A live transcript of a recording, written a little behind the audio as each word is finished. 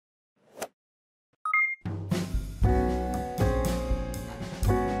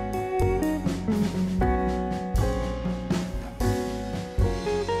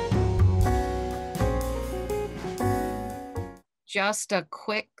just a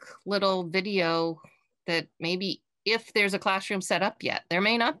quick little video that maybe if there's a classroom set up yet, there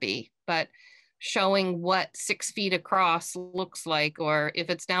may not be, but showing what 6 feet across looks like, or if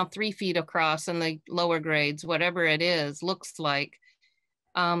it's now 3 feet across in the lower grades, whatever it is, looks like.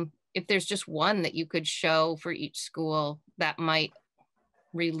 If there's just one that you could show for each school, that might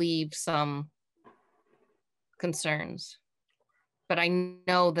relieve some concerns. But I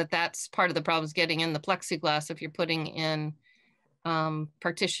know that that's part of the problem, is getting in the plexiglass if you're putting in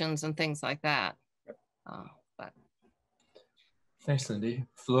partitions and things like that. But thanks, Lindy.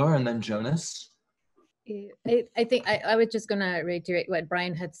 Fleur, and then Jonas. I think I was just gonna reiterate what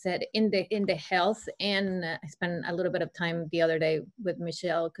Brian had said in the health, and I spent a little bit of time the other day with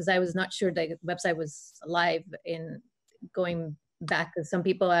Michelle because I was not sure the website was live. In going back, because some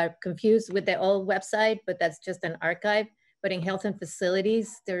people are confused with the old website, but that's just an archive. But in health and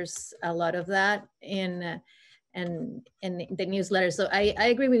facilities, there's a lot of that in the newsletter. So I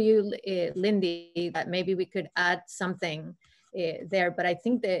agree with you, Lindy, that maybe we could add something there. But I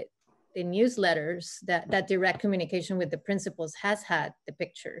think that the newsletters, that direct communication with the principals has had the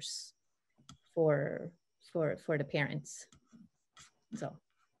pictures for the parents. So.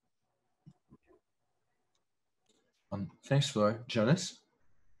 Thanks, Fleur. Jonas?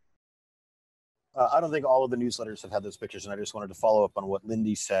 I don't think all of the newsletters have had those pictures, and I just wanted to follow up on what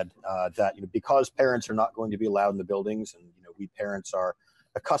Lindy said, that because parents are not going to be allowed in the buildings, and we parents are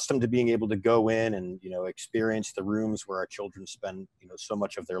accustomed to being able to go in and experience the rooms where our children spend so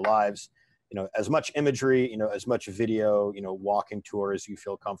much of their lives. As much imagery, as much video, walking tour as you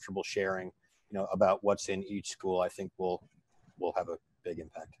feel comfortable sharing, about what's in each school, I think will have a big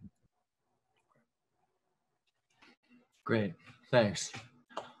impact. Great, thanks.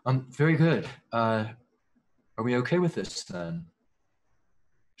 Very good. Are we okay with this then?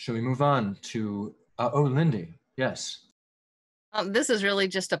 Shall we move on to, oh, Lindy, yes. This is really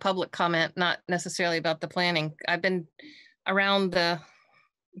just a public comment, not necessarily about the planning. I've been around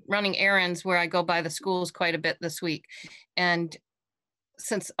running errands where I go by the schools quite a bit this week. And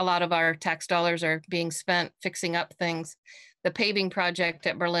since a lot of our tax dollars are being spent fixing up things, the paving project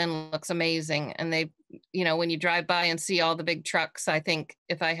at Berlin looks amazing. And they, when you drive by and see all the big trucks, I think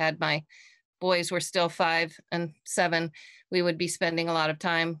if I had my boys were still 5 and 7, we would be spending a lot of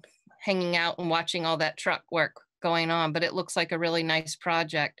time hanging out and watching all that truck work going on. But it looks like a really nice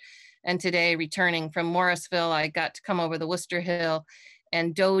project. And today, returning from Morrisville, I got to come over the Worcester Hill,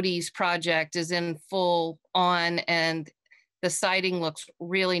 and Doty's project is in full on, and the siding looks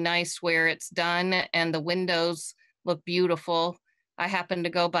really nice where it's done, and the windows look beautiful. I happened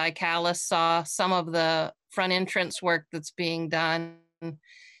to go by Calais, saw some of the front entrance work that's being done.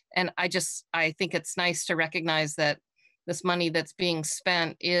 And I think it's nice to recognize that this money that's being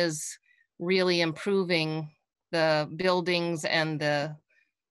spent is really improving the buildings and the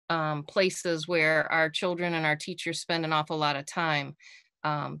places where our children and our teachers spend an awful lot of time.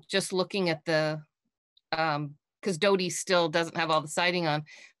 Just looking at because Doty still doesn't have all the siding on,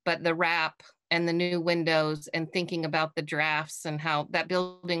 but the wrap and the new windows, and thinking about the drafts and how that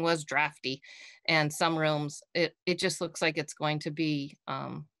building was drafty and some rooms, it just looks like it's going to be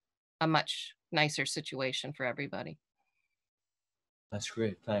a much nicer situation for everybody. That's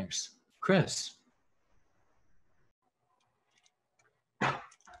great, thanks. Chris.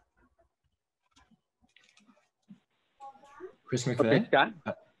 Chris McVeigh? Okay, Scott?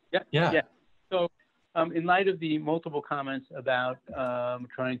 Yeah. So in light of the multiple comments about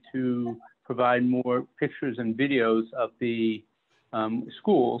trying to provide more pictures and videos of the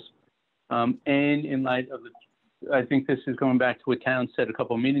schools, and in light of I think this is going back to what Town said a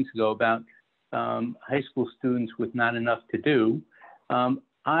couple of meetings ago about high school students with not enough to do,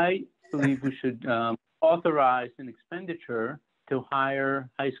 I believe we should authorize an expenditure to hire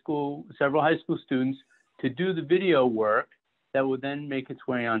several high school students to do the video work that will then make its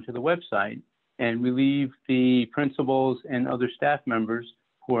way onto the website and relieve the principals and other staff members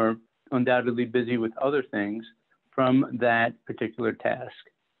who are undoubtedly busy with other things from that particular task.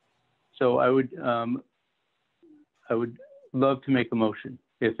 So I would love to make a motion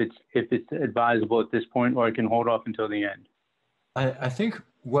if it's advisable at this point, or I can hold off until the end. I think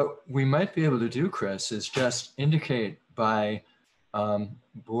what we might be able to do, Chris, is just indicate by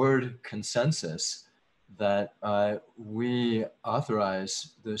board consensus that we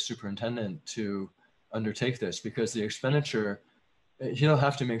authorize the superintendent to undertake this, because the expenditure, he'll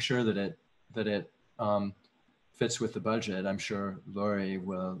have to make sure that it fits with the budget. I'm sure Lori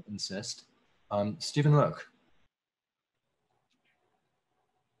will insist. Stephen Look.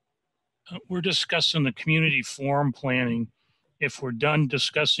 We're discussing the community forum planning. If we're done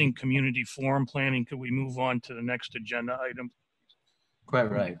discussing community forum planning, could we move on to the next agenda item, please?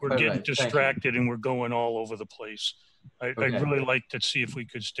 Quite right. We're Quite getting right. Thank you. distracted and we're going all over the place. I'd Okay. really like to see if we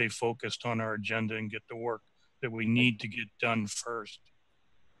could stay focused on our agenda and get the work that we need to get done first.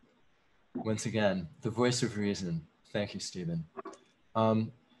 Once again, the voice of reason. Thank you, Stephen.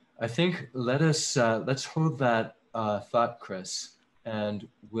 I think let's hold that thought, Chris, and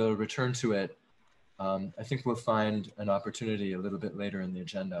we'll return to it. I think we'll find an opportunity a little bit later in the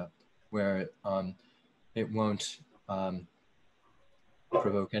agenda where it won't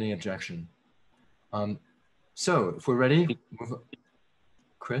provoke any objection. So if we're ready,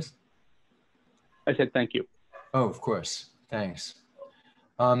 Chris? I said thank you. Oh, of course. Thanks.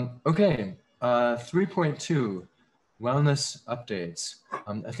 Okay, 3.2, wellness updates.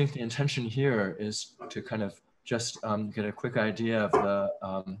 I think the intention here is to kind of just get a quick idea of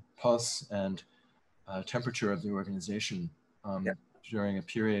the pulse and temperature of the organization during a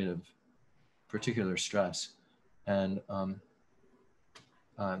period of particular stress. And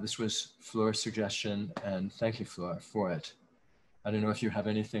this was Flora's suggestion, and thank you, Flora, for it. I don't know if you have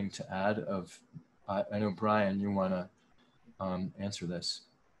anything to add of, I know, Brian, you want to answer this.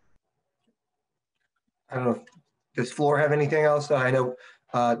 I don't know, does Flora have anything else? I know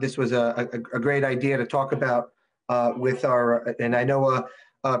this was a great idea to talk about with our, and I know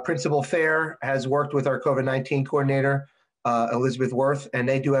Principal Fair has worked with our COVID-19 coordinator, Elizabeth Worth, and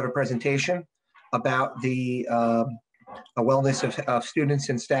they do have a presentation about the wellness of students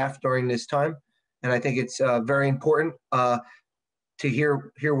and staff during this time. And I think it's very important to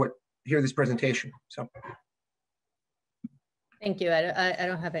hear this presentation. So. Thank you. I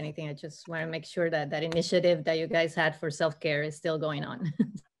don't have anything. I just want to make sure that that initiative that you guys had for self-care is still going on.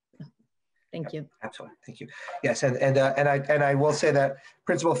 Thank you. Absolutely. Thank you. Yes, and I will say that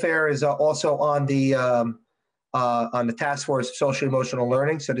Principal Fair is also on the task force of social emotional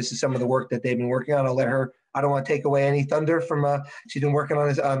learning. So this is some of the work that they've been working on. I'll let her. I don't want to take away any thunder from. She's been working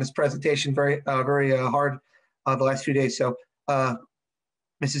on this presentation very hard the last few days. So,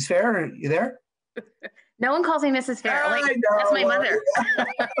 Mrs. Fair, are you there? No one calls me Mrs. Fair. Like, that's my mother.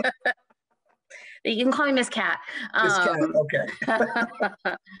 You can call me Miss Cat. Miss Cat,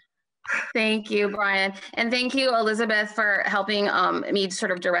 okay. Thank you, Brian. And thank you, Elizabeth, for helping me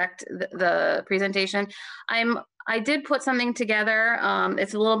sort of direct the presentation. I did put something together.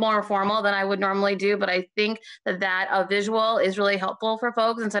 It's a little more formal than I would normally do, but I think that a visual is really helpful for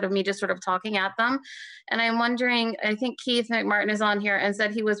folks instead of me just sort of talking at them. And I'm wondering, I think Keith McMartin is on here and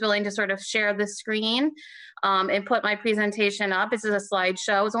said he was willing to sort of share the screen and put my presentation up. This is a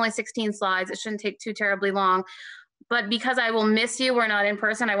slideshow. It's only 16 slides. It shouldn't take too terribly long. But because I will miss you, we're not in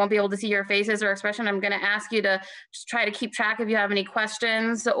person, I won't be able to see your faces or expression. I'm going to ask you to just try to keep track if you have any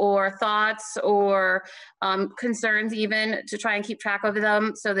questions or thoughts or concerns, even to try and keep track of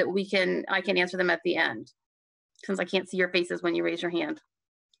them so that I can answer them at the end, since I can't see your faces when you raise your hand.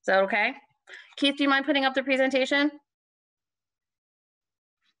 Is that okay? Keith, do you mind putting up the presentation?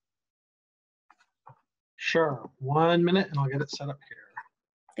 Sure. 1 minute and I'll get it set up here.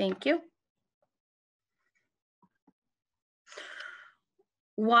 Thank you.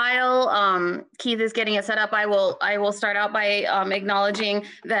 While Keith is getting it set up, I will start out by acknowledging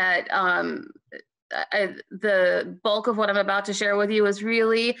that the bulk of what I'm about to share with you is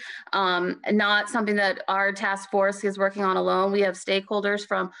really not something that our task force is working on alone. We have stakeholders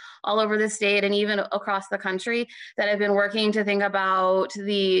from all over the state and even across the country that have been working to think about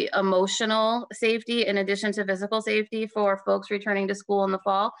the emotional safety in addition to physical safety for folks returning to school in the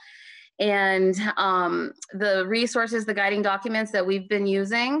fall. And the resources, the guiding documents that we've been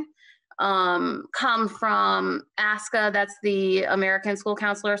using come from ASCA, that's the American School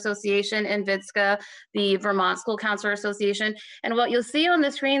Counselor Association, and VIDSCA, the Vermont School Counselor Association. And what you'll see on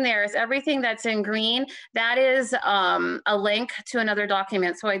the screen there is everything that's in green. That is a link to another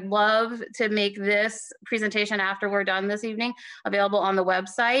document. So I'd love to make this presentation after we're done this evening available on the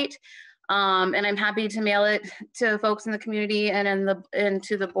website. And I'm happy to mail it to folks in the community and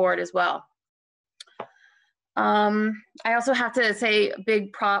to the board as well. I also have to say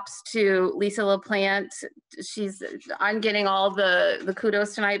big props to Lisa LaPlante. I'm getting all the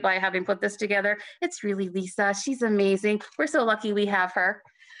kudos tonight by having put this together. It's really Lisa. She's amazing. We're so lucky we have her.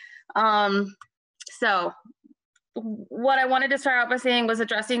 So what I wanted to start out by saying was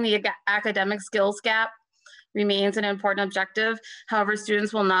addressing the academic skills gap remains an important objective. However,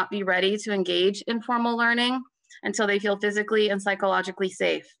 students will not be ready to engage in formal learning until they feel physically and psychologically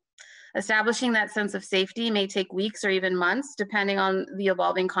safe. Establishing that sense of safety may take weeks or even months, depending on the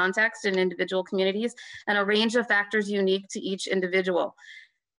evolving context in individual communities and a range of factors unique to each individual.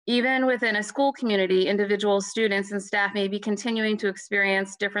 Even within a school community, individual students and staff may be continuing to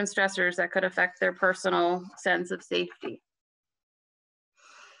experience different stressors that could affect their personal sense of safety.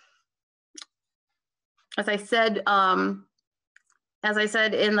 as I said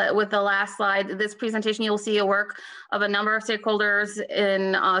with the last slide, this presentation, you'll see a work of a number of stakeholders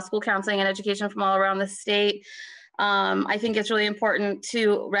in school counseling and education from all around the state. I think it's really important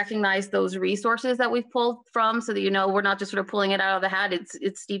to recognize those resources that we've pulled from, so that we're not just sort of pulling it out of the hat.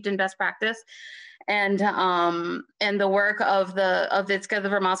 It's steeped in best practice. And the work of the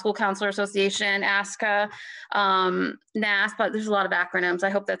Vermont School Counselor Association, ASCA, NASP, but there's a lot of acronyms. I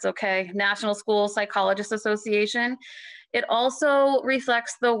hope that's okay. National School Psychologists Association. It also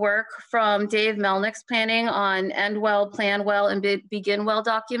reflects the work from Dave Melnick's planning on End Well, Plan Well, and Begin Well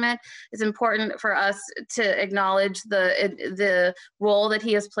document. It's important for us to acknowledge the role that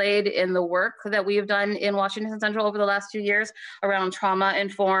he has played in the work that we have done in Washington Central over the last 2 years around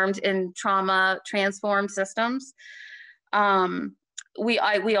trauma-informed and trauma-transformed systems. We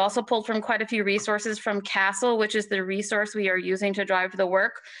also pulled from quite a few resources from CASEL, which is the resource we are using to drive the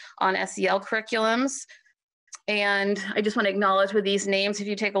work on SEL curriculums. And I just want to acknowledge with these names, if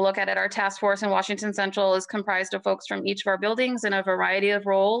you take a look at it, our task force in Washington Central is comprised of folks from each of our buildings in a variety of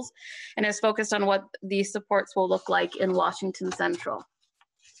roles, and is focused on what these supports will look like in Washington Central.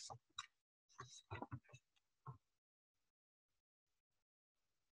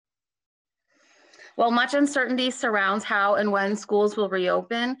 While much uncertainty surrounds how and when schools will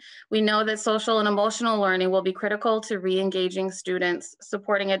reopen, we know that social and emotional learning will be critical to re-engaging students,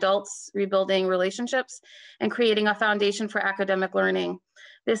 supporting adults, rebuilding relationships, and creating a foundation for academic learning.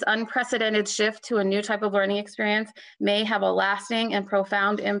 This unprecedented shift to a new type of learning experience may have a lasting and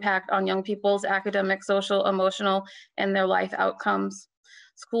profound impact on young people's academic, social, emotional, and their life outcomes.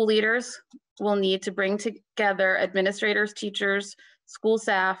 School leaders will need to bring together administrators, teachers, school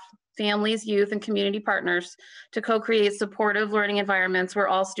staff, families, youth, and community partners to co-create supportive learning environments where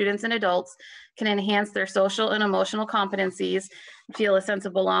all students and adults can enhance their social and emotional competencies, feel a sense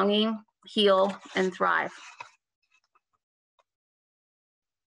of belonging, heal, and thrive.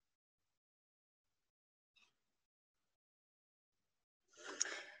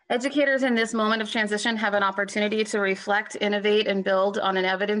 Educators in this moment of transition have an opportunity to reflect, innovate, and build on an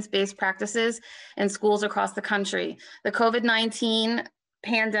evidence-based practices in schools across the country. The COVID-19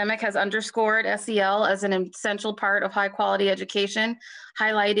 pandemic has underscored SEL as an essential part of high quality education,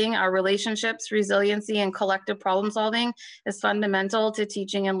 highlighting our relationships, resiliency, and collective problem solving is fundamental to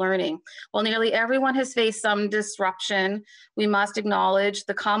teaching and learning. While nearly everyone has faced some disruption, we must acknowledge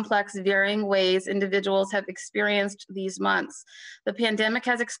the complex, varying ways individuals have experienced these months. The pandemic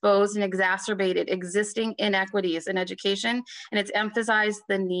has exposed and exacerbated existing inequities in education, and it's emphasized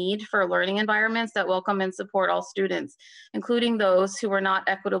the need for learning environments that welcome and support all students, including those who were not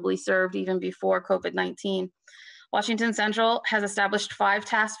equitably served even before COVID-19. Washington Central has established 5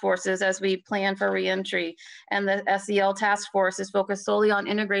 task forces as we plan for reentry, and the SEL task force is focused solely on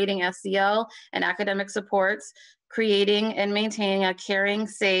integrating SEL and academic supports, creating and maintaining a caring,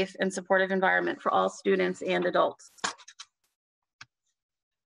 safe, and supportive environment for all students and adults.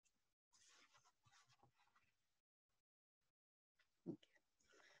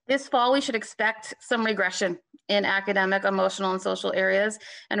 This fall, we should expect some regression in academic, emotional, and social areas,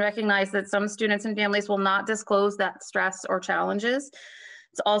 and recognize that some students and families will not disclose that stress or challenges.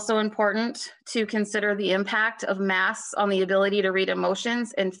 It's also important to consider the impact of masks on the ability to read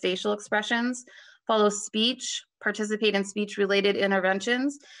emotions and facial expressions, follow speech, participate in speech-related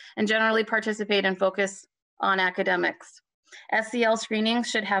interventions, and generally participate and focus on academics. SEL screenings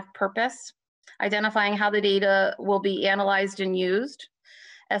should have purpose, identifying how the data will be analyzed and used.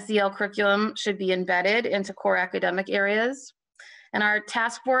 SEL curriculum should be embedded into core academic areas. And our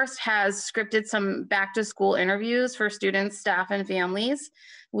task force has scripted some back to school interviews for students, staff, and families.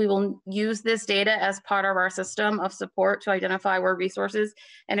 We will use this data as part of our system of support to identify where resources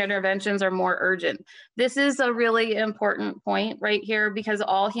and interventions are more urgent. This is a really important point right here because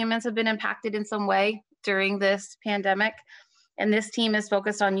all humans have been impacted in some way during this pandemic. And this team is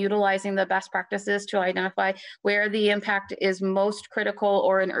focused on utilizing the best practices to identify where the impact is most critical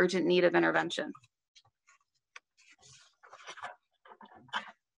or in urgent need of intervention.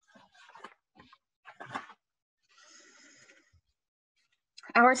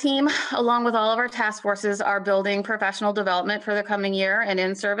 Our team, along with all of our task forces, are building professional development for the coming year and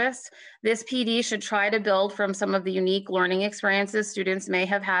in service. This PD should try to build from some of the unique learning experiences students may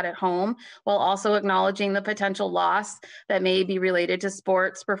have had at home, while also acknowledging the potential loss that may be related to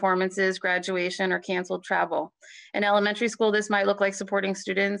sports, performances, graduation, or canceled travel. In elementary school, this might look like supporting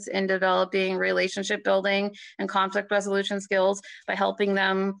students in developing relationship building and conflict resolution skills by helping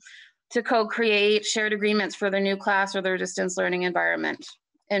them to co-create shared agreements for their new class or their distance learning environment.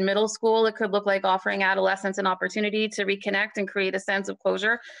 In middle school, it could look like offering adolescents an opportunity to reconnect and create a sense of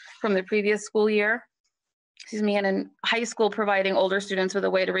closure from the previous school year. and in high school, providing older students with a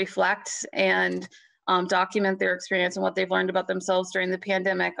way to reflect and document their experience and what they've learned about themselves during the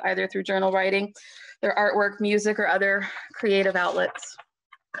pandemic, either through journal writing, their artwork, music, or other creative outlets.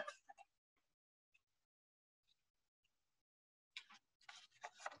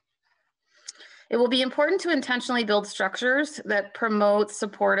 It will be important to intentionally build structures that promote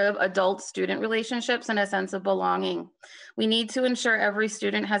supportive adult-student relationships and a sense of belonging. We need to ensure every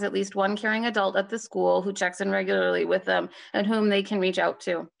student has at least one caring adult at the school who checks in regularly with them and whom they can reach out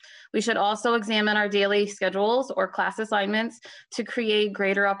to. We should also examine our daily schedules or class assignments to create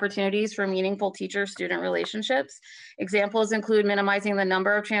greater opportunities for meaningful teacher-student relationships. Examples include minimizing the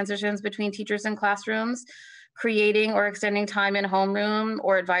number of transitions between teachers and classrooms, creating or extending time in homeroom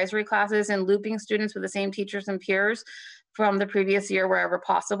or advisory classes, and looping students with the same teachers and peers from the previous year wherever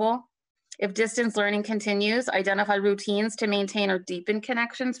possible. If distance learning continues, identify routines to maintain or deepen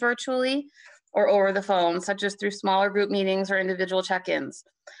connections virtually or over the phone, such as through smaller group meetings or individual check-ins.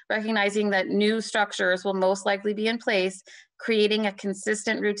 Recognizing that new structures will most likely be in place, creating a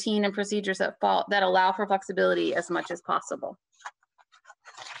consistent routine and procedures that allow for flexibility as much as possible.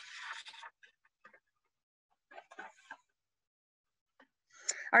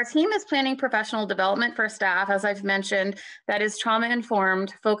 Our team is planning professional development for staff, as I've mentioned, that is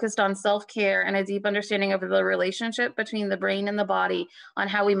trauma-informed, focused on self-care and a deep understanding of the relationship between the brain and the body on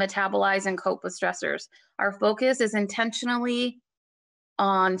how we metabolize and cope with stressors. Our focus is intentionally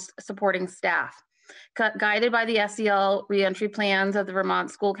on supporting staff. Guided by the SEL reentry plans of the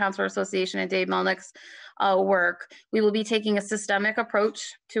Vermont School Counselor Association and Dave Melnick's work, we will be taking a systemic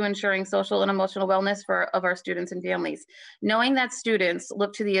approach to ensuring social and emotional wellness of our students and families. Knowing that students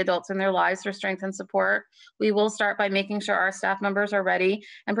look to the adults in their lives for strength and support, we will start by making sure our staff members are ready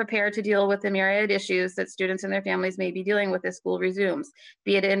and prepared to deal with the myriad issues that students and their families may be dealing with as school resumes,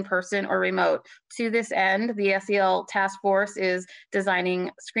 be it in person or remote. To this end, the SEL task force is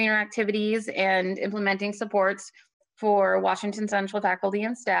designing screener activities and implementing supports for Washington Central faculty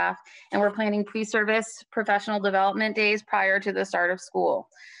and staff, and we're planning pre-service professional development days prior to the start of school.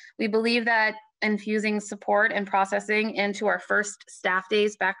 We believe that infusing support and processing into our first staff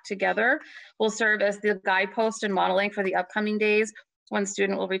days back together will serve as the guidepost and modeling for the upcoming days when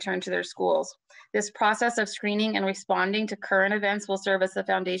students will return to their schools. This process of screening and responding to current events will serve as the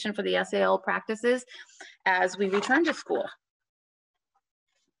foundation for the SEL practices as we return to school.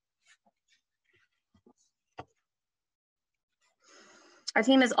 Our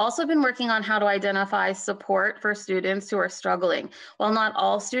team has also been working on how to identify support for students who are struggling. While not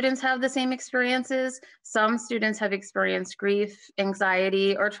all students have the same experiences, some students have experienced grief,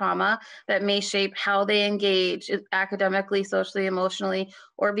 anxiety, or trauma that may shape how they engage academically, socially, emotionally,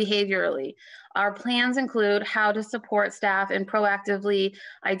 or behaviorally. Our plans include how to support staff in proactively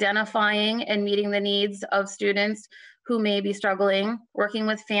identifying and meeting the needs of students who may be struggling, working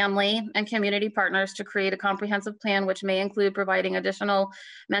with family and community partners to create a comprehensive plan, which may include providing additional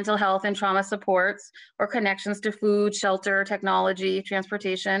mental health and trauma supports or connections to food, shelter, technology,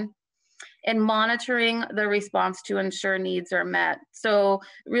 transportation, and monitoring the response to ensure needs are met. So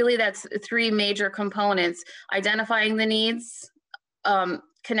really that's three major components: identifying the needs,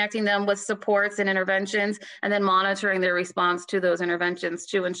 connecting them with supports and interventions, and then monitoring their response to those interventions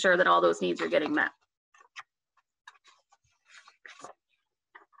to ensure that all those needs are getting met.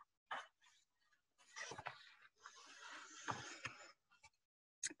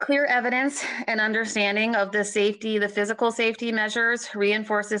 Clear evidence and understanding of the safety, the physical safety measures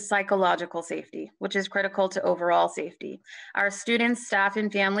reinforces psychological safety, which is critical to overall safety. Our students, staff,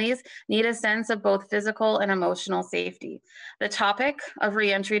 and families need a sense of both physical and emotional safety. The topic of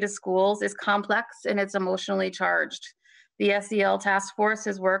reentry to schools is complex and it's emotionally charged. The SEL task force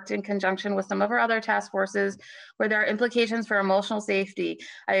has worked in conjunction with some of our other task forces where there are implications for emotional safety.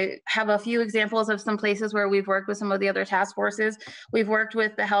 I have a few examples of some places where we've worked with some of the other task forces. We've worked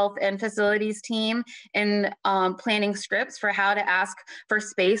with the health and facilities team in planning scripts for how to ask for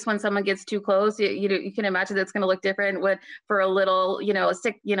space when someone gets too close. You can imagine that's going to look different for a little, a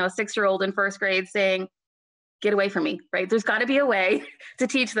 6-year-old in first grade saying, "Get away from me," right? There's got to be a way to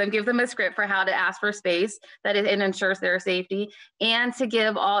teach them, give them a script for how to ask for space that it ensures their safety, and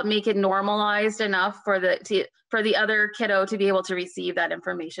to make it normalized enough for the other kiddo to be able to receive that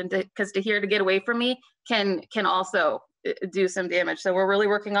information. Because to hear "to get away from me" can also do some damage. So we're really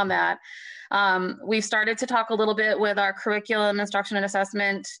working on that. We've started to talk a little bit with our curriculum, instruction, and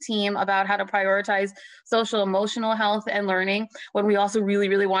assessment team about how to prioritize social emotional health and learning when we also really,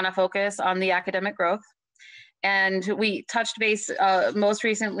 really want to focus on the academic growth. And we touched base most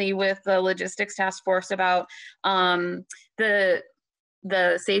recently with the logistics task force about the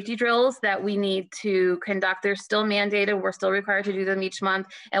the safety drills that we need to conduct. They're still mandated. We're still required to do them each month.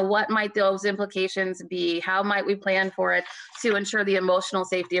 And what might those implications be? How might we plan for it to ensure the emotional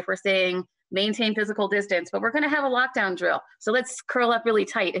safety? If we're saying maintain physical distance, but we're going to have a lockdown drill. So let's curl up really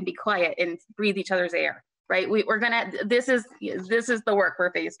tight and be quiet and breathe each other's air, right? We're going to, this is the work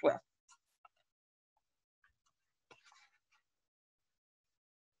we're faced with.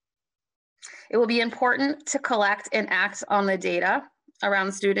 It will be important to collect and act on the data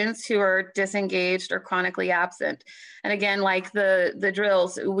around students who are disengaged or chronically absent. And again, like the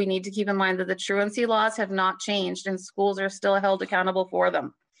drills, we need to keep in mind that the truancy laws have not changed and schools are still held accountable for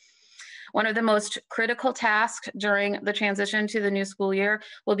them. One of the most critical tasks during the transition to the new school year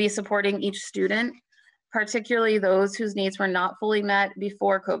will be supporting each student, particularly those whose needs were not fully met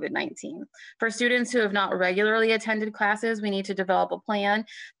before COVID-19. For students who have not regularly attended classes, we need to develop a plan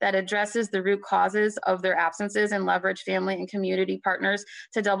that addresses the root causes of their absences and leverage family and community partners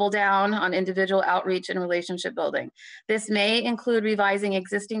to double down on individual outreach and relationship building. This may include revising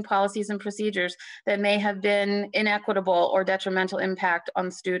existing policies and procedures that may have been inequitable or detrimental impact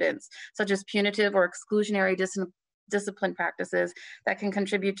on students, such as punitive or exclusionary discipline practices that can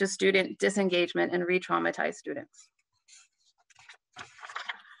contribute to student disengagement and re-traumatize students.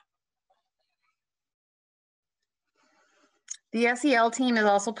 The SEL team is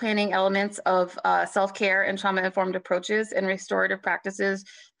also planning elements of self-care and trauma-informed approaches and restorative practices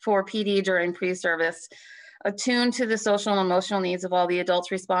for PD during pre-service, attuned to the social and emotional needs of all the adults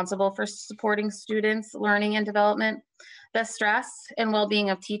responsible for supporting students' learning and development. The stress and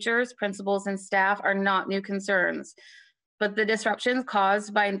well-being of teachers, principals, and staff are not new concerns, but the disruptions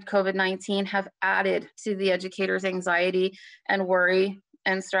caused by COVID-19 have added to the educators' anxiety and worry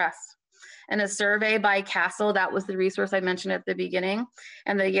and stress. And a survey by CASEL, that was the resource I mentioned at the beginning,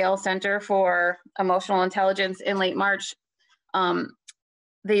 and the Yale Center for Emotional Intelligence in late March,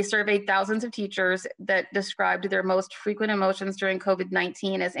 they surveyed thousands of teachers that described their most frequent emotions during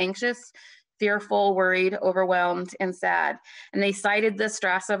COVID-19 as anxious, fearful, worried, overwhelmed, and sad. And they cited the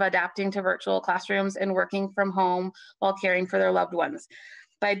stress of adapting to virtual classrooms and working from home while caring for their loved ones.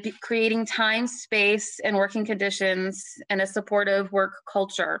 By creating time, space, and working conditions and a supportive work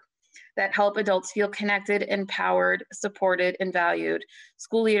culture that help adults feel connected, empowered, supported, and valued,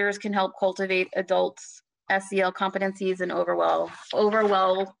 school leaders can help cultivate adults' SEL competencies and overall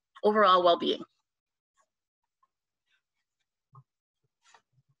well-being.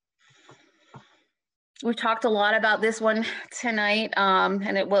 We've talked a lot about this one tonight,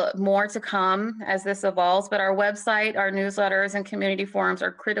 and it will more to come as this evolves, but our website, our newsletters, and community forums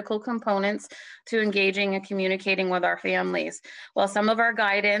are critical components to engaging and communicating with our families. While some of our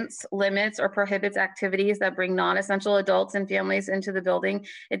guidance limits or prohibits activities that bring non-essential adults and families into the building,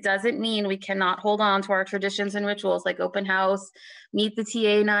 it doesn't mean we cannot hold on to our traditions and rituals like open house, meet the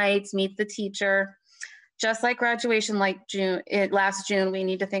TA nights, meet the teacher. Just like graduation, like last June, we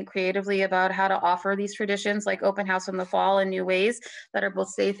need to think creatively about how to offer these traditions like open house in the fall in new ways that are both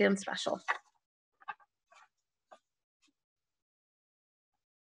safe and special.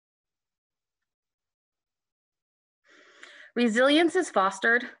 Resilience is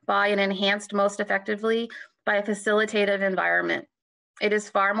fostered by and enhanced most effectively by a facilitative environment. It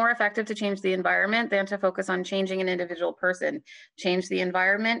is far more effective to change the environment than to focus on changing an individual person. Change the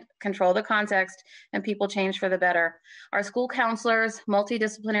environment, control the context, and people change for the better. Our school counselors,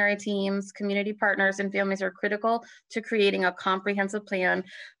 multidisciplinary teams, community partners, and families are critical to creating a comprehensive plan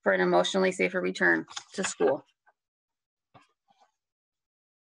for an emotionally safer return to school.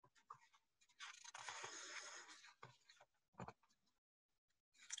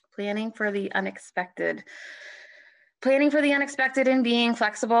 Planning for the unexpected. Planning for the unexpected and being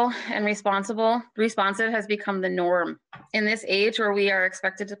flexible and responsive has become the norm. In this age where we are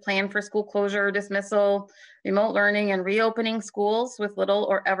expected to plan for school closure, dismissal, remote learning, and reopening schools with little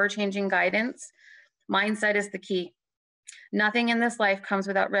or ever-changing guidance, mindset is the key. Nothing in this life comes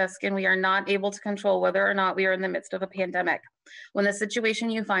without risk, and we are not able to control whether or not we are in the midst of a pandemic. When the situation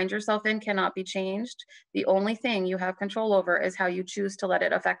you find yourself in cannot be changed, the only thing you have control over is how you choose to let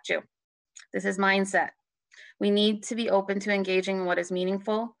it affect you. This is mindset. We need to be open to engaging in what is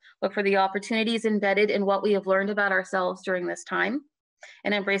meaningful, look for the opportunities embedded in what we have learned about ourselves during this time,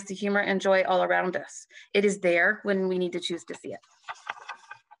 and embrace the humor and joy all around us. It is there when we need to choose to see it.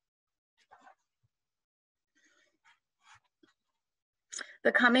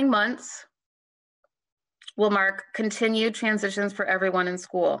 The coming months will mark continued transitions for everyone in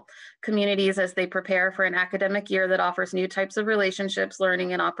school, communities as they prepare for an academic year that offers new types of relationships,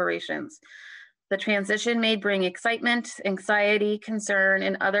 learning, and operations. The transition may bring excitement, anxiety, concern,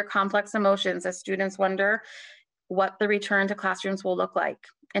 and other complex emotions as students wonder what the return to classrooms will look like,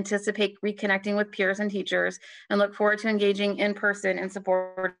 anticipate reconnecting with peers and teachers, and look forward to engaging in person in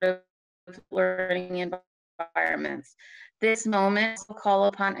supportive learning environments. This moment will call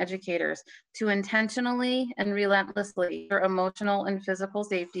upon educators to intentionally and relentlessly for emotional and physical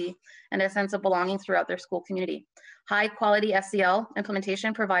safety and a sense of belonging throughout their school community. High quality SEL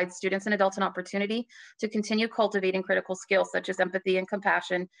implementation provides students and adults an opportunity to continue cultivating critical skills such as empathy and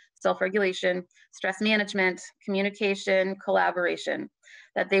compassion, self-regulation, stress management, communication, collaboration,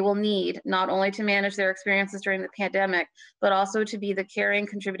 that they will need not only to manage their experiences during the pandemic, but also to be the caring,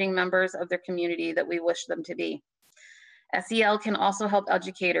 contributing members of their community that we wish them to be. SEL can also help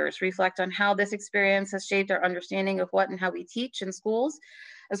educators reflect on how this experience has shaped our understanding of what and how we teach in schools,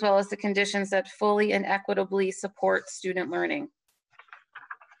 as well as the conditions that fully and equitably support student learning.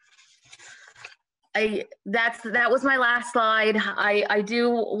 That was my last slide. I do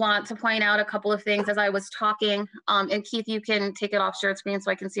want to point out a couple of things as I was talking, and Keith, you can take it off shared screen so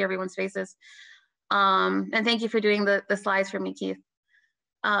I can see everyone's faces. And thank you for doing the slides for me, Keith.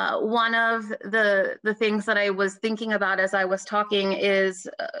 One of the things that I was thinking about as I was talking is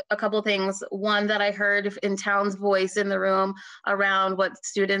a couple of things. One that I heard in Town's voice in the room around what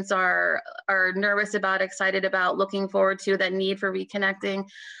students are nervous about, excited about, looking forward to, that need for reconnecting.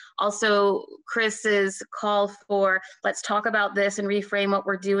 Also, Chris's call for, let's talk about this and reframe what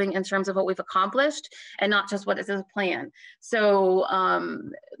we're doing in terms of what we've accomplished and not just what is in the plan. So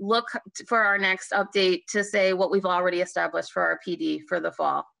look for our next update to say what we've already established for our PD for the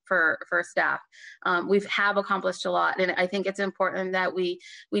fall for staff. We have accomplished a lot, and I think it's important that we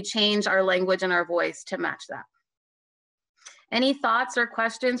change our language and our voice to match that. Any thoughts or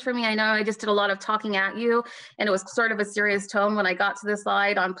questions for me? I know I just did a lot of talking at you, and it was sort of a serious tone when I got to this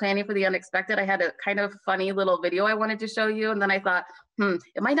slide on planning for the unexpected. I had a kind of funny little video I wanted to show you, and then I thought,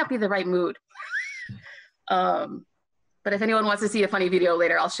 it might not be the right mood. But if anyone wants to see a funny video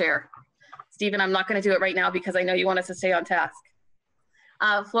later, I'll share. Stephen, I'm not going to do it right now because I know you want us to stay on task.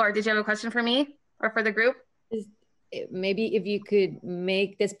 Flora, did you have a question for me or for the group? Maybe if you could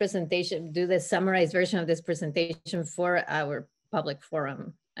make this presentation, do the summarized version of this presentation for our public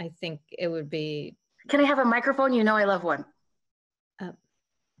forum, I think it would be. Can I have a microphone? You know I love one. I'm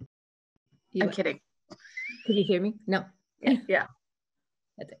kidding. Can you hear me? No. Yeah.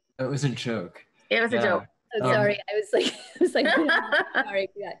 It was a joke. It was a joke. Oh, sorry, I was like, sorry.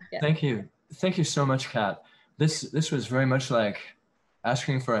 Yeah. Thank you so much, Kat. This was very much like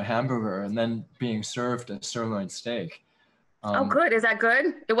asking for a hamburger and then being served a sirloin steak. Oh, good. Is that good?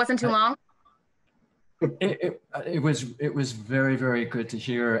 It wasn't too long? It was very, very good to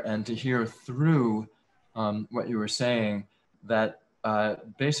hear, and to hear through what you were saying, that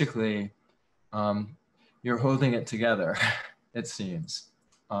basically you're holding it together, it seems,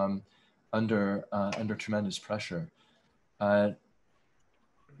 under tremendous pressure.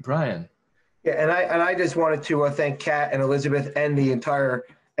 Brian. Yeah, and I just wanted to thank Kat and Elizabeth and the entire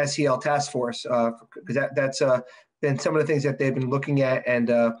SEL task force, because that's been some of the things that they've been looking at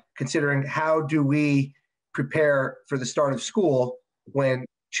and considering. How do we prepare for the start of school when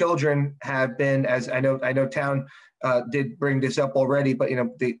children have been, as I know Town did bring this up already, but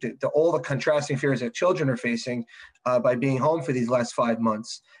all the contrasting fears that children are facing by being home for these last 5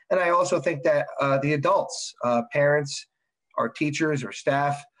 months. And I also think that the adults, parents, our teachers, our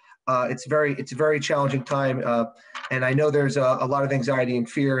staff, it's a very challenging time, and I know there's a lot of anxiety and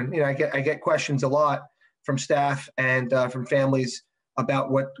fear. And I get questions a lot from staff and from families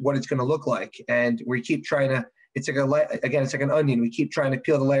about what it's going to look like. And we keep trying to. It's like an onion. We keep trying to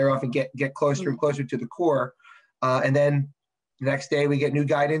peel the layer off and get closer and closer to the core. And then the next day we get new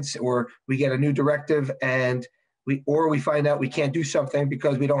guidance, or we get a new directive, and we find out we can't do something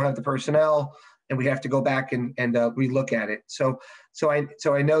because we don't have the personnel, and we have to go back and relook at it. So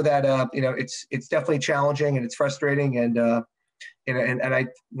I know that it's definitely challenging and it's frustrating, and I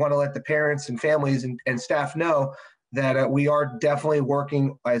want to let the parents and families and staff know that we are definitely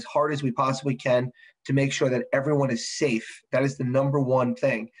working as hard as we possibly can to make sure that everyone is safe. That is the number one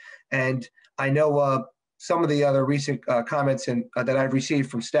thing. And I know some of the other recent comments that I've received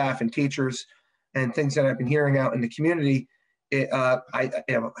from staff and teachers and things that I've been hearing out in the community.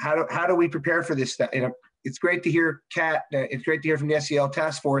 How do we prepare for this? It's great to hear Kat. It's great to hear from the SEL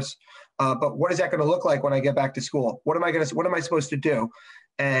task force. But what is that going to look like when I get back to school? What am I supposed to do?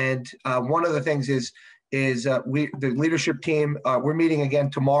 And one of the things is the leadership team. We're meeting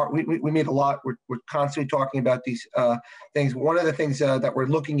again tomorrow. We meet a lot. We're constantly talking about these things. One of the things that we're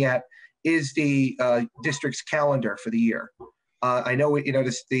looking at is the district's calendar for the year. I know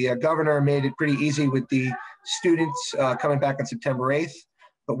the governor made it pretty easy with the students coming back on September 8th,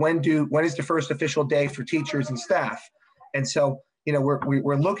 but when is the first official day for teachers and staff? And so,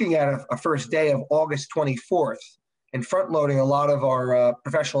 we're looking at a first day of August 24th and front loading a lot of our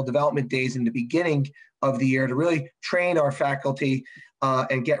professional development days in the beginning of the year to really train our faculty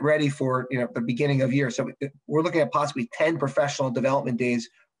and get ready for the beginning of year. So we're looking at possibly 10 professional development days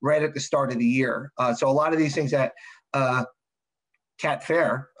right at the start of the year. So a lot of these things that Kat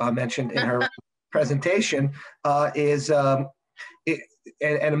Fair mentioned in her presentation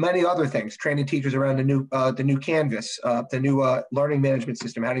and many other things, training teachers around the new Canvas, the new learning management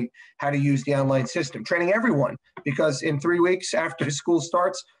system, how to use the online system, training everyone, because in 3 weeks after school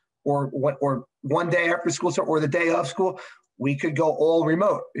starts, or one day after school starts, or the day of school, we could go all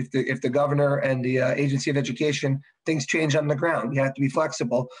remote. If the governor and the Agency of Education, things change on the ground, you have to be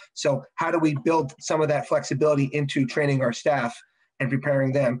flexible. So how do we build some of that flexibility into training our staff and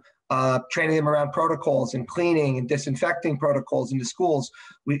preparing them? Training them around protocols and cleaning and disinfecting protocols in the schools.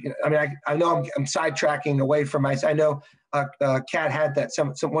 I know I'm sidetracking away from I know Kat had that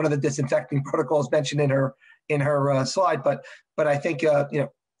one of the disinfecting protocols mentioned in her slide, but I think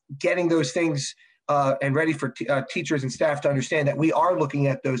getting those things and ready for teachers and staff to understand that we are looking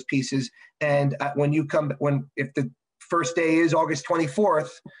at those pieces. And if the first day is August 24th,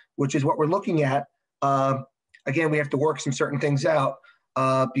 which is what we're looking at, again, we have to work some certain things out.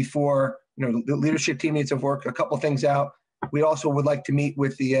 Before the leadership team needs to work a couple things out. We also would like to meet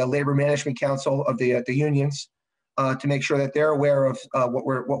with the Labor Management Council of the unions to make sure that they're aware of what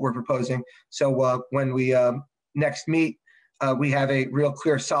we're proposing. So when we next meet, we have a real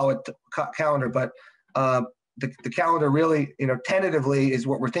clear, solid calendar. But the calendar really, tentatively is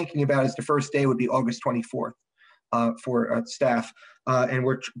what we're thinking about is the first day would be August 24th for staff, and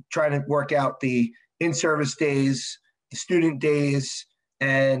we're trying to work out the in-service days, the student days,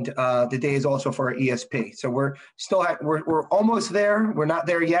 and the days also for our ESP. So we're almost there. We're not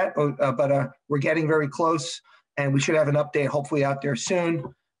there yet, but we're getting very close, and we should have an update hopefully out there soon.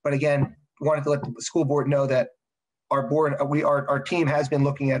 But again, wanted to let the school board know that our team has been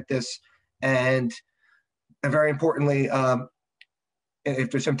looking at this, and very importantly, if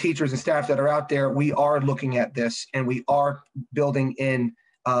there's some teachers and staff that are out there, we are looking at this, and we are building in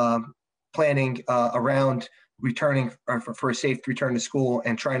planning around returning for a safe return to school,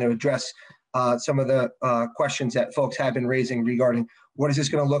 and trying to address some of the questions that folks have been raising regarding what is this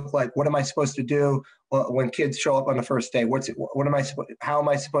going to look like? What am I supposed to do when kids show up on the first day? How am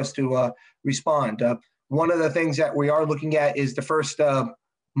I supposed to respond? One of the things that we are looking at is the first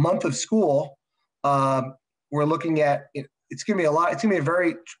month of school. We're looking at it's going to be a lot. It's going to be a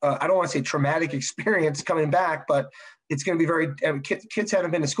very I don't want to say traumatic experience coming back, but it's going to be very. Kids haven't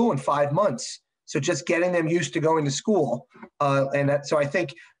been to school in 5 months. So just getting them used to going to school. So I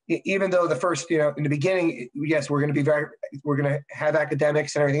think even though the first, in the beginning, yes, we're going to have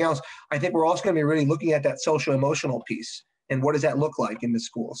academics and everything else. I think we're also going to be really looking at that social emotional piece and what does that look like in the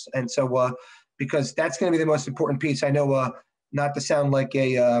schools. And so, because that's going to be the most important piece. I know not to sound like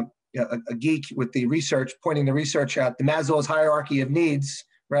a geek with the research, pointing the research out, the Maslow's hierarchy of needs,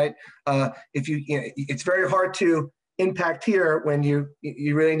 right? It's very hard to impact here when you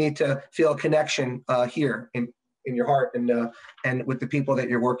really need to feel a connection here in your heart and with the people that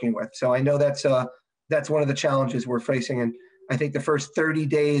you're working with. So I know that's one of the challenges we're facing. And I think the first 30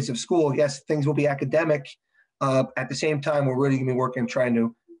 days of school, yes, things will be academic. At the same time, we're really going to be working, trying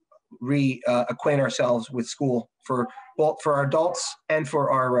to reacquaint ourselves with school for both for our adults and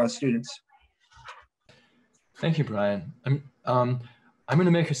for our students. Thank you, Brian. I'm going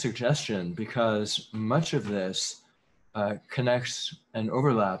to make a suggestion, because much of this connects and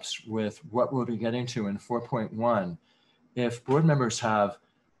overlaps with what we'll be getting to in 4.1. If board members have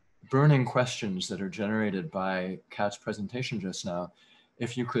burning questions that are generated by Kat's presentation just now,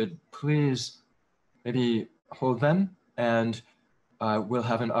 if you could please maybe hold them, and we'll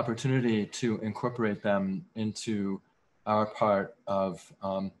have an opportunity to incorporate them into our part of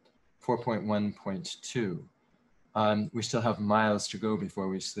 4.1.2. We still have miles to go before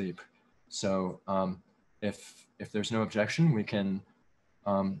we sleep. So if there's no objection, we can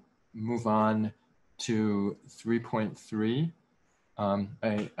move on to 3.3.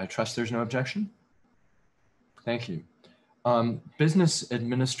 I trust there's no objection. Thank you. Business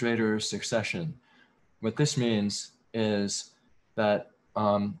administrator succession. What this means is that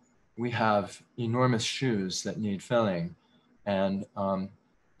we have enormous shoes that need filling, and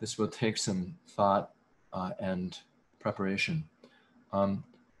this will take some thought and preparation.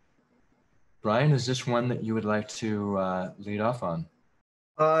 Brian, is this one that you would like to lead off on?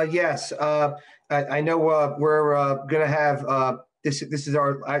 Yes, I know we're going to have this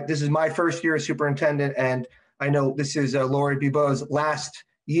is my first year as superintendent, and I know this is Lori Bibeau's last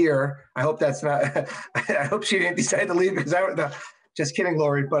year. I hope that's not, I hope she didn't decide to leave because just kidding,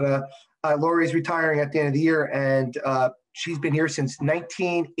 Lori, but Lori's retiring at the end of the year, and she's been here since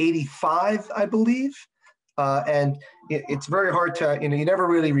 1985, I believe. And it's very hard to, you never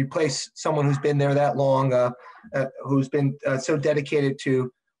really replace someone who's been there that long, who's been so dedicated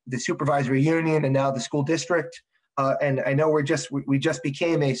to the supervisory union and now the school district. And I know we just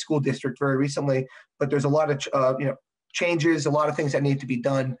became a school district very recently, but there's a lot of changes, a lot of things that need to be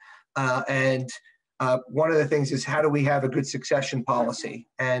done. And one of the things is, how do we have a good succession policy?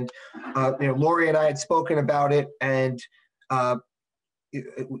 And Lori and I had spoken about it, and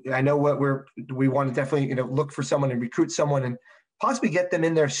I know we want to definitely look for someone and recruit someone and possibly get them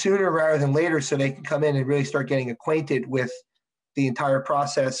in there sooner rather than later, so they can come in and really start getting acquainted with the entire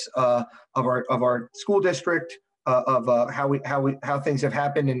process of our school district, of how things have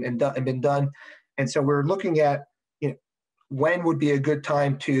happened and been done. And so we're looking at when would be a good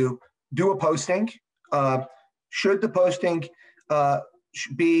time to do a posting. Should the posting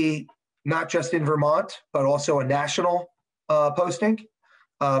be not just in Vermont, but also a national posting?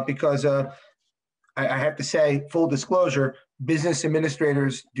 Because I have to say, full disclosure, business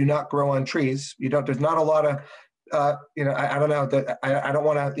administrators do not grow on trees. There's not a lot of, I don't know, I don't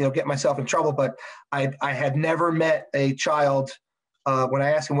want to, get myself in trouble, but I had never met a child when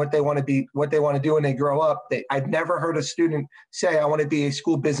I ask them what they want to be, what they want to do when they grow up. I've never heard a student say, I want to be a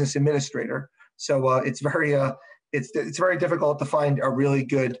school business administrator. So it's very difficult to find a really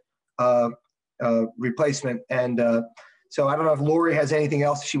good replacement. And so I don't know if Lori has anything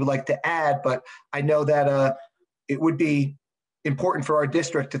else she would like to add, but I know that it would be important for our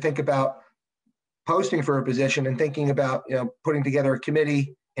district to think about posting for a position and thinking about, putting together a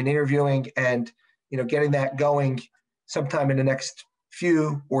committee and interviewing and, getting that going sometime in the next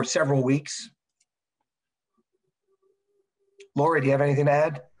few or several weeks. Lori, do you have anything to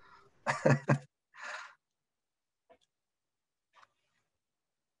add?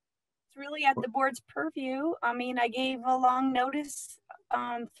 Really at the board's purview. I mean, I gave a long notice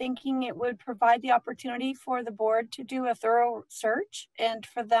thinking it would provide the opportunity for the board to do a thorough search and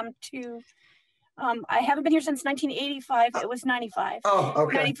for them to, I haven't been here since 1985. It was 95. Oh,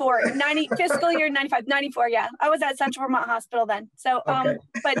 okay. 94, fiscal year 95, 94. Yeah, I was at Central Vermont Hospital then. So, Okay.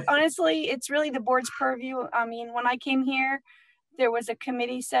 But honestly, it's really the board's purview. I mean, when I came here, there was a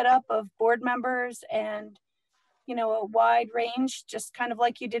committee set up of board members and a wide range, just kind of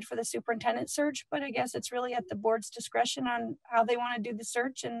like you did for the superintendent search, but I guess it's really at the board's discretion on how they want to do the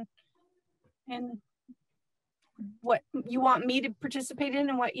search and what you want me to participate in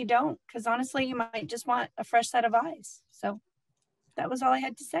and what you don't, because honestly, you might just want a fresh set of eyes. So that was all I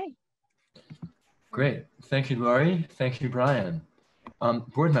had to say. Great. Thank you, Lori. Thank you, Brian.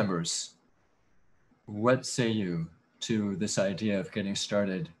 Board members, what say you to this idea of getting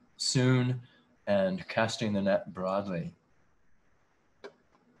started soon and casting the net broadly?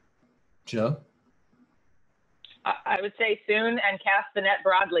 Joe? I would say soon and cast the net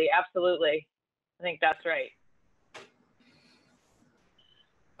broadly. Absolutely. I think that's right.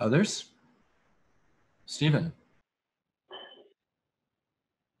 Others? Stephen?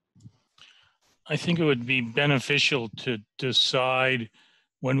 I think it would be beneficial to decide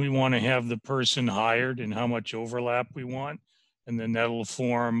when we want to have the person hired and how much overlap we want. And then that'll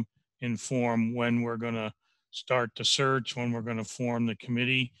inform when we're going to start the search, when we're going to form the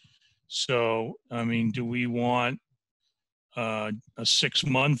committee. So, I mean, do we want a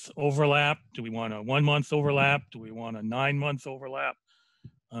 6-month overlap? Do we want a 1-month overlap? Do we want a 9-month overlap?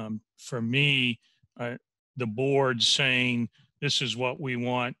 For me, the board saying, this is what we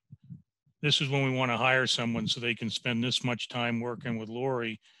want. This is when we want to hire someone so they can spend this much time working with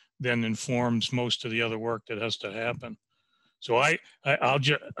Lori, then informs most of the other work that has to happen. So I'll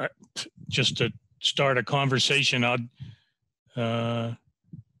just to start a conversation, I'd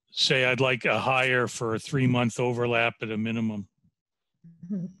say I'd like a hire for a 3-month overlap at a minimum.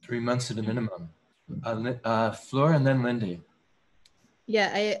 3 months at a minimum. Flora and then Lindy.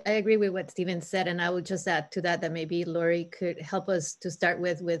 Yeah, I agree with what Stephen said, and I would just add to that maybe Lori could help us to start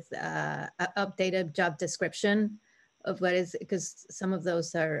with an updated job description of what is, because some of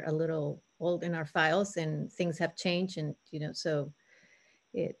those are a little old in our files and things have changed, and so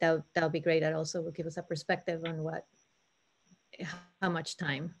that'll be great. That also will give us a perspective on how much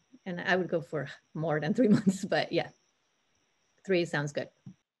time, and I would go for more than 3 months, but yeah, 3 sounds good.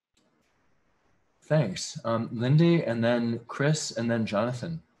 Thanks. Lindy, and then Chris, and then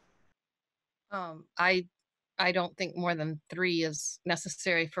Jonathan. I don't think more than 3 is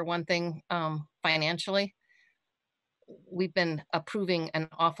necessary. For one thing, financially, we've been approving an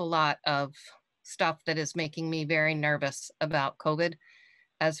awful lot of stuff that is making me very nervous about COVID.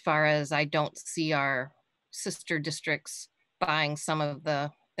 as far as I don't see our sister districts buying some of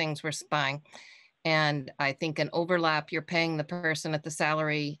the things we're buying. And I think an overlap, you're paying the person at the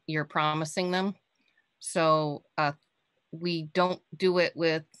salary you're promising them. So we don't do it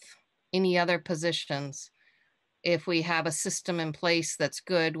with any other positions. If we have a system in place that's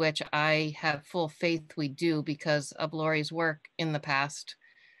good, which I have full faith we do because of Lori's work in the past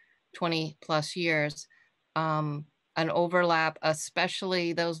 20 plus years, an overlap,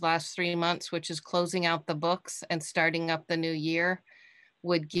 especially those last 3 months, which is closing out the books and starting up the new year,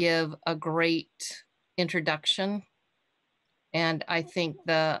 would give a great introduction. And I think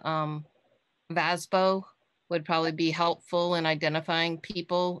the VASBO would probably be helpful in identifying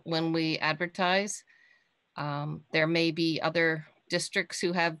people when we advertise. There may be other districts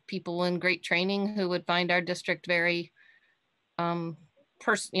who have people in great training who would find our district very, a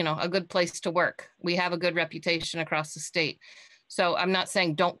good place to work. We have a good reputation across the state. So I'm not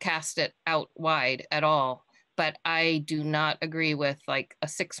saying don't cast it out wide at all, but I do not agree with like a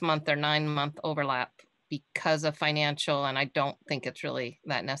 6 month or 9 month overlap because of financial, and I don't think it's really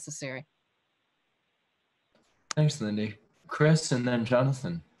that necessary. Thanks, Lindy. Chris, and then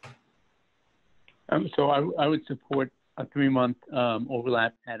Jonathan. So I would support a 3 month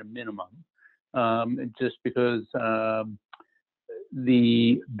overlap at a minimum, just because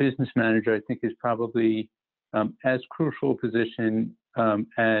the business manager, I think, is probably as crucial a position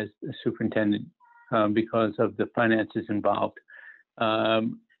as the superintendent because of the finances involved.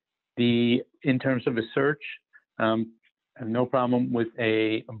 In terms of a search, I have no problem with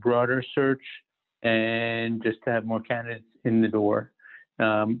a broader search and just to have more candidates in the door.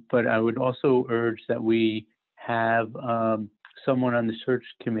 But I would also urge that we have someone on the search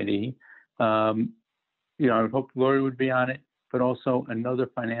committee. I would hope Lori would be on it, but also another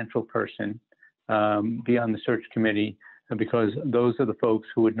financial person be on the search committee, because those are the folks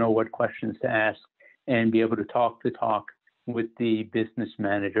who would know what questions to ask and be able to talk with the business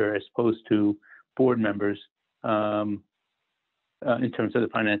manager as opposed to board members in terms of the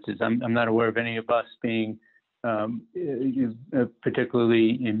finances. I'm not aware of any of us being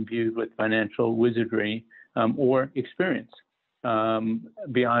particularly imbued with financial wizardry or experience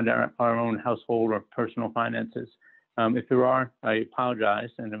beyond our own household or personal finances. If there are, I apologize,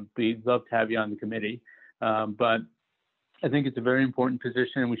 and we'd love to have you on the committee. But I think it's a very important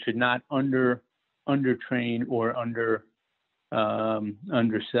position, and we should not undertrain or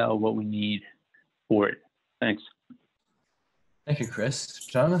undersell what we need for it. Thanks. Thank you, Chris.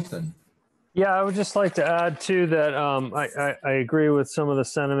 Jonathan. Yeah, I would just like to add too that I agree with some of the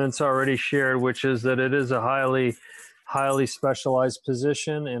sentiments already shared, which is that it is a highly specialized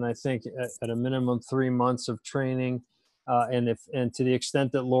position, and I think at a minimum 3 months of training, and to the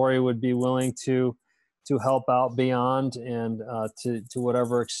extent that Lori would be willing to help out beyond, and to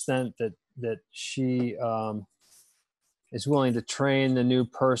whatever extent that she is willing to train the new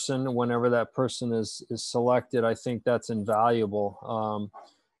person whenever that person is selected, I think that's invaluable.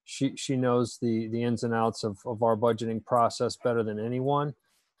 She knows the ins and outs of our budgeting process better than anyone,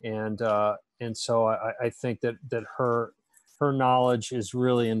 and so I think that her knowledge is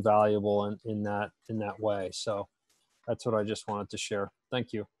really invaluable in that way. So that's what I just wanted to share.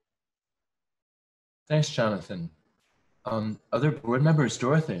 Thank you. Thanks, Jonathan. Other board members,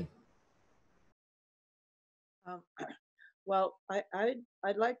 Dorothy. Well,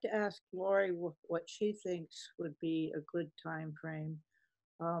 I'd like to ask Lori what she thinks would be a good time frame.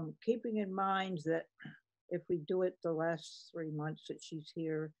 Keeping in mind that if we do it the last 3 months that she's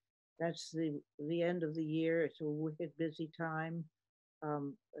here, that's the end of the year. It's a wicked busy time.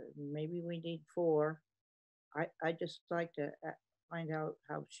 Maybe we need 4. I just like to find out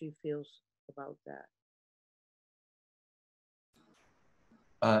how she feels about that.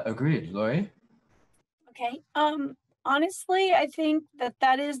 Agreed. Lori? Okay. Honestly, I think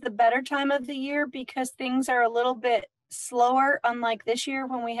that is the better time of the year because things are a little bit slower, unlike this year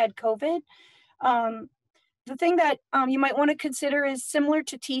when we had COVID. The thing that you might want to consider is similar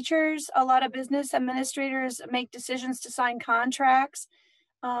to teachers. A lot of business administrators make decisions to sign contracts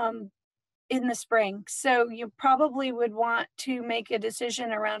in the spring. So you probably would want to make a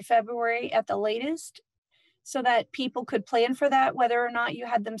decision around February at the latest so that people could plan for that. Whether or not you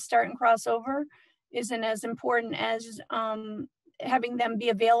had them start and cross over isn't as important as having them be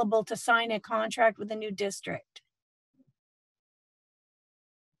available to sign a contract with a new district.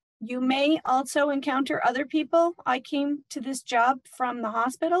 You may also encounter other people. I came to this job from the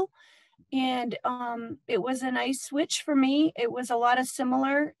hospital, and it was a nice switch for me. It was a lot of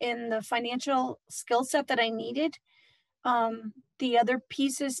similar in the financial skill set that I needed. The other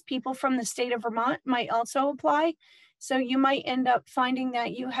pieces, people from the state of Vermont might also apply. So you might end up finding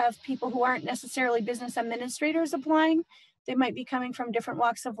that you have people who aren't necessarily business administrators applying. They might be coming from different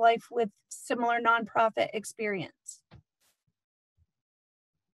walks of life with similar nonprofit experience.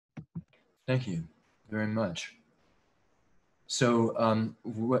 Thank you very much. So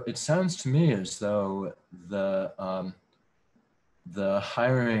what it sounds to me as though the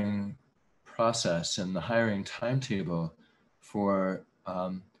hiring process and the hiring timetable for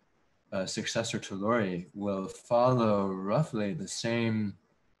a successor to Lori will follow roughly the same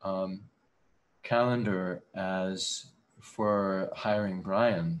calendar as for hiring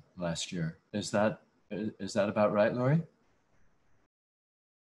Brian last year. Is that about right, Lori?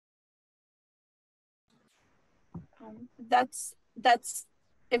 That's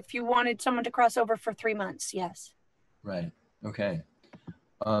if you wanted someone to cross over for 3 months, yes. Right. Okay.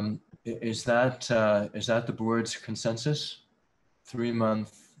 Is that the board's consensus? 3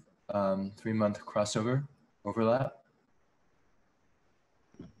 month crossover overlap?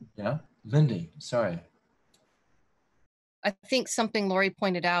 Yeah, Lindy. Sorry. I think something Lori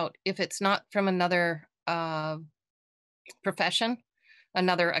pointed out, if it's not from another profession,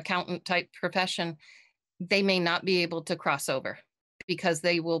 another accountant type profession, they may not be able to cross over because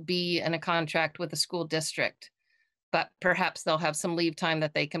they will be in a contract with the school district. But perhaps they'll have some leave time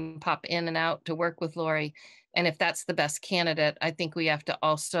that they can pop in and out to work with Lori. And if that's the best candidate, I think we have to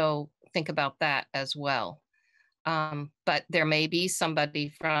also think about that as well. But there may be somebody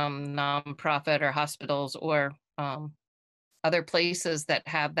from nonprofit or hospitals or other places that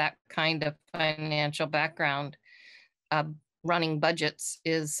have that kind of financial background. Running budgets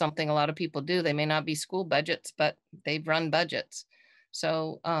is something a lot of people do. They may not be school budgets, but they've run budgets.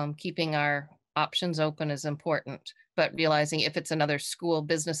 So keeping our options open is important, but realizing if it's another school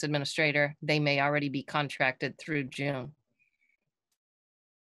business administrator, they may already be contracted through June.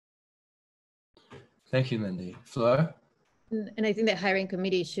 Thank you, Lindy. Fleur? And I think the hiring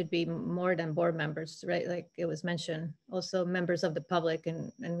committee should be more than board members, right? Like it was mentioned, also members of the public,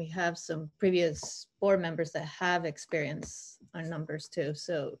 and we have some previous board members that have experience on numbers too.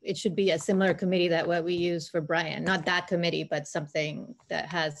 So it should be a similar committee that what we use for Brian, not that committee, but something that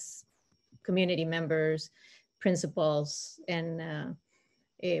has community members, principals, and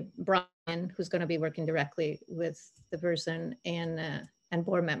Brian, who's going to be working directly with the person, and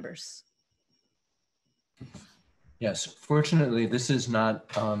board members. Yes, fortunately, this is not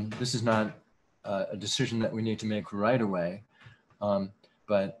a decision that we need to make right away,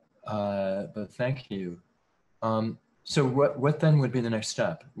 but thank you. So what then would be the next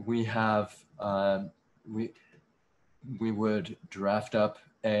step? We have we would draft up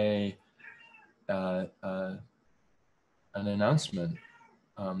an announcement,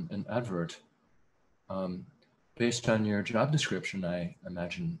 an advert, based on your job description, I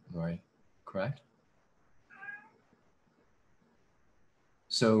imagine, Lori, correct?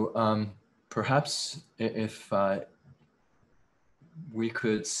 So perhaps if we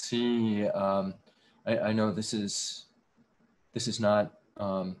could see, I know this is not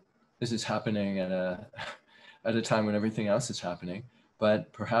this is happening at a time when everything else is happening,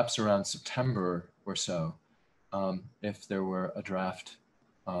 but perhaps around September or so, if there were a draft,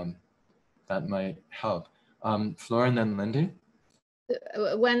 that might help. Fleur and then Lindy.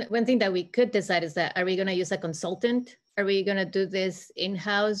 One thing that we could decide is that, are we going to use a consultant? Are we going to do this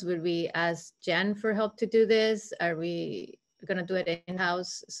in-house? Would we ask Jen for help to do this? Are we going to do it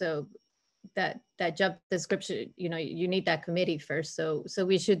in-house? So that job description, you need that committee first. So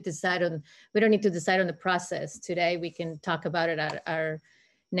we should decide on, we don't need to decide on the process today. We can talk about it at our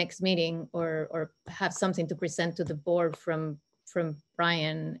next meeting, or have something to present to the board from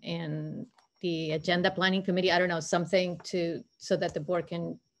Brian and the agenda planning committee. I don't know, something so that the board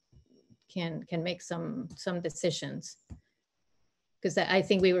can make some decisions. Because I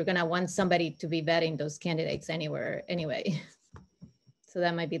think we were gonna want somebody to be vetting those candidates anyway. So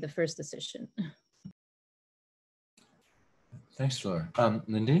that might be the first decision. Thanks, Fleur.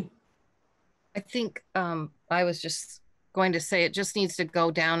 Lindy? I think I was just going to say it just needs to go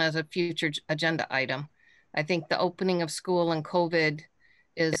down as a future agenda item. I think the opening of school and COVID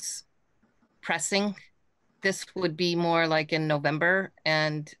is pressing. This would be more like in November,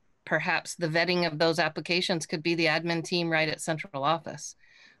 and perhaps the vetting of those applications could be the admin team right at central office,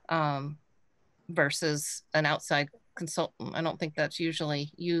 versus an outside consultant. I don't think that's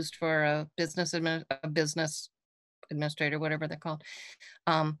usually used for a business administrator, whatever they're called.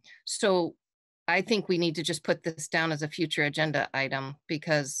 So I think we need to just put this down as a future agenda item,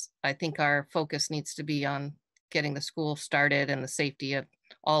 because I think our focus needs to be on getting the school started and the safety of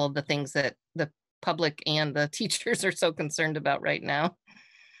all of the things that the public and the teachers are so concerned about right now.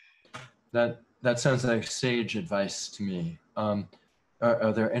 That that sounds like sage advice to me.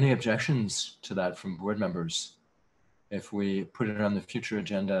 Are there any objections to that from board members if we put it on the future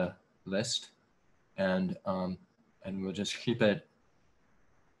agenda list and we'll just keep it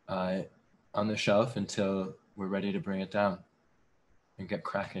on the shelf until we're ready to bring it down and get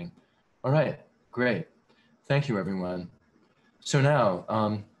cracking? All right, great. Thank you, everyone. So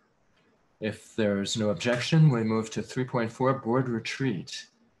now, if there's no objection, we move to 3.4 board retreat.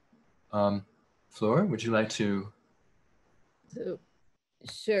 Flor, would you like to? So,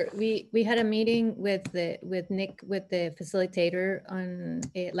 sure. We had a meeting with Nick, with the facilitator on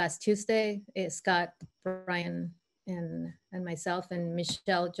last Tuesday. Scott, Brian, and myself, and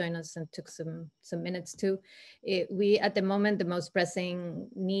Michelle joined us and took some minutes too. We at the moment, the most pressing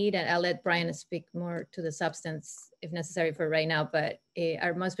need, and I'll let Brian speak more to the substance if necessary for right now, but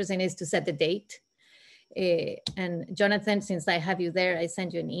our most pressing is to set the date. And Jonathan, since I have you there, I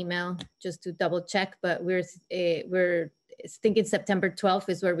sent you an email just to double check, but we're thinking September 12th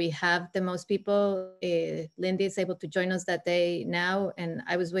is where we have the most people. Lindy is able to join us that day now, and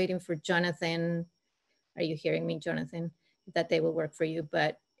I was waiting for Jonathan. Are you hearing me, Jonathan? That day will work for you,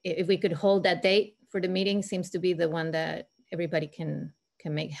 but if we could hold that date for the meeting, seems to be the one that everybody can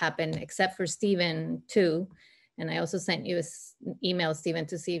make happen, except for Stephen too. And I also sent you an email, Stephen,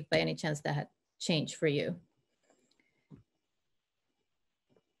 to see if by any chance that had changed for you.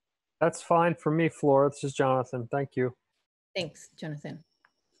 That's fine for me, Flora. This is Jonathan. Thank you. Thanks, Jonathan.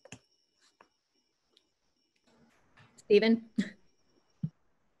 Stephen?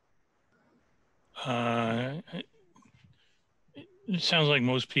 It sounds like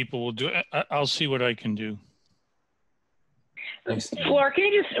most people will do it. I'll see what I can do. Thanks. Flor, can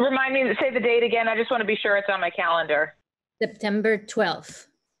you just remind me to say the date again? I just want to be sure it's on my calendar. September 12th.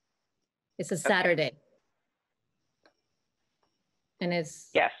 It's a Saturday. And it's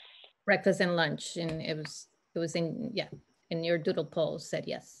yes, breakfast and lunch, and it was in, yeah, in your doodle poll said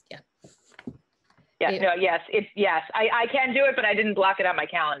yes, yeah. Yeah, no, yes, yes. I can do it, but I didn't block it on my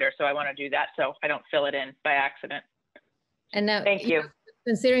calendar, so I want to do that so I don't fill it in by accident. And now, thank you.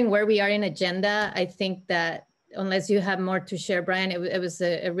 Considering where we are in agenda, I think that unless you have more to share, Brian, it was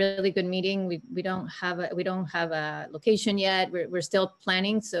a really good meeting. We don't have a location yet. We're still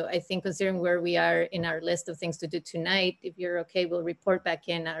planning. So I think considering where we are in our list of things to do tonight, if you're okay, we'll report back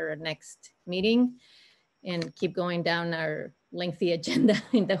in our next meeting and keep going down our lengthy agenda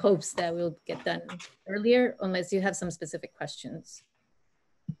in the hopes that we'll get done earlier, unless you have some specific questions.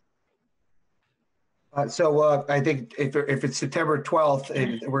 So I think if it's September 12th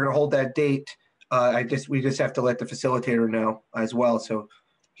and we're going to hold that date, we just have to let the facilitator know as well. So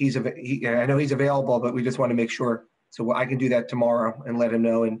I know he's available, but we just want to make sure. So I can do that tomorrow and let him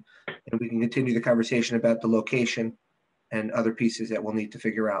know, and we can continue the conversation about the location and other pieces that we'll need to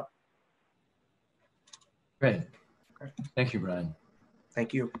figure out. Great. Okay. Thank you, Brian.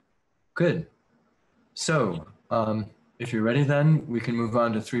 Thank you. Good. So if you're ready, then we can move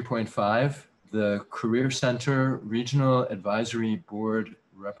on to 3.5, the Career Center Regional Advisory Board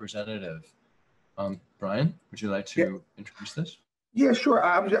Representative. Brian, would you like to introduce this? Yeah, sure.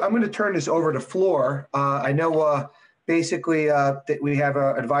 I'm going to turn this over to Flor. I know basically that we have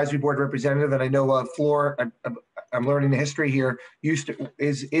an advisory board representative, and I know Flor, I'm learning the history here,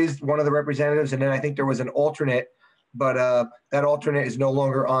 is one of the representatives, and then I think there was an alternate, but that alternate is no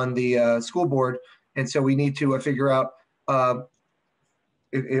longer on the school board, and so we need to figure out.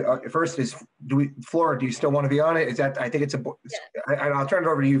 First is, Flora, do you still want to be on it? Is that, I think it's a, yeah. I'll turn it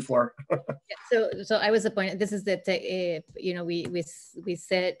over to you, Flora. Yeah, so I was appointed. This is the, you know, we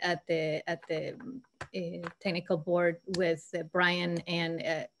sit at the technical board with Brian, and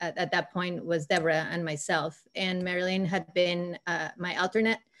at that point was Deborah and myself, and Marilyn had been my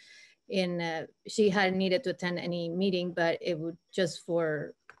alternate. She hadn't needed to attend any meeting, but it would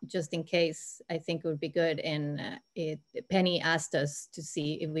just in case, I think it would be good. And Penny asked us to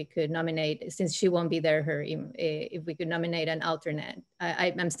see if we could nominate, since she won't be there, if we could nominate an alternate.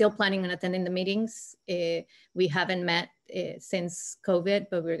 I'm still planning on attending the meetings. We haven't met since COVID,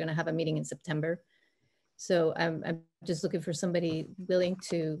 but we're gonna have a meeting in September. So I'm just looking for somebody willing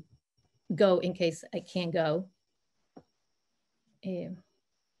to go in case I can't go.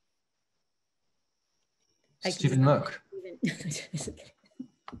 Stephen Look.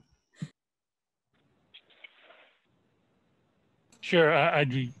 Sure, I'd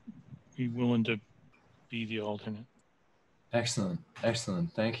be willing to be the alternate. Excellent,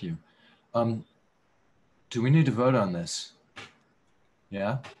 excellent, thank you. Do we need to vote on this?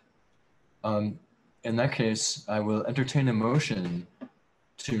 Yeah? In that case, I will entertain a motion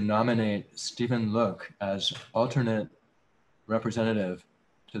to nominate Stephen Look as alternate representative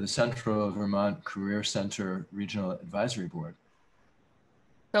to the Central Vermont Career Center Regional Advisory Board?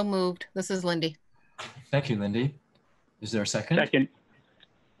 So moved. This is Lindy. Thank you, Lindy. Is there a second? Second.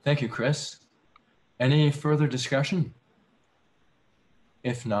 Thank you, Chris. Any further discussion?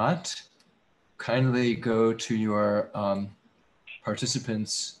 If not, kindly go to your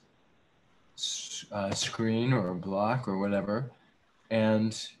participants screen or block or whatever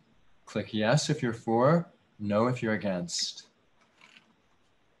and click yes if you're for, no if you're against.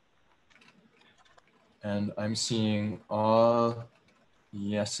 And I'm seeing all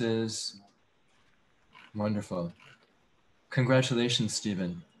yeses. Wonderful. Congratulations,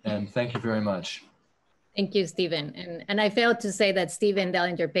 Stephen, and thank you very much. Thank you, Stephen. And I failed to say that Stephen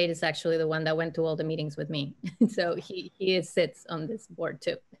Dellinger Pate is actually the one that went to all the meetings with me. So he sits on this board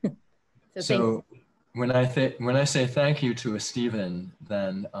too. So when I say thank you to a Stephen,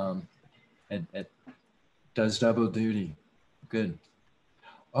 then it does double duty. Good.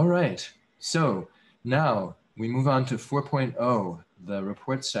 All right. So now we move on to 4.0, the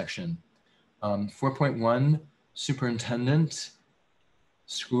report section. 4.1, Superintendent,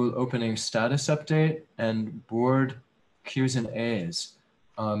 School Opening Status Update, and Board Q's and A's.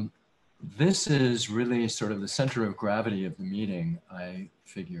 This is really sort of the center of gravity of the meeting, I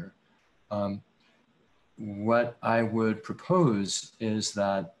figure. What I would propose is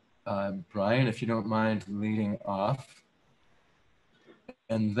that, Brian, if you don't mind leading off,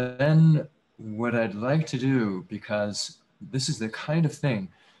 and then what I'd like to do, because this is the kind of thing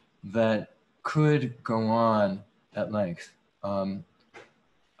that could go on at length,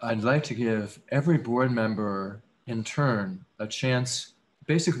 I'd like to give every board member in turn a chance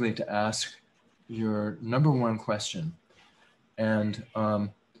basically to ask your number one question. And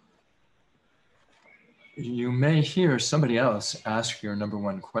you may hear somebody else ask your number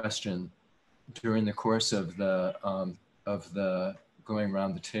one question during the course of the going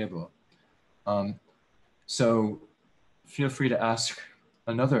around the table. So feel free to ask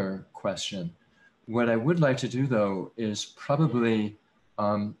another question. What I would like to do though is probably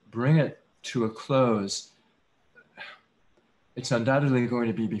bring it to a close. It's undoubtedly going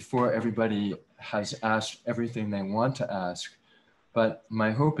to be before everybody has asked everything they want to ask, but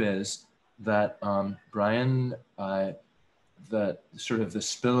my hope is that Brian, that sort of the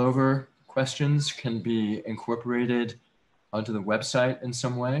spillover questions can be incorporated onto the website in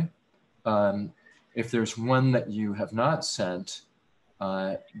some way. If there's one that you have not sent,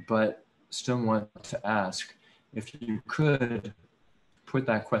 but still want to ask, if you could put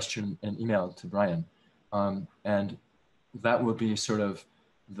that question in email to Brian, and that will be sort of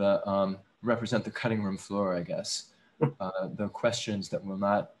the represent the cutting room floor, I guess. The questions that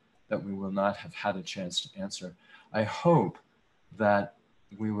we will not have had a chance to answer. I hope that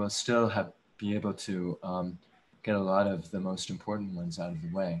we will still be able to get a lot of the most important ones out of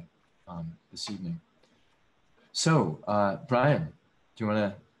the way this evening. So, Brian, do you want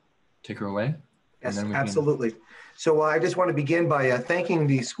to take her away? Yes, absolutely. So I just want to begin by thanking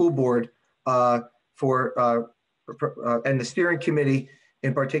the school board for and the steering committee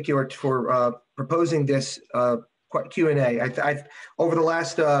in particular for proposing this Q&A. Over the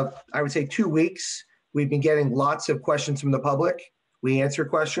last, I would say 2 weeks, we've been getting lots of questions from the public. We answer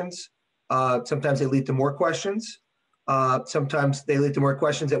questions. Sometimes they lead to more questions. Sometimes they lead to more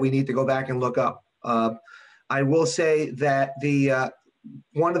questions that we need to go back and look up. I will say that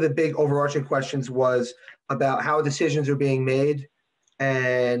one of the big overarching questions was about how decisions are being made,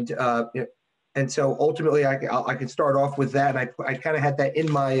 and so ultimately I could start off with that. And I kind of had that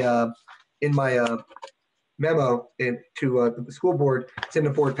in my memo to the school board. It's in the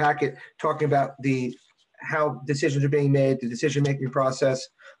board packet, talking about how decisions are being made, the decision-making process,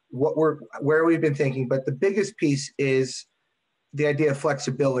 where we've been thinking. But the biggest piece is the idea of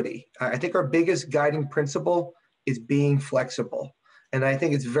flexibility. I think our biggest guiding principle is being flexible. And I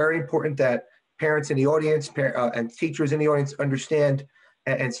think it's very important that parents in the audience and teachers in the audience understand,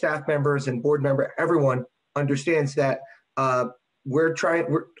 and staff members and board member, everyone understands that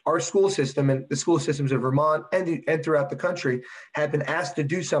our school system and the school systems of Vermont and throughout the country have been asked to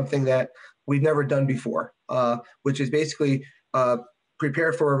do something that we've never done before, which is basically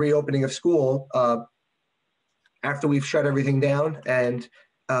prepare for a reopening of school after we've shut everything down, and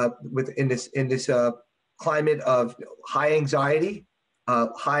in this climate of high anxiety,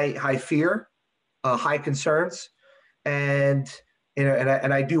 high fear, high concerns, and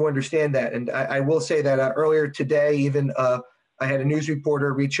I do understand that. And I will say that earlier today, even I had a news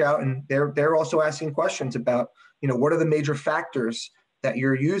reporter reach out, and they're also asking questions about, what are the major factors that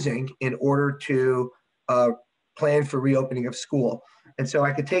you're using in order to plan for reopening of school. And so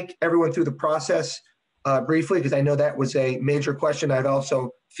I could take everyone through the process briefly, because I know that was a major question. I'd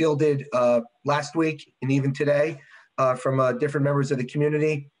also fielded last week and even today from different members of the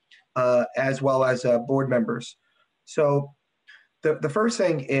community, as well as board members. So the first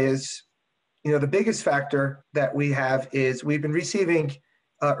thing is, the biggest factor that we have is we've been receiving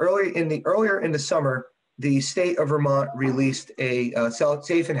earlier in the summer, the state of Vermont released a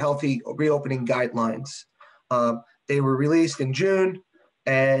safe and healthy reopening guidelines. They were released in June,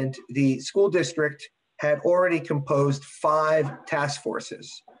 and the school district had already composed 5 task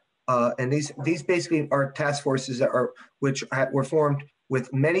forces. And these basically are task forces that were formed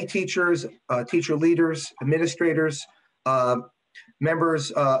with many teachers, teacher leaders, administrators,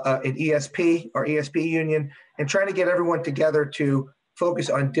 members in ESP, our ESP union, and trying to get everyone together to focus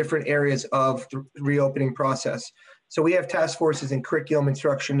on different areas of the reopening process. So we have task forces in curriculum,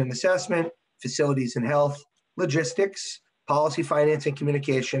 instruction and assessment, facilities and health, logistics, policy, finance and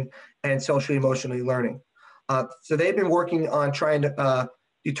communication, and social emotionally learning. So they've been working on trying to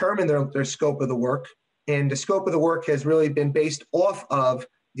determine their scope of the work. And the scope of the work has really been based off of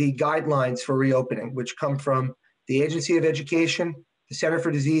the guidelines for reopening, which come from the Agency of Education, the Center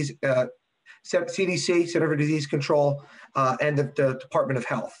for Disease, CDC, Center for Disease Control, and the Department of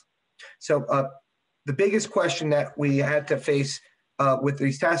Health. So the biggest question that we had to face with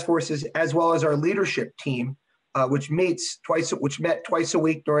these task forces, as well as our leadership team, which met twice a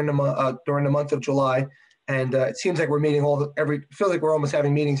week during the month of July, and it seems like we're meeting feels like we're almost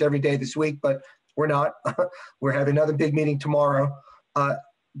having meetings every day this week, but we're not. We're having another big meeting tomorrow.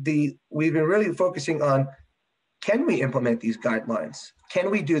 We've been really focusing on, can we implement these guidelines? Can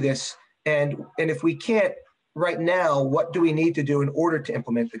we do this? And if we can't right now, what do we need to do in order to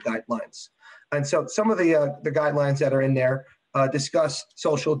implement the guidelines? And so some of the guidelines that are in there discuss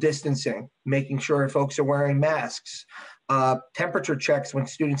social distancing, making sure folks are wearing masks, temperature checks when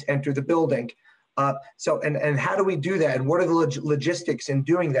students enter the building. And how do we do that? And what are the logistics in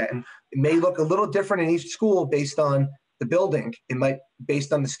doing that? And it may look a little different in each school based on the building. It might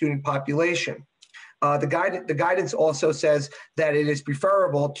based on the student population. The guidance also says that it is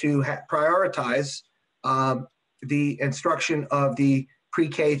preferable to prioritize the instruction of the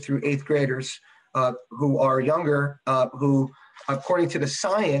pre-K through 8th graders who are younger, who, according to the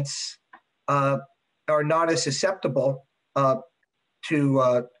science, are not as susceptible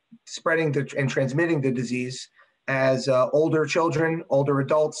to spreading and transmitting the disease as older children, older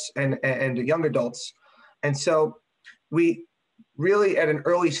adults, and young adults. And so we really, at an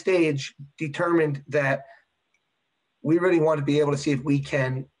early stage, determined that we really want to be able to see if we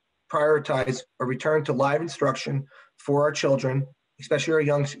can prioritize a return to live instruction for our children, especially our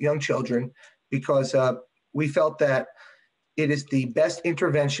young children, because we felt that it is the best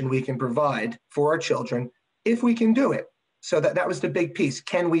intervention we can provide for our children if we can do it. So that was the big piece.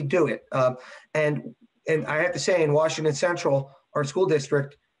 Can we do it? And I have to say, in Washington Central, our school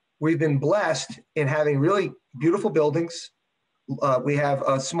district, we've been blessed in having really beautiful buildings. We have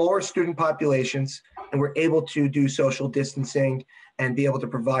smaller student populations, and we're able to do social distancing and be able to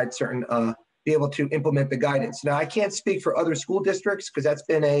provide be able to implement the guidance. Now, I can't speak for other school districts because that's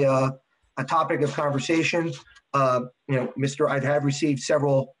been a topic of conversation. I have received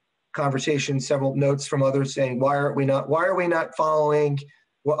several conversations, several notes from others saying, why are we not following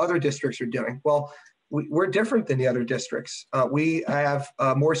what other districts are doing? Well, we're different than the other districts. We have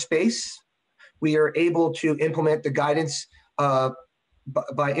more space. We are able to implement the guidance for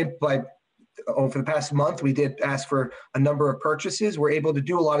the past month. We did ask for a number of purchases. We're able to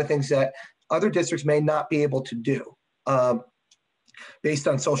do a lot of things that other districts may not be able to do. Based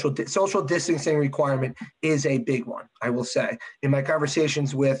on social distancing requirement is a big one, I will say. In my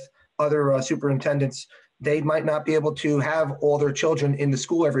conversations with other superintendents, they might not be able to have all their children in the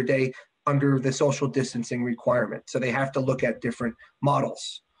school every day under the social distancing requirement. So they have to look at different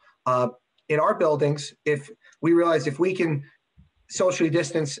models. In our buildings, if we realize if we can socially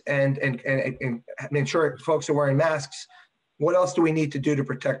distance and ensure folks are wearing masks, what else do we need to do to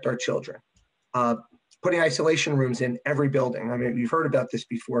protect our children? Putting isolation rooms in every building. I mean, you've heard about this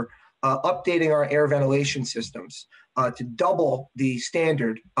before. Updating our air ventilation systems to double the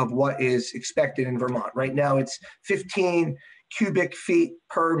standard of what is expected in Vermont. Right now, it's 15 cubic feet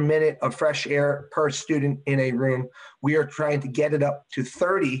per minute of fresh air per student in a room. We are trying to get it up to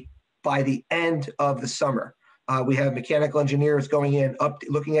 30 by the end of the summer. We have mechanical engineers going in,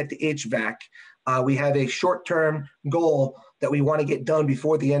 looking at the HVAC. We have a short-term goal that we want to get done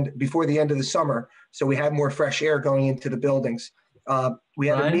before the end of the summer, so we have more fresh air going into the buildings. We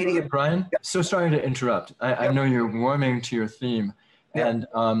have a medium. Brian, so sorry to interrupt. I know you're warming to your theme, and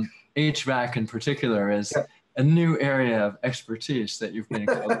HVAC in particular is a new area of expertise that you've been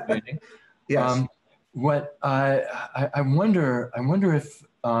cultivating. Yes. What I wonder if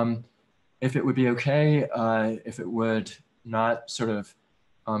if it would be okay, if it would not sort of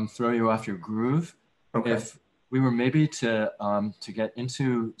throw you off your groove, Okay. if we were maybe to get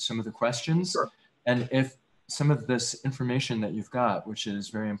into some of the questions, Sure. and if some of this information that you've got, which is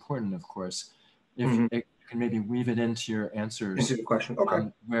very important, of course, if it can maybe weave it into your answers Into the question. Okay.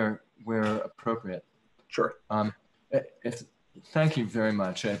 where appropriate. Sure. Thank you very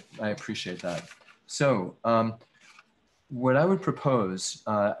much. I appreciate that. So what I would propose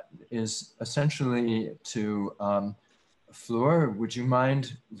is essentially to, Fleur, would you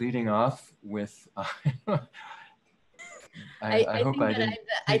mind leading off with, I hope I didn't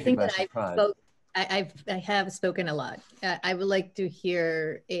take you by surprise. I have spoken a lot. I would like to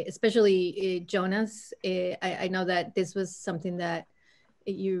hear, especially Jonas. I know that this was something that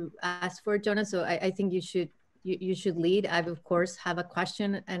you asked for, Jonas. So I think you should lead. I of course have a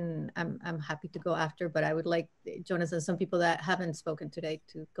question, and I'm happy to go after. But I would like Jonas and some people that haven't spoken today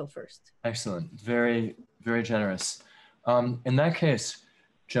to go first. Excellent. Very, very generous. In that case,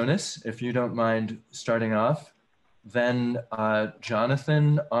 Jonas, if you don't mind starting off, then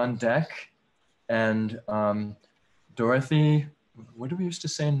Jonathan on deck. And Dorothy, what do we used to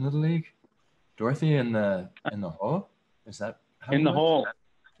say in Little League? Dorothy in the hole? Is that how in the hole?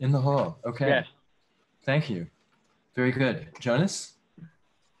 In the hole. Okay. Yes. Thank you. Very good. Jonas?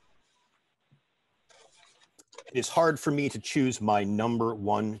 It is hard for me to choose my number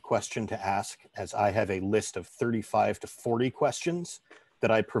one question to ask, as I have a list of 35 to 40 questions that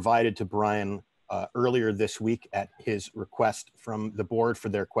I provided to Brian earlier this week at his request from the board for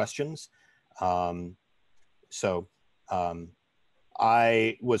their questions. I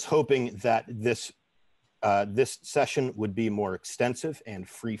was hoping that this session would be more extensive and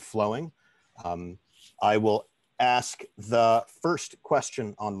free-flowing. I will ask the first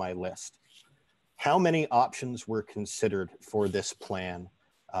question on my list. How many options were considered for this plan,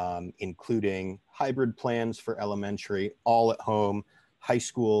 including hybrid plans for elementary, all at home, high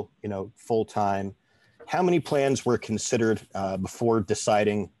school, full-time? How many plans were considered before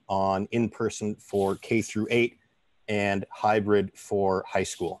deciding on in-person for K through 8 and hybrid for high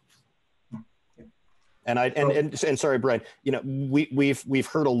school? And sorry, Brian, we've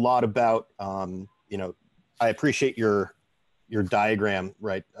heard a lot about, I appreciate your diagram,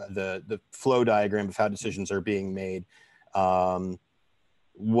 right? The flow diagram of how decisions are being made.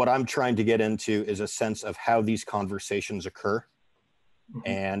 What I'm trying to get into is a sense of how these conversations occur.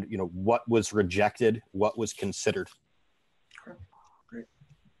 And what was rejected, what was considered. Great.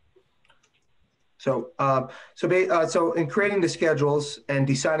 So in creating the schedules and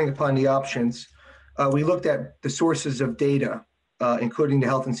deciding upon the options, we looked at the sources of data, including the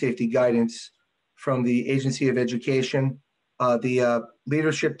health and safety guidance from the Agency of Education. The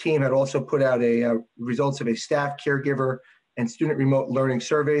leadership team had also put out results of a staff, caregiver, and student remote learning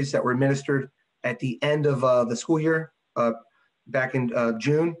surveys that were administered at the end of the school year. Back in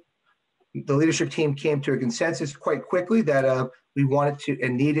June. The leadership team came to a consensus quite quickly that we wanted to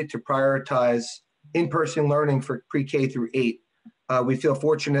and needed to prioritize in-person learning for pre-K through 8. We feel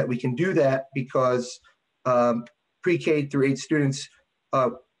fortunate we can do that because pre-K through 8 students,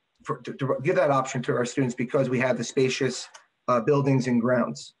 to give that option to our students because we have the spacious buildings and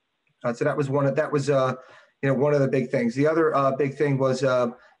grounds. So that was one of the big things. The other big thing was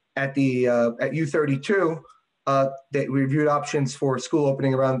at U32, they reviewed options for school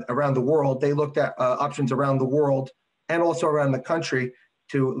opening around the world. They looked at options around the world and also around the country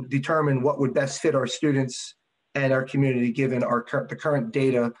to determine what would best fit our students and our community given the current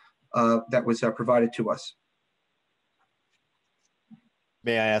data that was provided to us.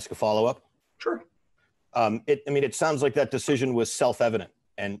 May I ask a follow-up? Sure. It sounds like that decision was self-evident,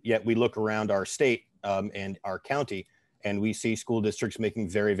 and yet we look around our state and our county, and we see school districts making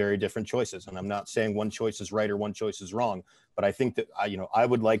very, very different choices. And I'm not saying one choice is right or one choice is wrong, but I think that, I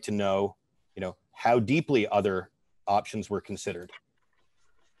would like to know, how deeply other options were considered.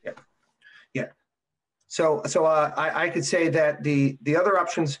 Yeah. So I could say that the other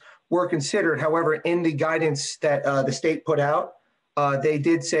options were considered. However, in the guidance that the state put out, they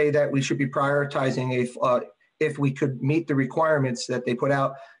did say that we should be prioritizing if we could meet the requirements that they put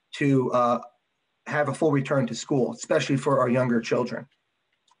out to have a full return to school, especially for our younger children.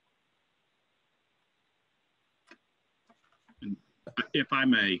 If I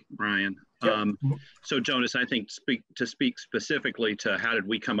may, Brian. Yep. So Jonas, I think to speak specifically to how did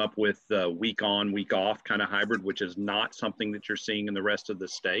we come up with the week on, week off kind of hybrid, which is not something that you're seeing in the rest of the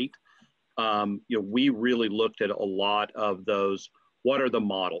state. We really looked at a lot of those. What are the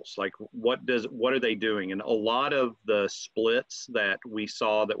models? Like what are they doing? And a lot of the splits that we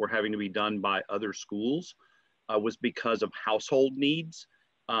saw that were having to be done by other schools was because of household needs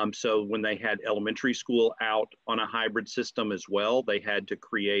So when they had elementary school out on a hybrid system as well, they had to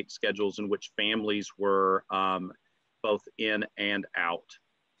create schedules in which families were both in and out,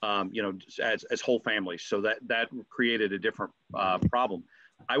 as whole families. So that created a different problem.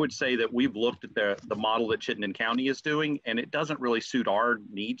 I would say that we've looked at the model that Chittenden County is doing, and it doesn't really suit our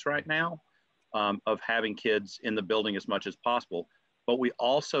needs right now of having kids in the building as much as possible. But we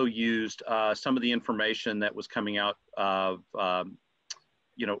also used some of the information that was coming out of,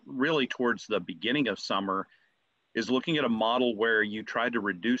 really towards the beginning of summer, is looking at a model where you tried to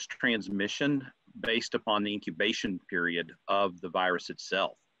reduce transmission based upon the incubation period of the virus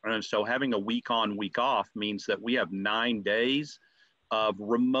itself. And so having a week on, week off means that we have 9 days of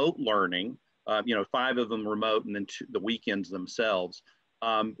remote learning, 5 of them remote, and then the weekends themselves,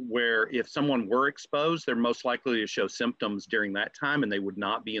 where if someone were exposed, they're most likely to show symptoms during that time and they would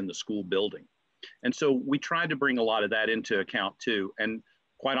not be in the school building. And so we tried to bring a lot of that into account too. And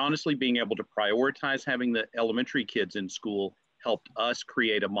quite honestly, being able to prioritize having the elementary kids in school helped us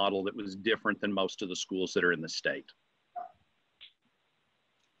create a model that was different than most of the schools that are in the state.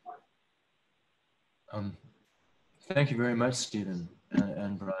 Thank you very much, Stephen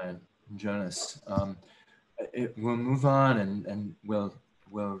and Brian and Jonas. We'll move on and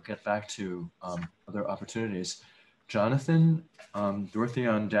we'll get back to other opportunities. Jonathan, Dorothy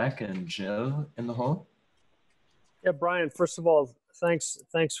on deck, and Jill in the hall. Yeah, Brian, first of all, thanks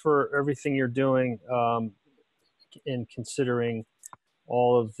for everything you're doing in considering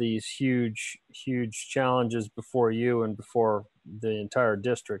all of these huge challenges before you and before the entire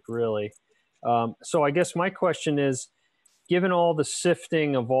district, really. So I guess my question is, given all the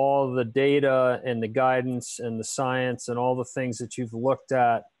sifting of all the data and the guidance and the science and all the things that you've looked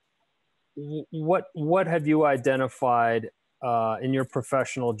at, what have you identified in your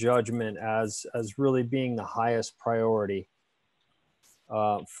professional judgment as really being the highest priority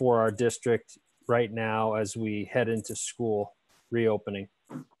for our district right now as we head into school reopening?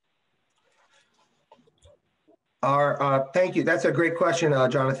 Thank you. That's a great question,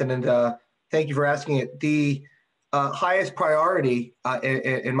 Jonathan, and thank you for asking it. The highest priority,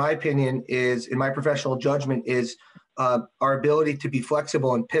 in my opinion, in my professional judgment, is our ability to be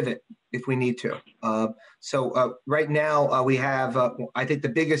flexible and pivot if we need to. So right now we have, I think the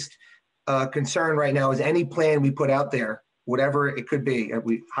biggest concern right now is any plan we put out there, whatever it could be,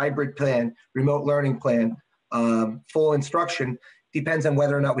 hybrid plan, remote learning plan, full instruction, depends on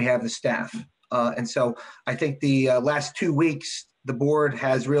whether or not we have the staff. And so I think the last 2 weeks, the board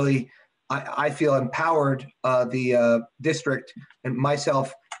has really, I feel, empowered the district and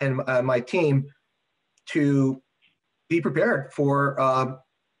myself and my team to be prepared for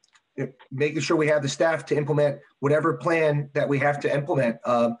making sure we have the staff to implement whatever plan that we have to implement.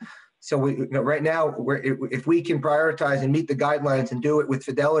 So right now, if we can prioritize and meet the guidelines and do it with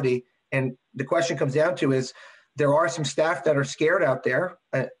fidelity, and the question comes down to is, there are some staff that are scared out there,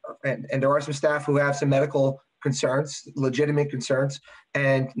 and there are some staff who have some medical concerns, legitimate concerns,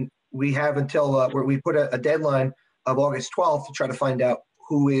 and we have until where we put a deadline of August 12th to try to find out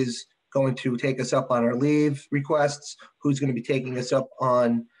who is going to take us up on our leave requests, who's going to be taking us up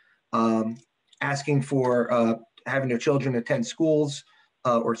on asking for having their children attend schools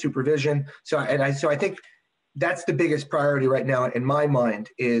or supervision. So I think that's the biggest priority right now in my mind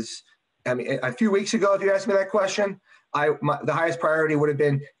is, I mean, a few weeks ago, if you asked me that question, the highest priority would have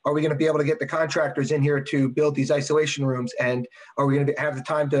been, are we going to be able to get the contractors in here to build these isolation rooms? And are we going to have the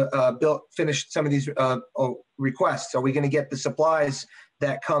time to finish some of these requests? Are we going to get the supplies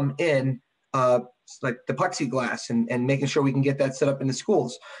that come in, like the plexiglass and making sure we can get that set up in the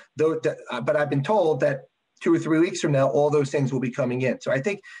schools? But I've been told that 2 or 3 weeks from now, all those things will be coming in. So I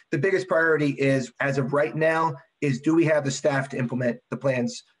think the biggest priority is, as of right now, is do we have the staff to implement the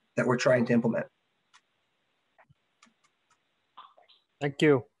plans that we're trying to implement? Thank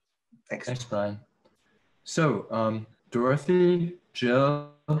you. Thanks, Brian. So Dorothy, Jill,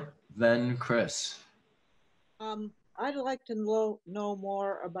 then Chris. I'd like to know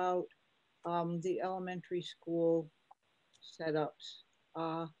more about the elementary school setups.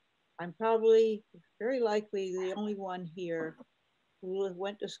 I'm probably very likely the only one here who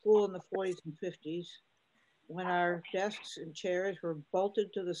went to school in the 40s and 50s when our desks and chairs were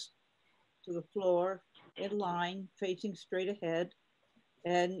bolted to the floor in line facing straight ahead,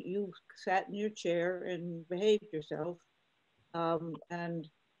 and you sat in your chair and behaved yourself.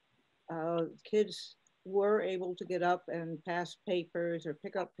 Kids were able to get up and pass papers or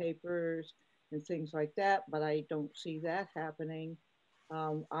pick up papers and things like that, but I don't see that happening.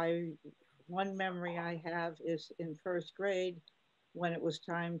 One memory I have is in first grade when it was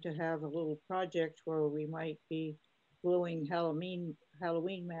time to have a little project where we might be gluing Halloween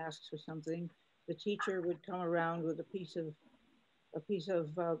masks or something, the teacher would come around with a piece of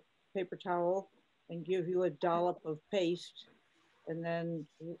paper towel and give you a dollop of paste, and then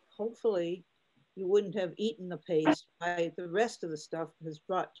hopefully you wouldn't have eaten the paste by the rest of the stuff that's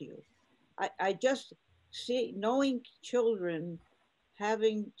brought to you. I just see, knowing children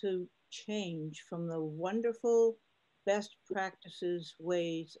having to change from the wonderful best practices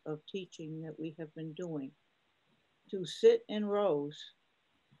ways of teaching that we have been doing to sit in rows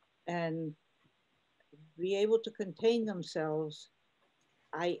and be able to contain themselves.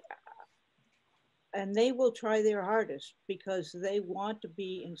 And they will try their hardest because they want to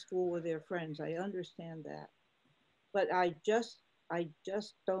be in school with their friends. I understand that. But I just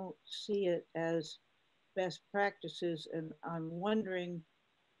don't see it as best practices. And I'm wondering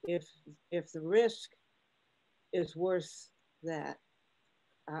if the risk is worth that.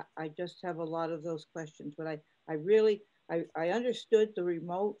 I just have a lot of those questions, but I understood the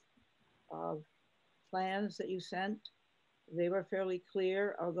remote plans that you sent. They were fairly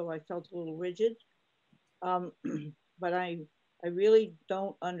clear, although I felt a little rigid. But I really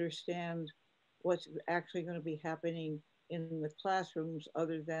don't understand what's actually going to be happening in the classrooms,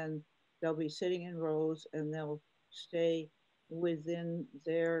 other than they'll be sitting in rows and they'll stay within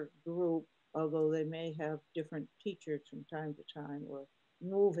their group, although they may have different teachers from time to time, or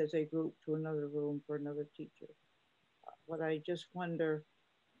move as a group to another room for another teacher. But I just wonder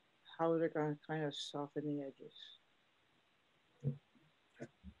how they're going to kind of soften the edges.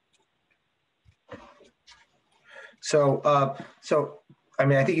 So, I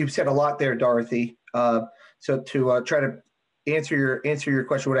mean, I think you've said a lot there, Dorothy. So to try to answer your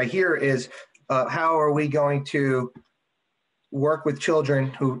question, what I hear is, how are we going to work with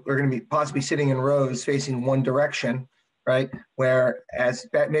children who are going to be possibly sitting in rows facing one direction, right? Whereas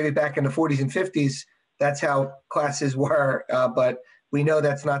maybe back in the 40s and 50s, that's how classes were, but we know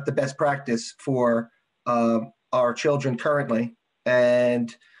that's not the best practice for our children currently.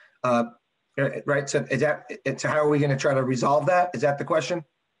 And right, so so how are we going to try to resolve that? Is that the question?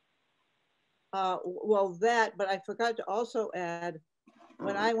 Well, but I forgot to also add,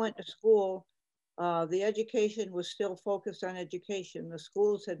 when I went to school, the education was still focused on education. The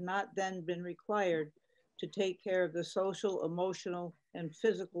schools had not then been required to take care of the social, emotional, and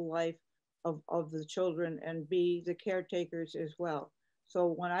physical life of the children and be the caretakers as well. So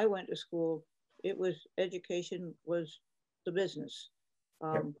when I went to school, education was the business.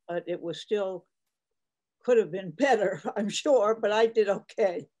 But it was still, could have been better, I'm sure, but I did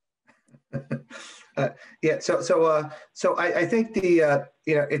okay. Yeah, so I think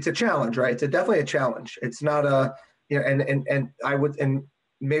it's a challenge, right? It's definitely a challenge. It's not and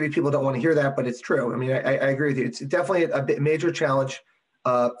maybe people don't want to hear that, but it's true. I mean, I agree with you. It's definitely a major challenge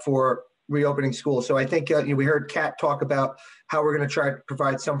for reopening schools. So I think we heard Kat talk about how we're going to try to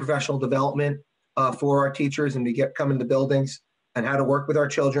provide some professional development for our teachers and to come into buildings, and how to work with our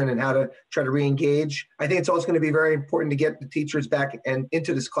children and how to try to re-engage. I think it's also going to be very important to get the teachers back and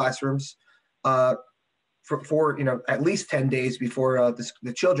into these classrooms for at least 10 days before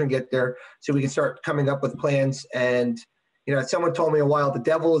the children get there, so we can start coming up with plans. And someone told me a while, the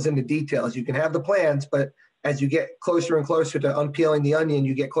devil is in the details. You can have the plans, but as you get closer and closer to unpeeling the onion,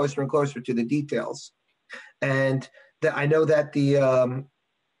 you get closer and closer to the details. And I know that the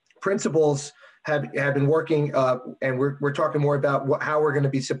principals have been working, and we're talking more about how we're going to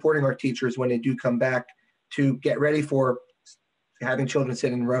be supporting our teachers when they do come back to get ready for having children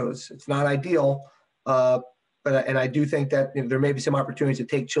sit in rows. It's not ideal, but I do think that there may be some opportunities to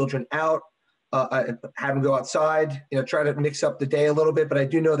take children out, have them go outside, try to mix up the day a little bit. But I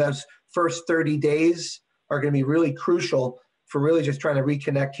do know those first 30 days are going to be really crucial for really just trying to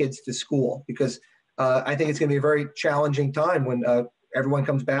reconnect kids to school, because I think it's going to be a very challenging time when everyone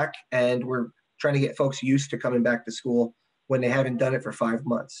comes back and we're trying to get folks used to coming back to school when they haven't done it for 5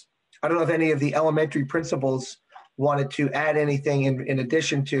 months. I don't know if any of the elementary principals wanted to add anything in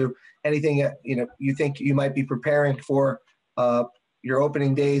addition to anything you think you might be preparing for your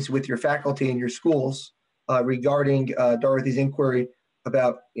opening days with your faculty in your schools regarding Dorothy's inquiry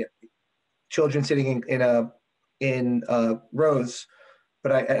about children sitting in rows.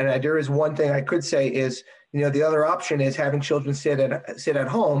 But there is one thing I could say is, the other option is having children sit at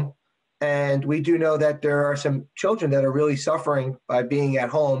home. And we do know that there are some children that are really suffering by being at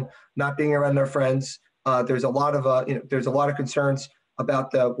home, not being around their friends. There's a lot of concerns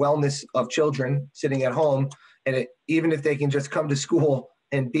about the wellness of children sitting at home, and even if they can just come to school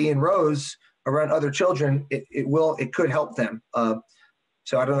and be in rows around other children, it could help them.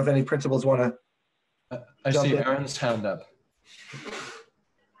 So I don't know if any principals want to. I see Aaron's hand up.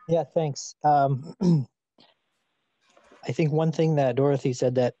 Yeah, thanks. I think one thing that Dorothy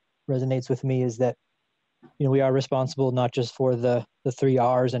said that resonates with me is that, you know, we are responsible not just for the 3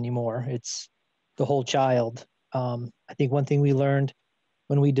 R's anymore. It's the whole child. I think one thing we learned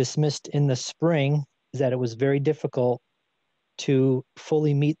when we dismissed in the spring is that it was very difficult to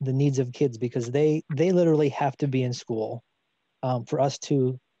fully meet the needs of kids because they literally have to be in school for us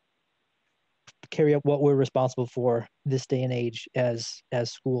to carry out what we're responsible for this day and age as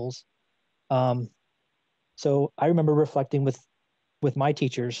schools. So I remember reflecting with my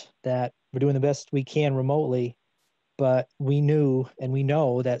teachers that we're doing the best we can remotely, but we knew and we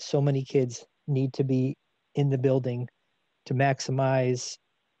know that so many kids need to be in the building to maximize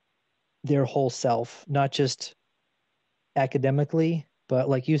their whole self, not just academically, but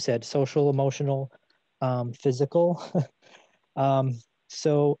like you said, social, emotional, physical.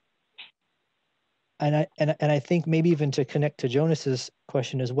 So, and I think maybe even to connect to Jonas's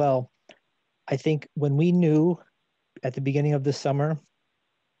question as well, I think when we knew at the beginning of the summer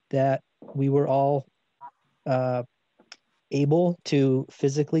that we were all able to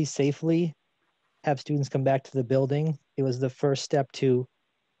physically, safely have students come back to the building, it was the first step to,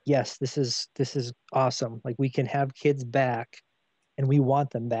 yes, this is awesome. Like we can have kids back and we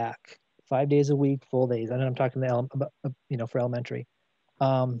want them back 5 days a week, full days. And I'm talking for elementary.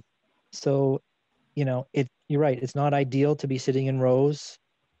 So, you know, you're right. It's not ideal to be sitting in rows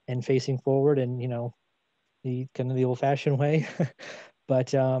and facing forward and, you know, the kind of the old fashioned way,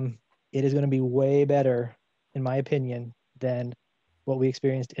 but it is going to be way better, in my opinion, than what we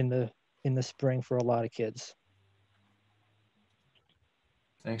experienced in the spring for a lot of kids.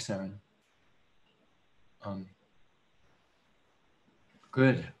 Thanks, Aaron.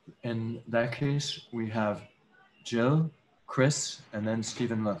 Good. In that case, we have Jill, Chris, and then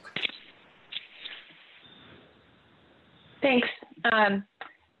Stephen Look. Thanks.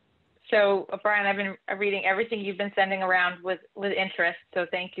 So Brian, I've been reading everything you've been sending around with interest. So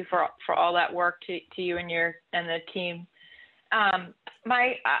thank you for all that work to you and the team. I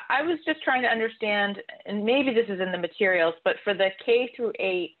was just trying to understand, and maybe this is in the materials, but for the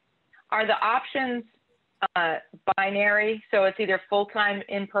K-8, are the options binary? So it's either full-time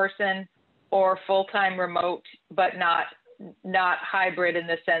in-person or full-time remote, but not hybrid in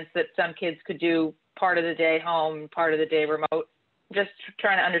the sense that some kids could do part of the day home, part of the day remote. Just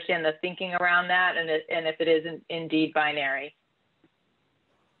trying to understand the thinking around that and if it is indeed binary.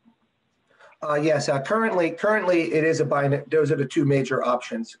 Yes, currently it is a binary. Those are the two major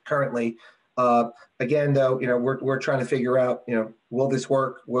options currently. Again, though, you know, we're trying to figure out, you know, will this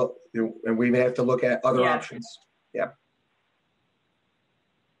work? And we may have to look at other options. Yeah.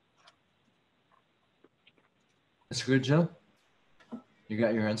 That's good, Jill. You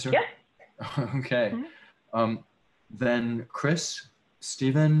got your answer? Yeah. Okay. Mm-hmm. Then Chris,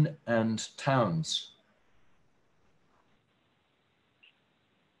 Stephen, and Towns.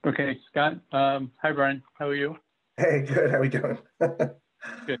 Okay, Scott. Hi, Brian. How are you? Hey, good. How are we doing?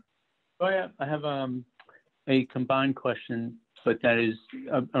 Good. Oh, yeah. I have a combined question, but that is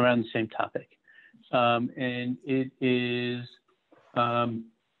around the same topic. And it is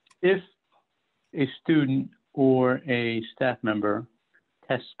if a student or a staff member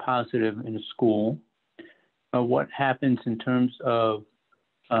tests positive in a school, what happens in terms of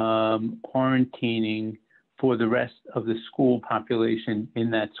quarantining for the rest of the school population in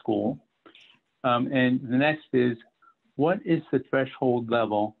that school? And the next is, what is the threshold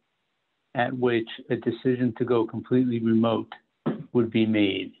level at which a decision to go completely remote would be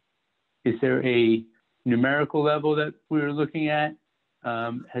made? Is there a numerical level that we're looking at?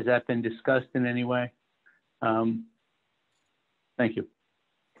 Has that been discussed in any way? Thank you.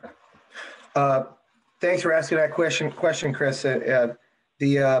 Thanks for asking that question, Chris.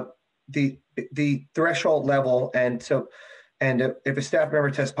 The threshold level, and if a staff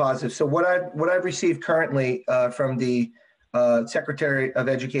member tests positive. So what I've received currently from the Secretary of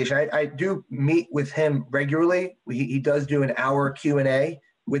Education, I do meet with him regularly. He does do an hour Q&A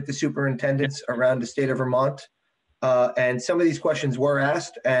with the superintendents around the state of Vermont, and some of these questions were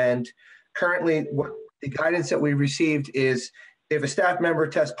asked. And currently, what the guidance that we received is, if a staff member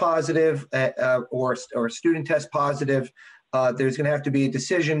tests positive or a student tests positive, there's going to have to be a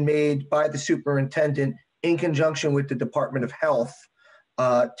decision made by the superintendent in conjunction with the Department of Health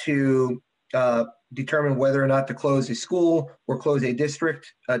to determine whether or not to close a school or close a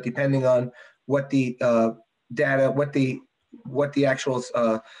district, depending on what the data, what the actual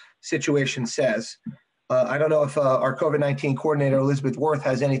situation says. I don't know if our COVID-19 coordinator, Elizabeth Worth,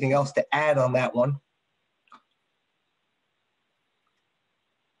 has anything else to add on that one.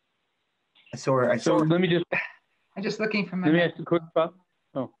 So let me just. I'm just looking for my. Let me ask a quick follow.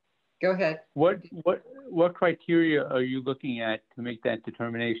 Oh. Go ahead. What criteria are you looking at to make that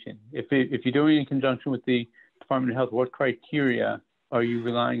determination? If you're doing it in conjunction with the Department of Health, what criteria are you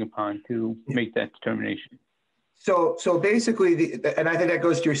relying upon to make that determination? So basically, and I think that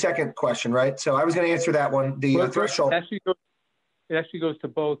goes to your second question, right? So I was going to answer that one. The threshold. It actually goes to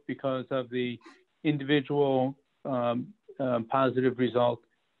both because of the individual positive result.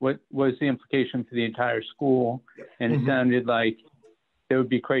 What was the implication for the entire school? And it sounded like there would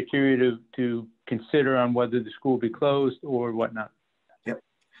be criteria to consider on whether the school be closed or whatnot. Yep.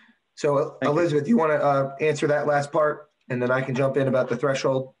 So Elizabeth, you want to answer that last part, and then I can jump in about the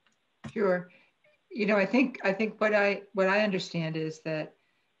threshold? Sure. You know, I think what I understand is that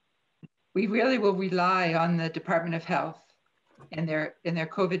we really will rely on the Department of Health and their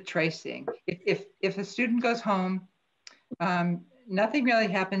COVID tracing. If a student goes home, nothing really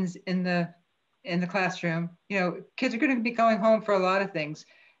happens in the classroom. You know, kids are going to be going home for a lot of things,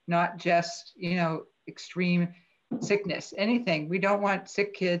 not just, you know, extreme sickness, anything. We don't want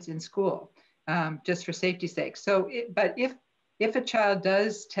sick kids in school, just for safety's sake. So, but if a child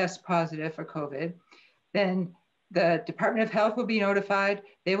does test positive for COVID, then the Department of Health will be notified.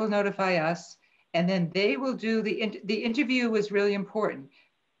 They will notify us, and then they will do the interview was really important.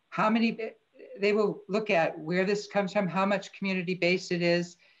 They will look at where this comes from, how much community-based it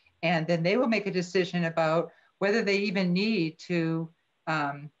is, and then they will make a decision about whether they even need to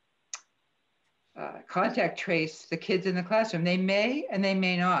contact trace the kids in the classroom. They may and they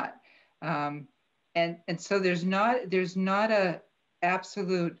may not. And so there's not a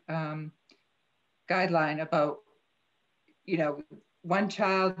absolute guideline about, you know, one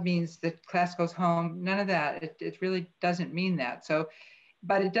child means the class goes home. None of that. It really doesn't mean that. So,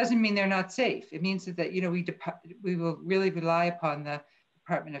 but it doesn't mean they're not safe. It means that, you know, we will really rely upon the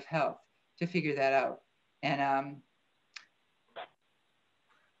Department of Health to figure that out. And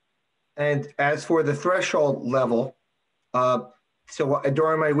as for the threshold level, so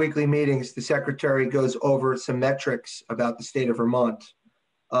during my weekly meetings, the secretary goes over some metrics about the state of Vermont.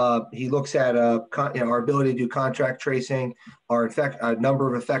 He looks at our ability to do contract tracing, our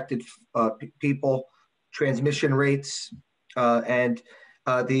number of affected people, transmission rates, and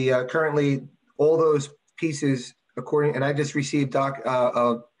currently all those pieces and I just received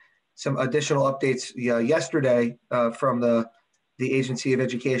some additional updates yesterday from the Agency of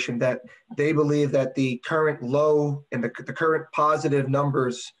Education that they believe that the current low and the current positive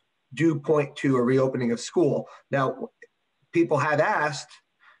numbers do point to a reopening of school. Now, people have asked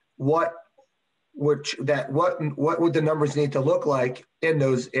what would the numbers need to look like in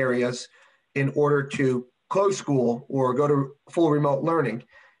those areas in order to close school or go to full remote learning,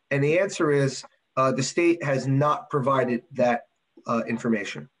 and the answer is the state has not provided that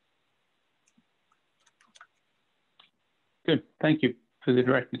information. Good, thank you for the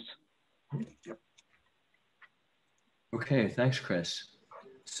directness. Okay, thanks, Chris.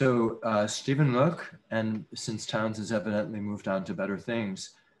 So Stephen Look, and since Towns has evidently moved on to better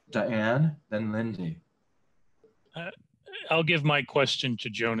things, Diane, then Lindy. I'll give my question to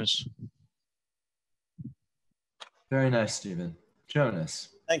Jonas. Very nice, Stephen. Jonas.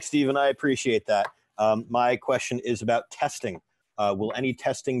 Thanks, Stephen. I appreciate that. My question is about testing. Will any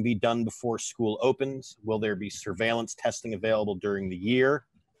testing be done before school opens? Will there be surveillance testing available during the year?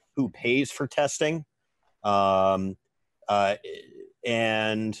 Who pays for testing? And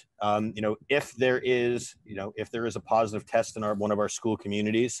if there is a positive test in one of our school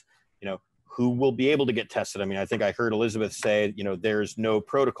communities, who will be able to get tested? I mean, I think I heard Elizabeth say, there's no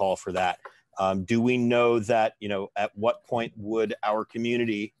protocol for that. Do we know that, at what point would our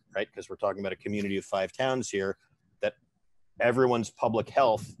community, right? Because we're talking about a community of 5 towns here, that everyone's public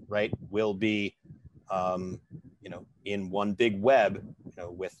health, right, will be, in one big web,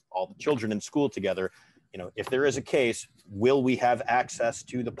 with all the children in school together. If there is a case, will we have access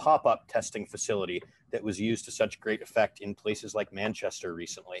to the pop-up testing facility that was used to such great effect in places like Manchester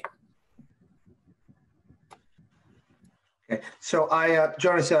recently? Okay, so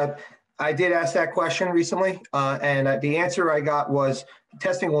Jonas, I did ask that question recently, and the answer I got was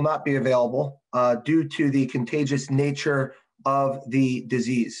testing will not be available due to the contagious nature of the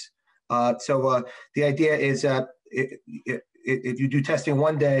disease. So the idea is if you do testing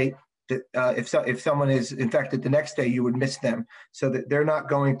one day, if someone is infected the next day, you would miss them. So that they're not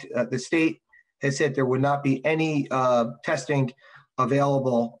going to, the state has said there would not be any testing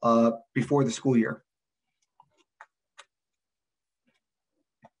available before the school year.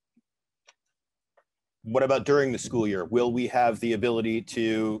 What about during the school year? Will we have the ability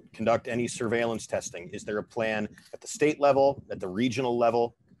to conduct any surveillance testing? Is there a plan at the state level, at the regional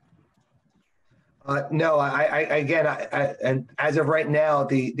level? No, and as of right now,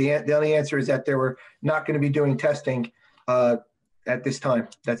 the only answer is that they were not going to be doing testing at this time.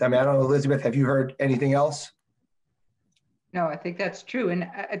 I don't know, Elizabeth, have you heard anything else? No, I think that's true. And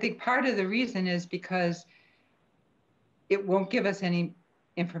I think part of the reason is because it won't give us any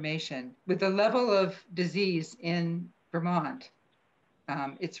information. With the level of disease in Vermont,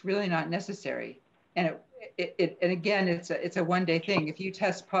 it's really not necessary. And and again, it's a one-day thing. If you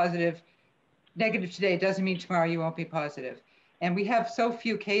test negative today, it doesn't mean tomorrow you won't be positive. And we have so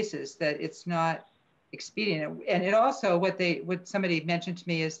few cases that it's not expedient. And it also, what somebody mentioned to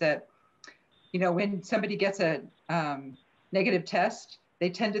me is that, when somebody gets a negative test, they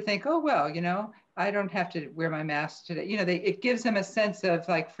tend to think, oh, well, I don't have to wear my mask today. It gives them a sense of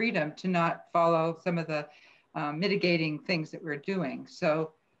like freedom to not follow some of the mitigating things that we're doing.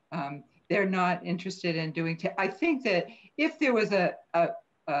 So they're not interested in doing, I think that if there was a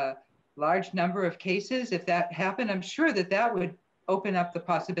large number of cases, if that happened, I'm sure that would open up the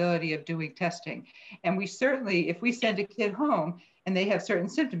possibility of doing testing. And we certainly, if we send a kid home and they have certain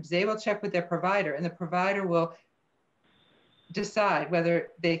symptoms, they will check with their provider, and the provider will decide whether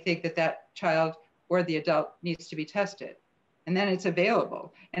they think that child or the adult needs to be tested. And then it's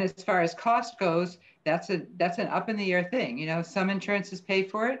available. And as far as cost goes, that's an up in the air thing. Some insurances pay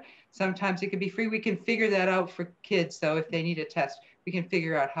for it. Sometimes it can be free. We can figure that out for kids. So if they need a test, we can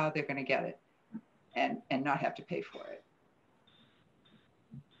figure out how they're going to get it and not have to pay for it.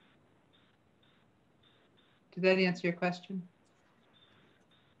 Did that answer your question?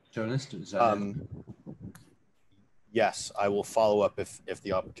 Jonas, does that yes, I will follow up if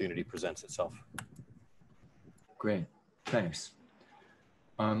the opportunity presents itself. Great, thanks.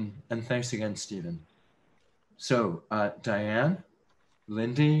 And thanks again, Stephen. So Diane,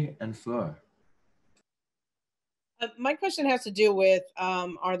 Lindy, and Fleur. My question has to do with,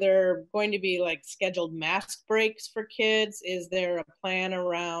 are there going to be like scheduled mask breaks for kids? Is there a plan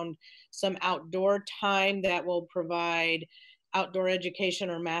around some outdoor time that will provide outdoor education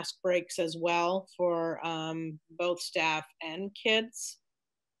or mask breaks as well for both staff and kids?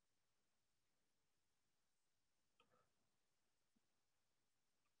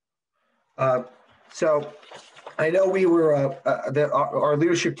 So I know we were, our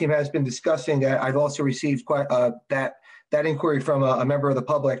leadership team has been discussing that. I've also received quite that inquiry from a member of the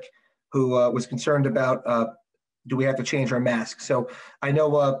public who was concerned about, do we have to change our masks? So I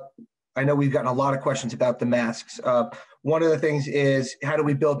know we've gotten a lot of questions about the masks. One of the things is, how do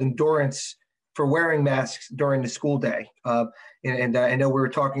we build endurance for wearing masks during the school day? And I know we were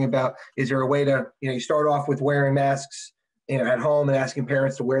talking about, is there a way to, you start off with wearing masks at home and asking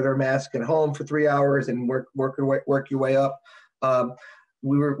parents to wear their mask at home for 3 hours and work your way up.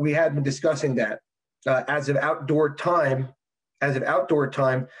 We had been discussing that. As of outdoor time, I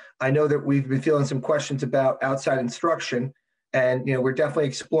know that we've been feeling some questions about outside instruction, and we're definitely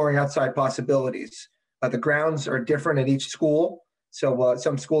exploring outside possibilities. The grounds are different at each school, so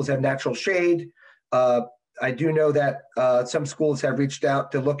some schools have natural shade. I do know that some schools have reached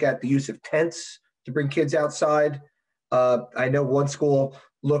out to look at the use of tents to bring kids outside. I know one school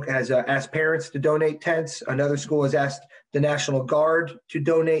has asked parents to donate tents. Another school has asked the National Guard to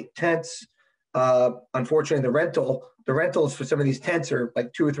donate tents. Unfortunately, the rentals for some of these tents are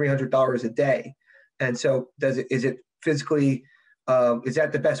like $200 or $300 a day. And so is it physically, is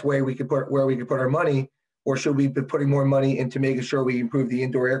that the best way we could put our money, or should we be putting more money into making sure we improve the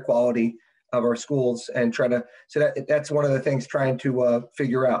indoor air quality of our schools and that's one of the things trying to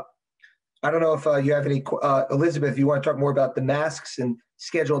figure out. I don't know if you have any, Elizabeth, if you want to talk more about the masks and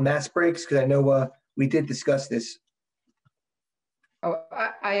scheduled mask breaks, because I know we did discuss this. Oh,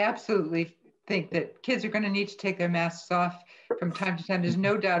 I absolutely think that kids are going to need to take their masks off from time to time. There's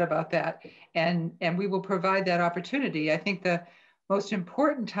no doubt about that. And we will provide that opportunity. I think the most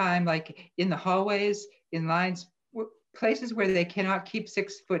important time, like in the hallways, in lines, places where they cannot keep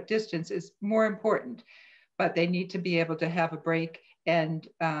 6 foot distance is more important, but they need to be able to have a break. And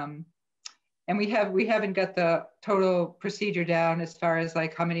we haven't got the total procedure down as far as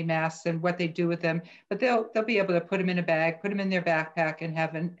like how many masks and what they do with them, but they'll be able to put them in a bag, put them in their backpack, and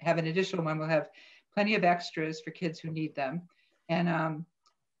have an additional one. We'll have plenty of extras for kids who need them. And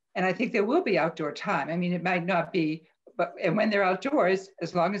I think there will be outdoor time. I mean, it might not be, and when they're outdoors,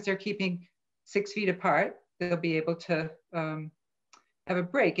 as long as they're keeping 6 feet apart, they'll be able to have a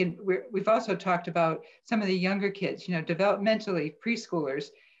break. And we've also talked about some of the younger kids, developmentally,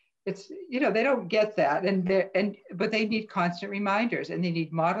 preschoolers. It's, they don't get that, but they need constant reminders, and they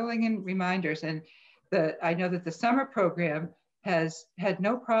need modeling and reminders. And I know that the summer program has had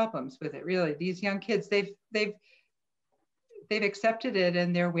no problems with it, really. These young kids, they've they've accepted it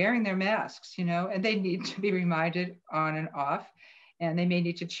and they're wearing their masks, you know, and they need to be reminded on and off, and they may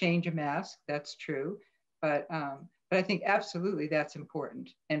need to change a mask. That's true. But I think absolutely that's important.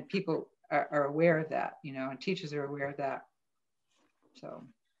 And people are aware of that, you know, and teachers are aware of that. So.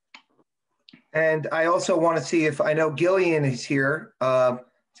 And I also want to see if, I know Gillian is here.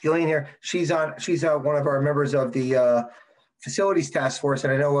 Gillian here. She's one of our members of the facilities task force.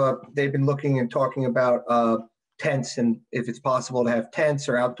 And I know they've been looking and talking about tents, and if it's possible to have tents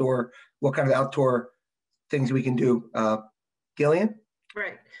or outdoor, what kind of outdoor things we can do. Gillian?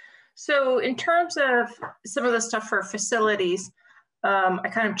 Right. So in terms of some of the stuff for facilities, I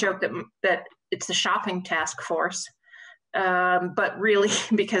kind of joke that it's the shopping task force, but really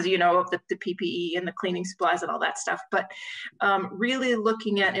because, you know, of the PPE and the cleaning supplies and all that stuff, but really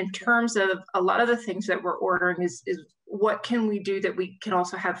looking at, in terms of a lot of the things that we're ordering is what can we do that we can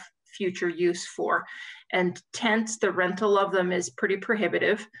also have future use for. And tents, the rental of them is pretty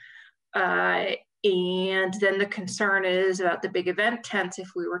prohibitive. And then the concern is about the big event tents.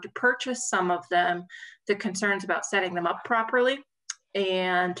 If we were to purchase some of them, the concerns about setting them up properly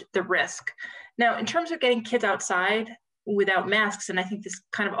and the risk. Now, in terms of getting kids outside without masks, and I think this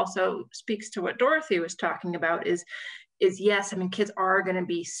kind of also speaks to what Dorothy was talking about, is yes, I mean, kids are going to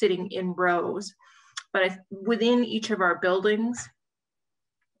be sitting in rows, but within each of our buildings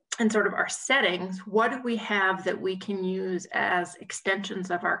and sort of our settings, what do we have that we can use as extensions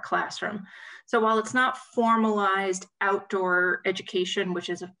of our classroom? So while it's not formalized outdoor education, which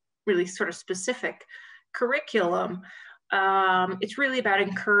is a really sort of specific curriculum, it's really about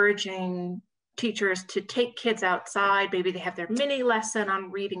encouraging teachers to take kids outside. Maybe they have their mini lesson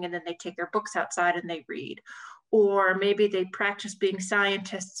on reading and then they take their books outside and they read. Or maybe they practice being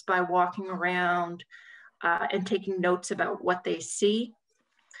scientists by walking around and taking notes about what they see.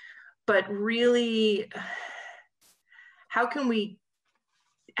 But really, how can we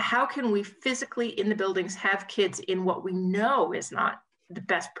physically in the buildings have kids in what we know is not the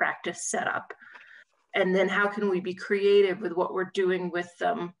best practice setup? And then how can we be creative with what we're doing with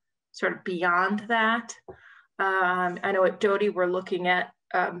them sort of beyond that? I know at Doty we're looking at,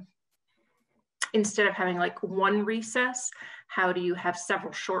 instead of having like one recess, how do you have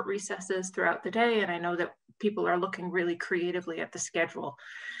several short recesses throughout the day? And I know that people are looking really creatively at the schedule.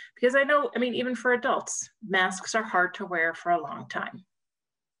 Because I know, I mean, even for adults, masks are hard to wear for a long time.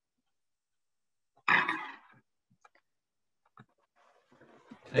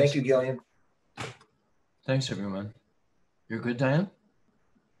 Thank you, Gillian. Thanks, everyone. You're good, Diane?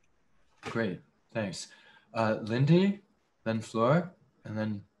 Great, thanks. Lindy, then Flora, and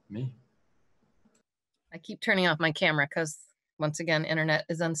then me. I keep turning off my camera because, once again, internet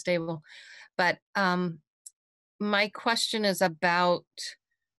is unstable. But my question is about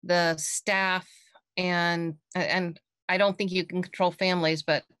the staff, and I don't think you can control families,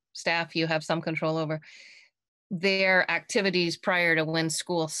 but staff you have some control over their activities prior to when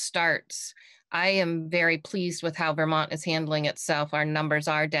school starts. I am very pleased with how Vermont is handling itself. Our numbers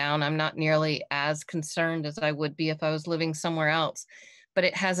are down. I'm not nearly as concerned as I would be if I was living somewhere else, but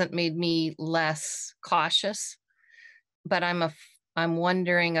it hasn't made me less cautious. But I'm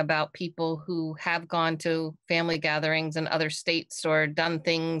wondering about people who have gone to family gatherings in other states or done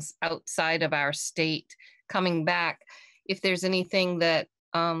things outside of our state coming back. If there's anything that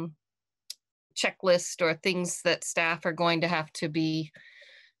checklist or things that staff are going to have to be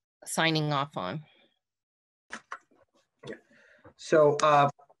signing off on. So,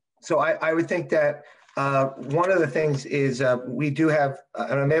 I would think that one of the things is we do have,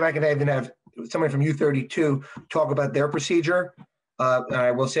 maybe I can even have someone from U32 talk about their procedure. And I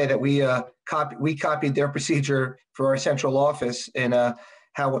will say that we copied their procedure for our central office and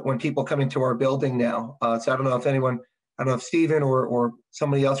how when people come into our building now. So I don't know if Stephen or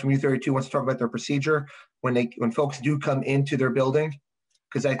somebody else from U32 wants to talk about their procedure when folks do come into their building,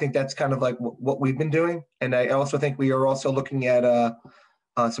 because I think that's kind of like what we've been doing. And I also think we are also looking at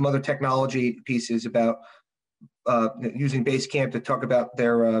some other technology pieces about using Basecamp to talk about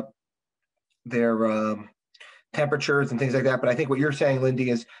their temperatures and things like that. But I think what you're saying,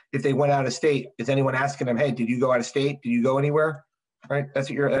 Lindy, is if they went out of state, is anyone asking them, hey, did you go out of state? Did you go anywhere? Right? That's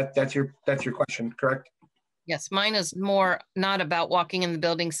your question, correct? Yes, mine is more not about walking in the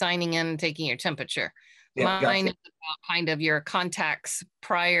building, signing in, and taking your temperature. Yeah, mine gotcha. is about kind of your contacts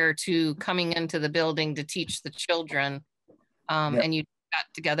prior to coming into the building to teach the children. And you got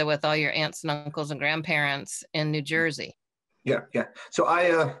together with all your aunts and uncles and grandparents in New Jersey. Yeah. So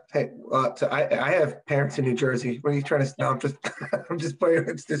I have parents in New Jersey. What are you trying to? No, I'm just playing.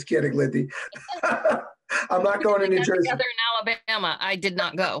 It's just kidding, Lindy. I'm not going to New Jersey. Together in Alabama, I did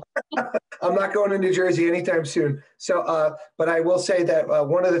not go. I'm not going to New Jersey anytime soon. So, but I will say that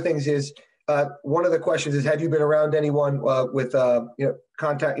one of the things is, one of the questions is, have you been around anyone with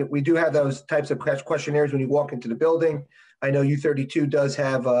contact? We do have those types of questionnaires when you walk into the building. I know U32 does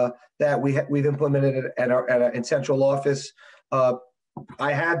have that. We've implemented it in central office.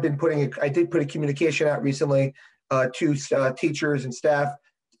 I did put a communication out recently to teachers and staff,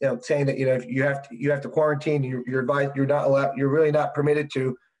 saying that if you have to quarantine. You're advised. You're not allowed. You're really not permitted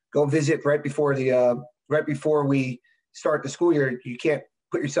to go visit right before we start the school year. You can't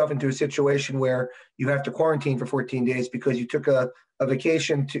put yourself into a situation where you have to quarantine for 14 days because you took a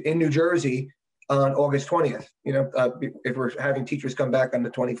vacation in New Jersey on August 20th, if we're having teachers come back on the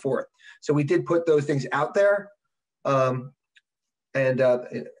 24th. So we did put those things out there. And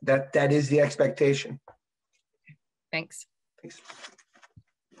that is the expectation. Thanks. Thanks.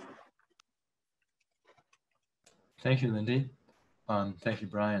 Thank you, Lindy. Thank you,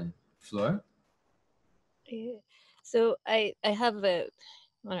 Brian. Fleur? Yeah. So I have a,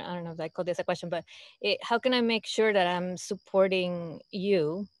 I don't know if I call this a question, but how can I make sure that I'm supporting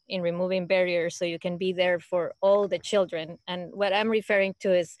you in removing barriers so you can be there for all the children? And what I'm referring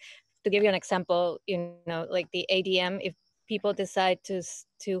to is, to give you an example, like the ADM, if people decide to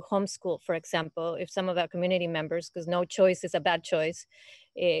homeschool, for example, if some of our community members, because no choice is a bad choice,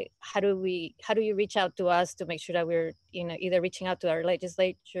 how do you reach out to us to make sure that we're either reaching out to our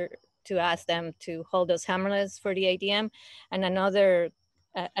legislature to ask them to hold those hamlets for the ADM? And another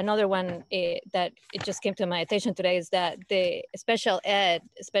one that it just came to my attention today is that the special ed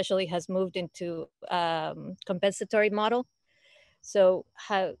especially has moved into compensatory model. So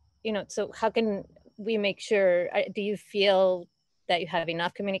how can we make sure, do you feel that you have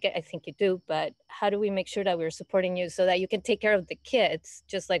enough communication? I think you do, but how do we make sure that we're supporting you so that you can take care of the kids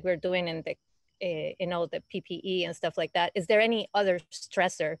just like we're doing in the the PPE and stuff like that? Is there any other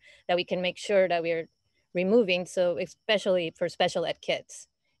stressor that we can make sure that we're removing, so especially for special ed kids,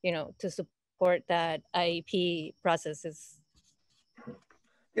 to support that IEP processes?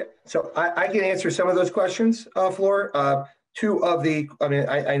 Yeah, so I can answer some of those questions, Fleur. Two of the,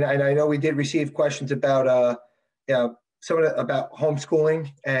 I know we did receive questions about, about homeschooling,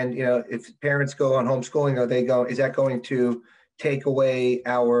 and if parents go on homeschooling, is that going to take away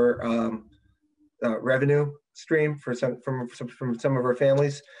our revenue stream from some of our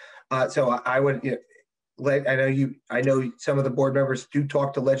families? So I would, I know some of the board members do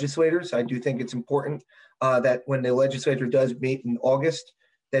talk to legislators. I do think it's important that when the legislature does meet in August,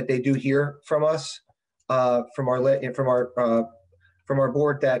 that they do hear from us, from our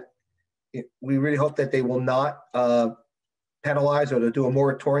board, that we really hope that they will not penalize or to do a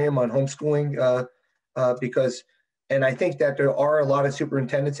moratorium on homeschooling, because, and I think that there are a lot of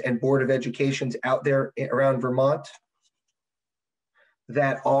superintendents and board of educations out there around Vermont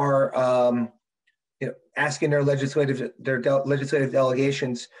that are asking their legislative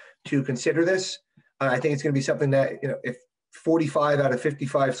delegations to consider this. I think it's going to be something that, if 45 out of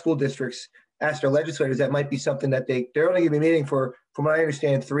 55 school districts ask their legislators, that might be something that they're only going to be meeting for, from what I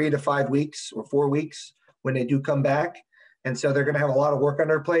understand, 3 to 5 weeks or 4 weeks when they do come back. And so they're going to have a lot of work on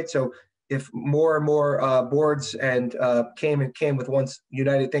their plate. So if more and more boards and came with one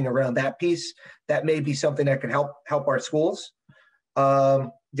united thing around that piece, that may be something that could help our schools.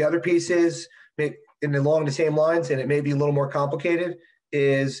 The other piece is, along the same lines, and it may be a little more complicated,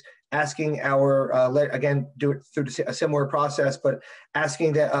 is asking our, again, do it through a similar process, but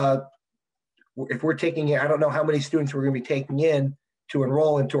asking that if we're taking, I don't know how many students we're going to be taking in to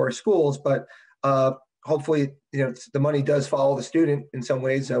enroll into our schools, but hopefully, the money does follow the student in some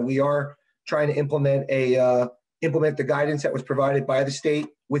ways. We are trying to implement the guidance that was provided by the state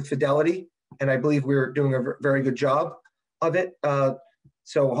with Fidelity, and I believe we're doing a very good job of it.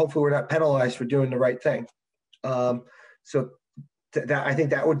 So hopefully we're not penalized for doing the right thing. So that, I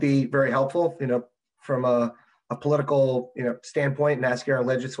think that would be very helpful, from a political, standpoint, and asking our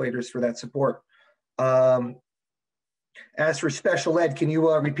legislators for that support. As for special ed, can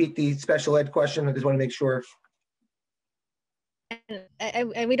you repeat the special ed question? I just want to make sure.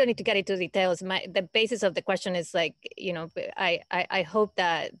 And we don't need to get into details. The basis of the question is like, I hope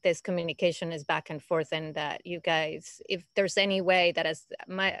that this communication is back and forth, and that you guys, if there's any way that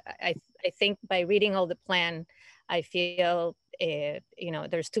I think by reading all the plan, I feel,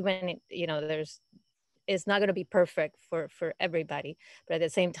 there's too many, it's not going to be perfect for everybody. But at the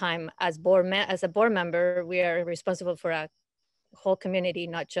same time, as a board member, we are responsible for a whole community,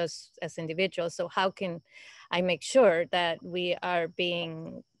 not just as individuals. So how can I make sure that we are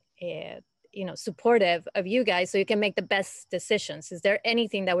being, supportive of you guys so you can make the best decisions? Is there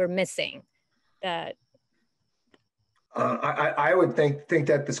anything that we're missing that? I would think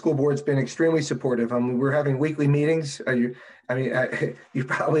that the school board's been extremely supportive. We're having weekly meetings. You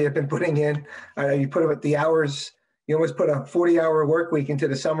probably have been putting in, you put up the hours, you almost put a 40-hour work week into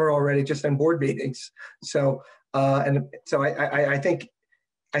the summer already just on board meetings. So, I think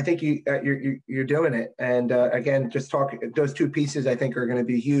you're doing it. And again, just talk, those two pieces I think are going to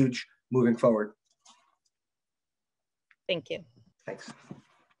be huge moving forward. Thank you. Thanks.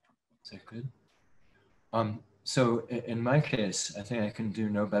 Is that good? So in my case, I think I can do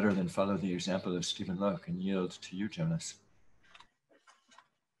no better than follow the example of Stephen Look and yield to you, Jonas.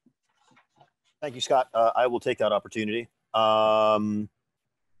 Thank you, Scott. I will take that opportunity.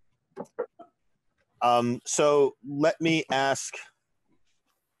 So let me ask,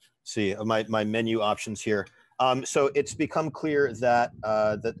 see my menu options here. So it's become clear that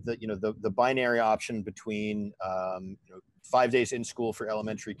the binary option between 5 days in school for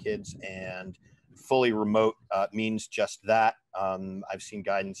elementary kids and fully remote means just that. I've seen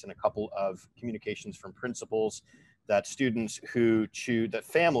guidance in a couple of communications from principals that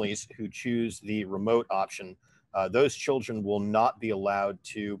families who choose the remote option, those children will not be allowed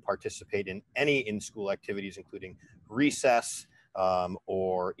to participate in any in-school activities, including recess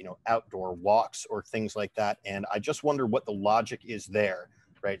or outdoor walks or things like that. And I just wonder what the logic is there,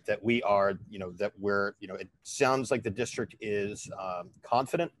 right? That we are, it sounds like the district is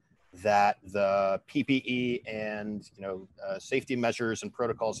confident that the PPE and safety measures and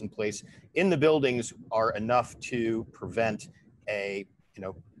protocols in place in the buildings are enough to prevent a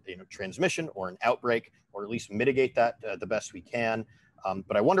transmission or an outbreak, or at least mitigate that the best we can.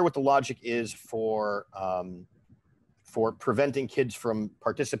 But I wonder what the logic is for preventing kids from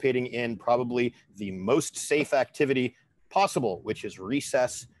participating in probably the most safe activity possible, which is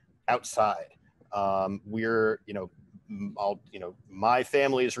recess outside. My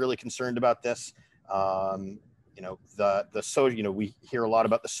family is really concerned about this. We hear a lot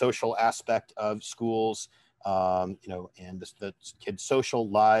about the social aspect of schools, and the kids' social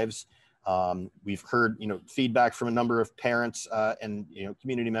lives. We've heard, feedback from a number of parents and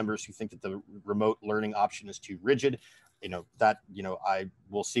community members who think that the remote learning option is too rigid. I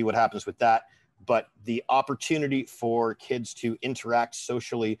will see what happens with that. But the opportunity for kids to interact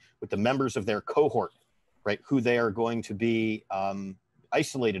socially with the members of their cohort, right, who they are going to be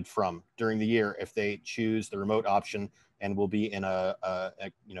isolated from during the year if they choose the remote option, and will be in a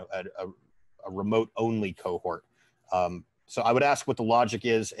remote only cohort. So I would ask what the logic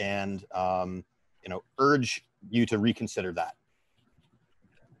is, and urge you to reconsider that.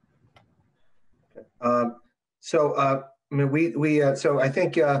 So I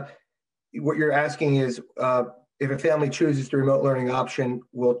think what you're asking is, if a family chooses the remote learning option,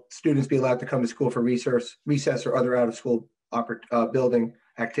 will students be allowed to come to school for recess or other out-of-school building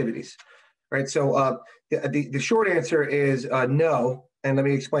activities, right? So the short answer is no, and let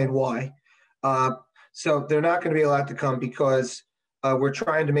me explain why. So they're not going to be allowed to come because we're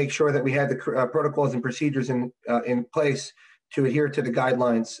trying to make sure that we have the protocols and procedures in place to adhere to the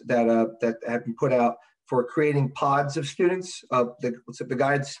guidelines that have been put out for creating pods of students. The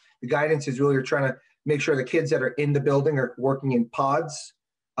guidance is really, you're trying to make sure the kids that are in the building are working in pods,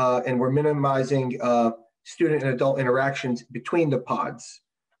 and we're minimizing student and adult interactions between the pods.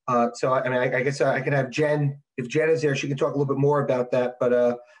 So I guess I can have Jen, if Jen is there, she can talk a little bit more about that, but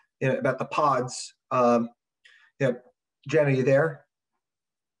about the pods. Jen, are you there?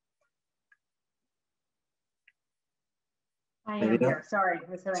 I am here. Sorry,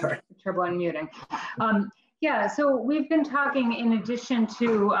 I was having trouble unmuting. Yeah, so we've been talking, in addition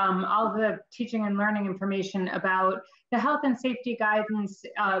to all the teaching and learning information, about the health and safety guidance,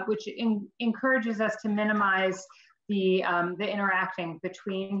 which encourages us to minimize the interacting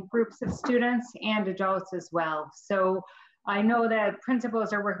between groups of students and adults as well. So I know that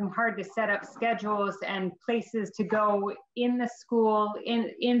principals are working hard to set up schedules and places to go in the school,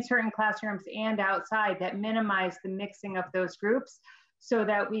 in certain classrooms and outside, that minimize the mixing of those groups, so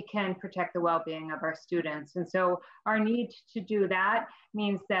that we can protect the well-being of our students. And so our need to do that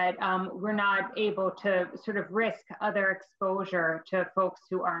means that we're not able to sort of risk other exposure to folks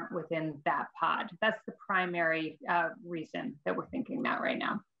who aren't within that pod. That's the primary reason that we're thinking that right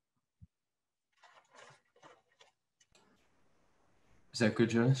now. Is that good,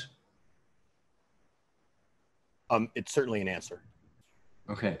 Jonas? It's certainly an answer.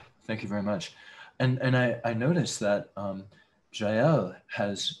 Okay, thank you very much. And I noticed that Jael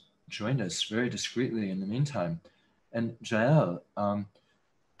has joined us very discreetly in the meantime. And Jael,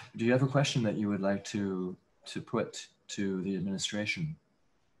 do you have a question that you would like to put to the administration?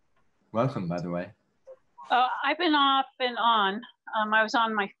 Welcome, by the way. I've been off and on. I was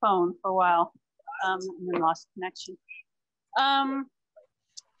on my phone for a while and then lost connection.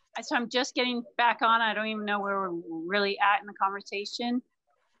 So I'm just getting back on. I don't even know where we're really at in the conversation.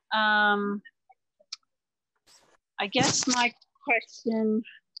 I guess my question,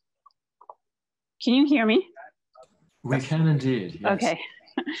 can you hear me? We can indeed, yes. Okay.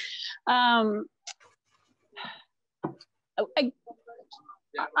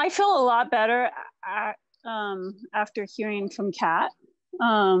 I feel a lot better after hearing from Kat.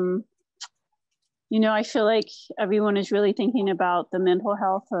 You know, I feel like everyone is really thinking about the mental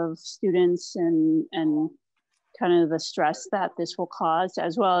health of students and kind of the stress that this will cause,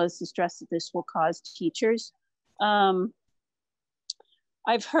 as well as the stress that this will cause teachers.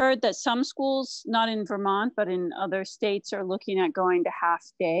 I've heard that some schools, not in Vermont, but in other states, are looking at going to half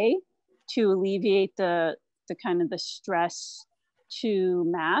day to alleviate the kind of the stress to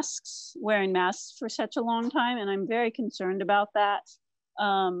masks, wearing masks for such a long time. And I'm very concerned about that.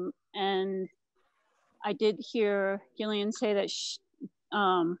 And I did hear Gillian say that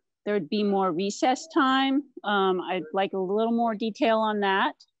there would be more recess time. I'd like a little more detail on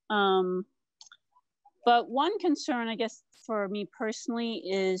that. But one concern, I guess, for me personally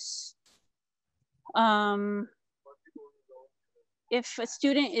is if a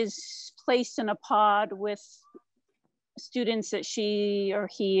student is placed in a pod with students that she or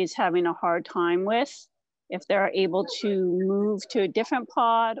he is having a hard time with, if they're able to move to a different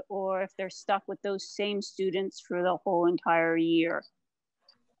pod, or if they're stuck with those same students for the whole entire year.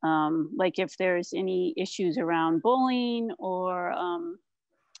 Like if there's any issues around bullying or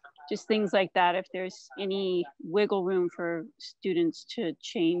just things like that, if there's any wiggle room for students to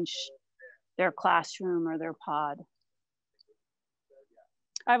change their classroom or their pod.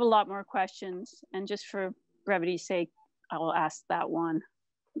 I have a lot more questions, and just for brevity's sake, I will ask that one.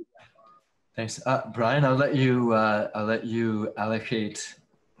 Thanks, Brian. I'll let you allocate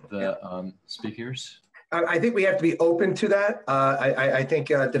the speakers. I think we have to be open to that. I think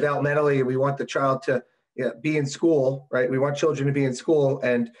developmentally, we want the child to be in school, right? We want children to be in school,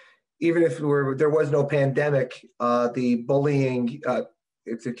 and even if there was no pandemic, the bullying,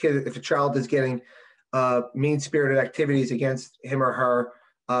 if a child is getting mean-spirited activities against him or her,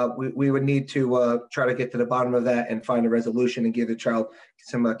 we would need to try to get to the bottom of that and find a resolution and give the child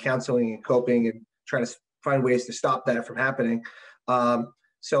some counseling and coping and try to find ways to stop that from happening.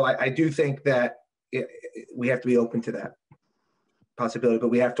 So I do think that we have to be open to that possibility, but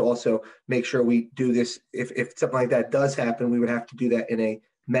we have to also make sure we do this. If something like that does happen, we would have to do that in a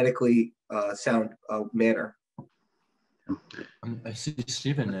medically sound manner. I see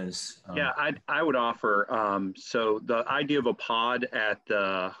Stephen is. Yeah, I would offer, so the idea of a pod at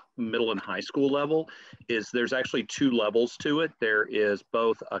the middle and high school level is there's actually two levels to it. There is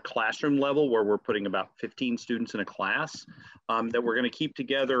both a classroom level where we're putting about 15 students in a class that we're going to keep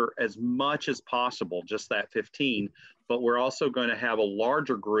together as much as possible, just that 15, but we're also going to have a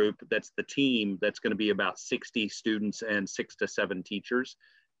larger group that's the team that's going to be about 60 students and 6 to 7 teachers.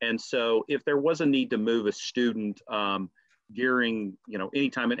 And so if there was a need to move a student during, any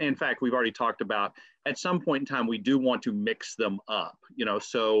time, and in fact, we've already talked about at some point in time, we do want to mix them up,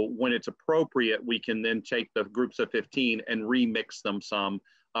 so when it's appropriate, we can then take the groups of 15 and remix them some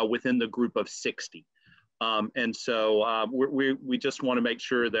within the group of 60. And so we just want to make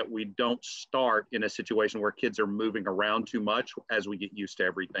sure that we don't start in a situation where kids are moving around too much as we get used to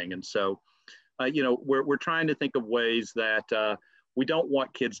everything. And so, we're trying to think of ways that we don't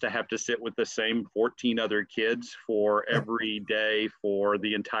want kids to have to sit with the same 14 other kids for every day for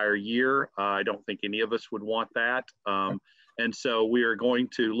the entire year. I don't think any of us would want that. And so we are going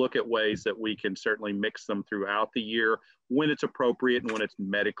to look at ways that we can certainly mix them throughout the year when it's appropriate and when it's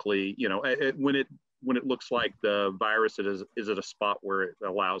medically, when it looks like the virus is at a spot where it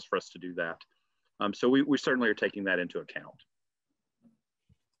allows for us to do that. So we certainly are taking that into account.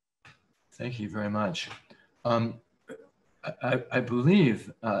 Thank you very much. I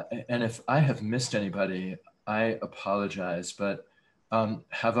believe, and if I have missed anybody, I apologize, but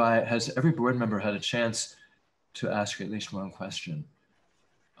has every board member had a chance to ask at least one question?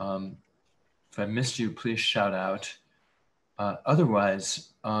 If I missed you, please shout out. Otherwise,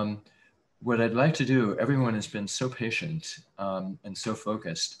 what I'd like to do, everyone has been so patient and so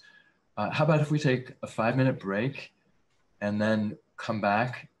focused. How about if we take a 5-minute break and then come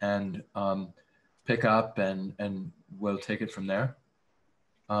back and pick up and we'll take it from there.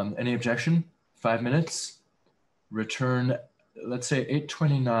 Any objection? 5 minutes. Return, let's say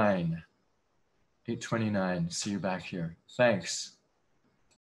 8:29. 8:29, see you back here. Thanks.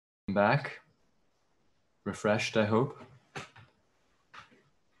 I'm back. Refreshed, I hope.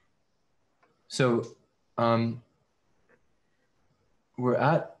 So we're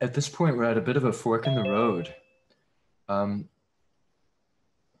at this point, we're at a bit of a fork in the road.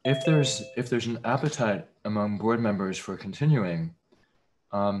 if there's an appetite among board members for continuing,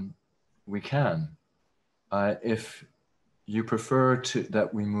 we can. If you prefer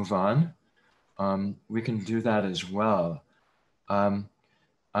that we move on, we can do that as well.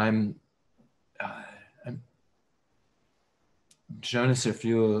 Jonas, if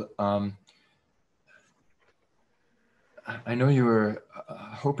you, I know you were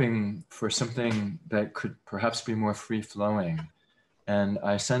hoping for something that could perhaps be more free-flowing, and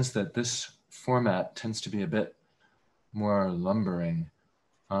I sense that this format tends to be a bit more lumbering.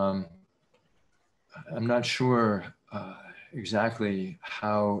 I'm not sure exactly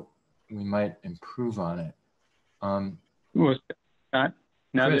how we might improve on it. Well, Scott,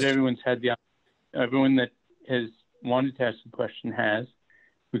 now Chris. that everyone that has wanted to ask a question has,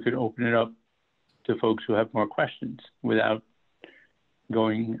 we could open it up to folks who have more questions without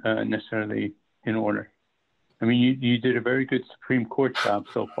going necessarily in order. I mean, you did a very good Supreme Court job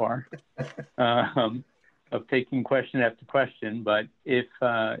so far of taking question after question, but if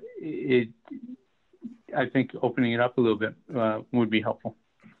I think opening it up a little bit would be helpful.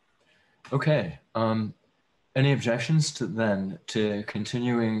 Okay. Any objections to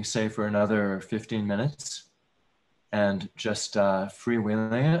continuing, say, for another 15 minutes and just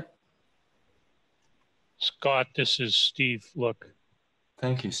freewheeling it? Scott, this is Steve. Look.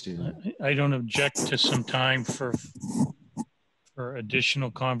 Thank you, Stephen. I don't object to some time for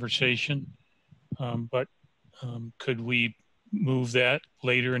additional conversation, but could we move that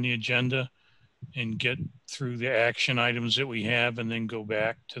later in the agenda and get through the action items that we have and then go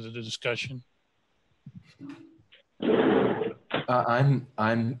back to the discussion? I'm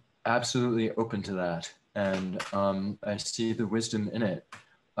absolutely open to that, and I see the wisdom in it.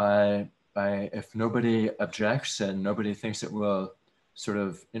 If nobody objects and nobody thinks it will sort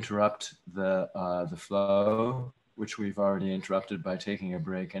of interrupt the flow, which we've already interrupted by taking a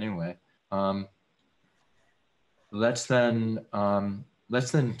break anyway, let's then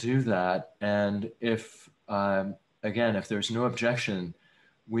do that. And if again, if there's no objection,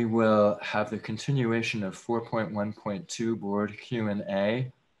 we will have the continuation of 4.1.2 board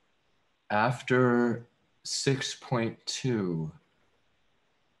Q&A after 6.2.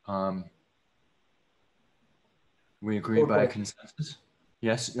 We agree by consensus?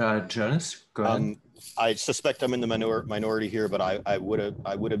 Yes, Jonas, go ahead. I suspect I'm in the minority here, but I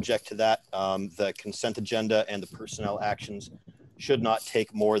would object to that. The consent agenda and the personnel actions should not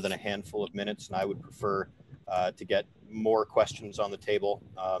take more than a handful of minutes, and I would prefer to get more questions on the table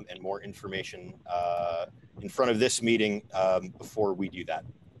and more information in front of this meeting before we do that.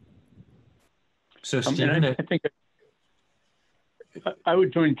 So Stephen, I think I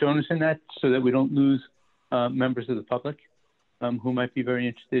would join Jonas in that so that we don't lose members of the public who might be very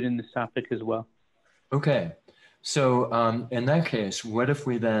interested in this topic as well. Okay, so in that case, what if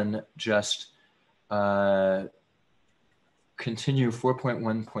we then just continue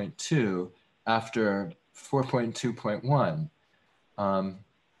 4.1.2 after 4.2.1?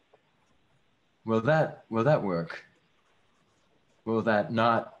 Will that work? Will that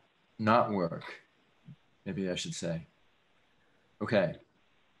not work? Maybe I should say. Okay.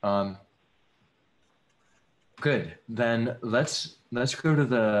 Good. Then let's go to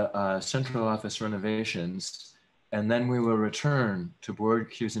the central office renovations, and then we will return to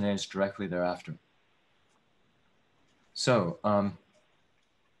board Q's and A's directly thereafter. So,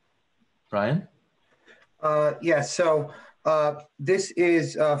 Brian? Yes. So this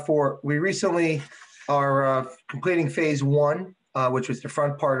is we recently are completing phase 1, which was the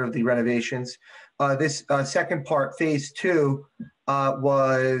front part of the renovations. This second part, phase 2,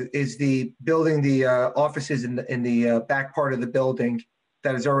 is the building the offices in the back part of the building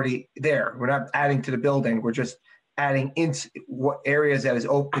that is already there. We're not adding to the building. We're just adding in what areas that is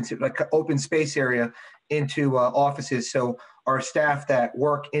open, like an open space area, into offices. So our staff that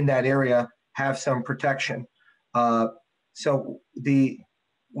work in that area have some protection. So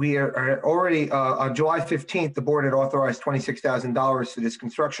we are already on July 15th, the board had authorized $26,000 for this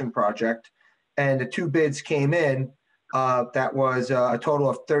construction project, and the 2 bids came in. That was a total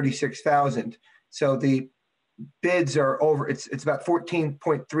of $36,000. So the bids are over. It's about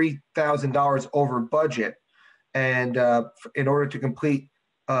 $14.3 thousand over budget, and in order to complete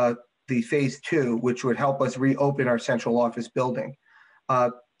the phase 2, which would help us reopen our central office building.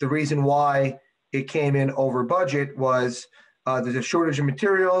 The reason why it came in over budget was there's a shortage of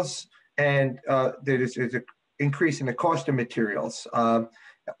materials, and there's an increase in the cost of materials.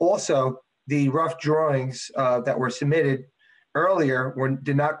 Also, the rough drawings that were submitted earlier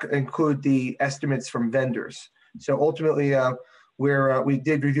did not include the estimates from vendors. So ultimately, we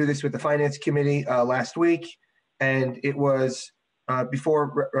did review this with the finance committee last week, And it was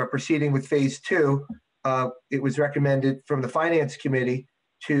before proceeding with phase 2, it was recommended from the finance committee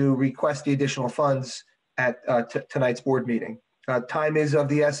to request the additional funds at tonight's board meeting. Time is of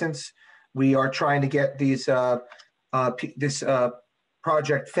the essence. We are trying to get these this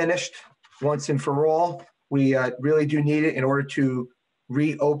project finished once and for all. We really do need it in order to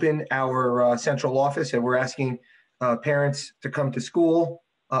reopen our central office, and we're asking parents to come to school,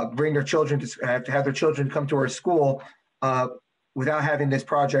 bring their children to have their children come to our school. Without having this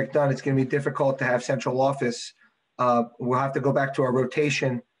project done, it's going to be difficult to have central office. We'll have to go back to our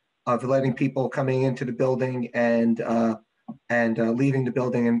rotation of letting people coming into the building and leaving the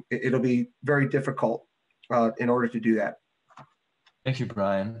building, and it'll be very difficult in order to do that. Thank you,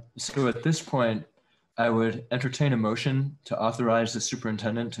 Brian. So at this point, I would entertain a motion to authorize the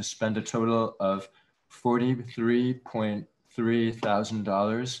superintendent to spend a total of $43.3 thousand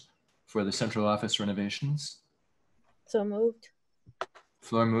for the central office renovations. So moved.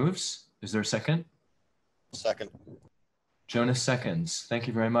 Floor moves. Is there a second? Second. Jonas seconds. Thank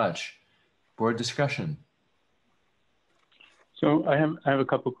you very much. Board discussion. So I have a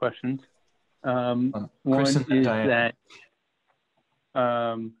couple questions. One Chris and is Diane. that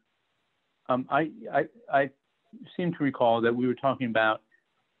I seem to recall that we were talking about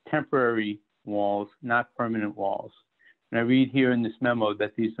temporary walls, not permanent walls. And I read here in this memo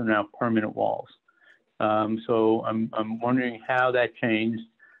that these are now permanent walls. So I'm wondering how that changed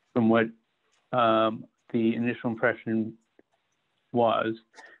from what the initial impression was.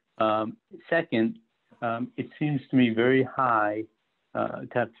 Second, it seems to me very high to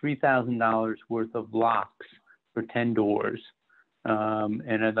have $3,000 worth of locks for 10 doors.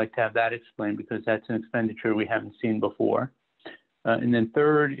 And I'd like to have that explained because that's an expenditure we haven't seen before. And then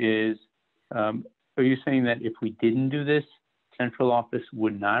third is, are you saying that if we didn't do this, central office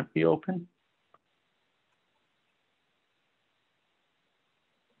would not be open?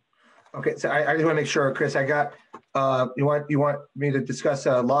 Okay, so I just want to make sure, Chris, I got, you want me to discuss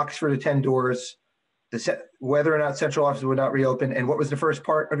locks for the 10 doors, whether or not central office would not reopen, and what was the first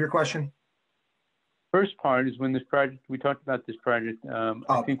part of your question? First part is when this project, we talked about this project,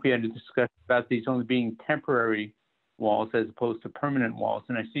 I think we had to discuss about these only being temporary walls as opposed to permanent walls.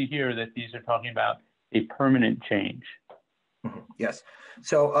 And I see here that these are talking about a permanent change. Yes.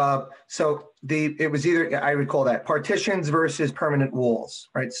 So it was either, I recall that, partitions versus permanent walls,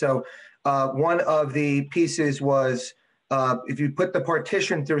 right? So one of the pieces was, if you put the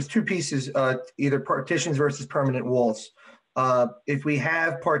partition, there was two pieces, either partitions versus permanent walls. If we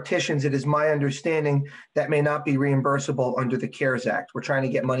have partitions, it is my understanding that may not be reimbursable under the CARES Act. We're trying to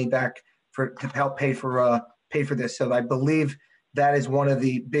get money back to help pay for this. So I believe that is one of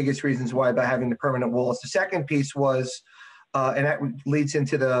the biggest reasons why by having the permanent walls. The second piece was, and that leads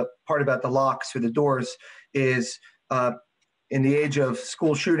into the part about the locks for the doors, is in the age of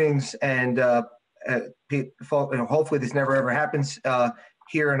school shootings and hopefully this never ever happens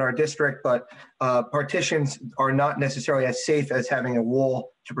here in our district, but partitions are not necessarily as safe as having a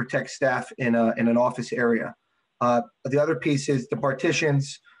wall to protect staff in an office area. The other piece is the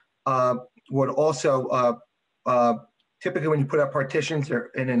partitions would also, typically when you put up partitions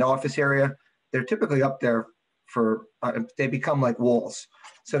in an office area, they're typically up there for, they become like walls.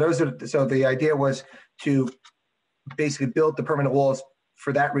 So so the idea was to basically build the permanent walls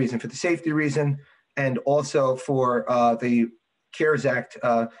for that reason, for the safety reason, and also for the CARES Act.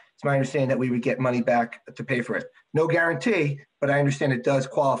 It's my understanding that we would get money back to pay for it. No guarantee, but I understand it does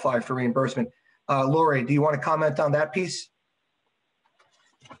qualify for reimbursement. Lori, do you want to comment on that piece?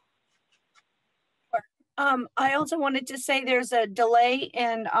 I also wanted to say there's a delay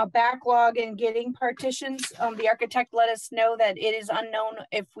and a backlog in getting partitions. The architect let us know that it is unknown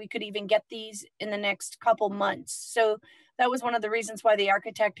if we could even get these in the next couple months. So that was one of the reasons why the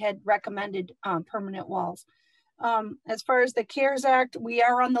architect had recommended permanent walls. As far as the CARES Act, we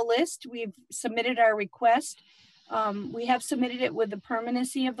are on the list. We've submitted our request. We have submitted it with the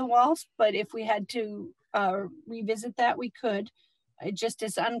permanency of the walls, but if we had to revisit that, we could. It just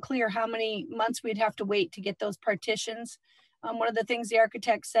is unclear how many months we'd have to wait to get those partitions. One of the things the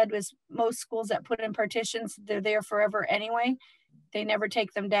architect said was most schools that put in partitions, they're there forever anyway. They never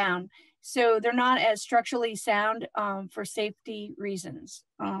take them down. So they're not as structurally sound for safety reasons.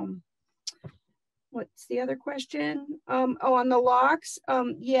 What's the other question? Oh, on the locks,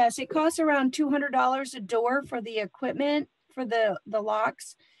 yes, it costs around $200 a door for the equipment for the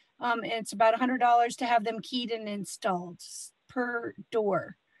locks. And it's about $100 to have them keyed and installed per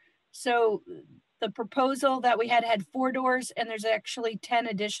door. So the proposal that we had 4 doors, and there's actually 10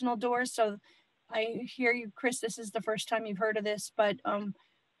 additional doors. So I hear you, Chris, this is the first time you've heard of this, but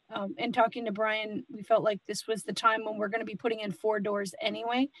And talking to Brian, we felt like this was the time when we're going to be putting in 4 doors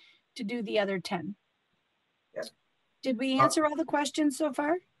anyway to do the other 10. Yeah. Did we answer all the questions so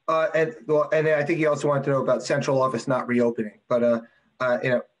far? And I think he also wanted to know about central office not reopening. But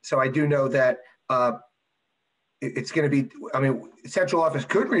so I do know that it's going to be. I mean, central office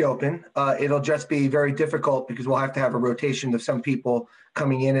could reopen. It'll just be very difficult because we'll have to have a rotation of some people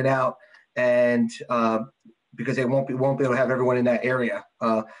coming in and out, and because they won't be able to have everyone in that area.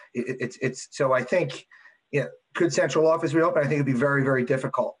 So I think, could central office reopen? I think it'd be very, very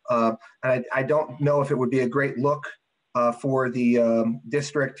difficult. And I don't know if it would be a great look for the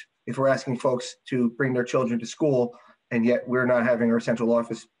district if we're asking folks to bring their children to school, and yet we're not having our central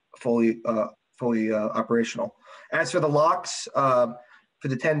office fully operational. As for the locks, for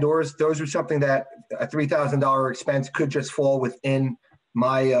the 10 doors, those are something that a $3,000 expense could just fall within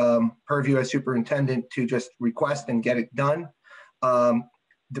my purview as superintendent to just request and get it done.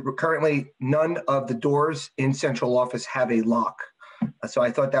 Currently, none of the doors in central office have a lock. So I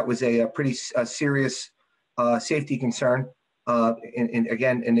thought that was a pretty serious safety concern.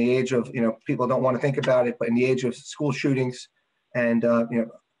 Again, in the age of, people don't want to think about it, but in the age of school shootings and,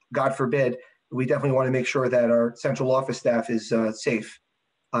 God forbid, we definitely want to make sure that our central office staff is safe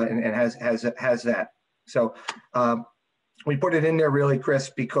and has that. So we put it in there really, Chris,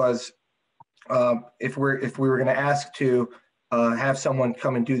 because if we were going to ask to have someone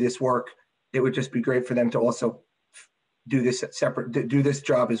come and do this work, it would just be great for them to also do this do this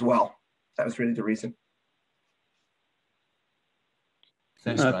job as well. That was really the reason.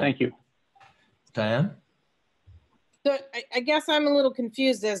 Thanks, thank you. Diane? So I guess I'm a little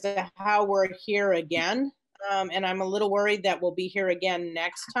confused as to how we're here again. And I'm a little worried that we'll be here again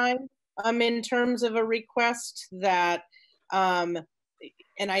next time in terms of a request that, and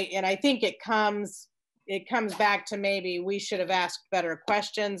I think it comes back to maybe we should have asked better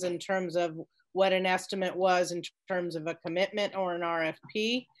questions in terms of what an estimate was in terms of a commitment or an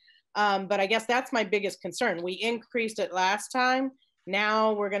RFP. But I guess that's my biggest concern. We increased it last time.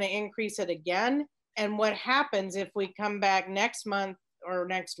 Now we're going to increase it again. And what happens if we come back next month or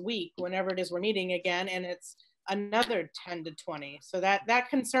next week, whenever it is we're meeting again, and it's another 10 to 20? So that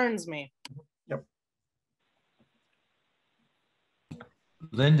concerns me. Yep.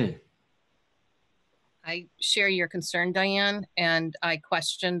 Lindy. I share your concern, Diane, and I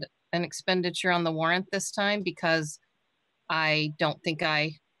questioned an expenditure on the warrant this time because I don't think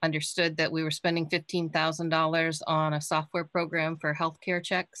I understood that we were spending $15,000 on a software program for healthcare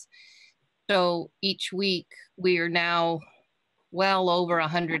checks. So each week we are now well over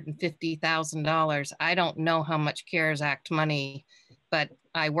 $150,000. I don't know how much CARES Act money, but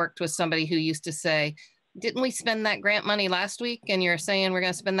I worked with somebody who used to say, didn't we spend that grant money last week? And you're saying we're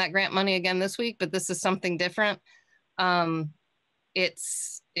going to spend that grant money again this week, but this is something different. It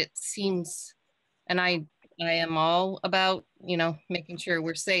seems, and I am all about, making sure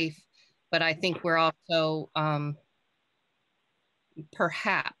we're safe, but I think we're also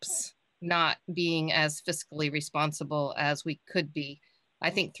perhaps not being as fiscally responsible as we could be. I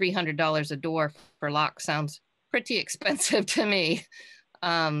think $300 a door for lock sounds pretty expensive to me,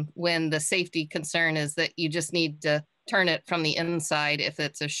 when the safety concern is that you just need to turn it from the inside if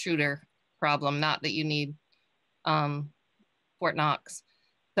it's a shooter problem, not that you need Fort Knox.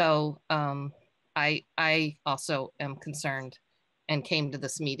 So I also am concerned and came to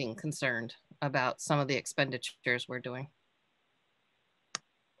this meeting concerned about some of the expenditures we're doing.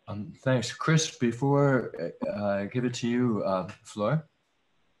 Thanks. Chris, before I give it to you, Flora.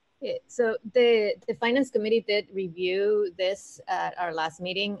 So the finance committee did review this at our last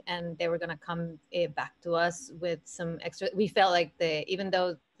meeting, and they were going to come back to us with some extra. We felt like even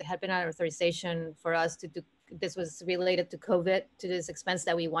though there had been an authorization for us to do, this was related to COVID, to this expense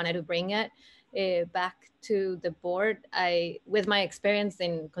that we wanted to bring it back to the board. With my experience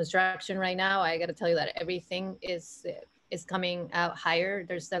in construction right now, I got to tell you that everything is coming out higher.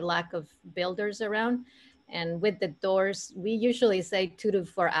 There's a lack of builders around. And with the doors, we usually say 2 to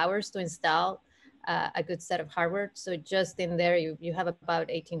 4 hours to install a good set of hardware. So just in there, you have about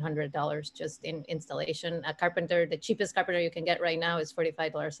 $1,800 just in installation. A carpenter, the cheapest carpenter you can get right now is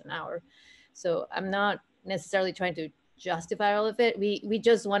 $45 an hour. So I'm not necessarily trying to justify all of it. We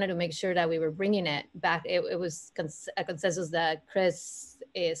just wanted to make sure that we were bringing it back. It was a consensus that Chris,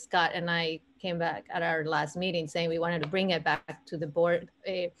 Scott, and I came back at our last meeting saying we wanted to bring it back to the board.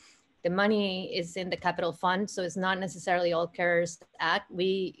 The money is in the capital fund, so it's not necessarily all CARES Act.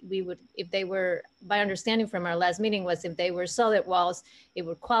 We would, if they were, my understanding from our last meeting was if they were solid walls, it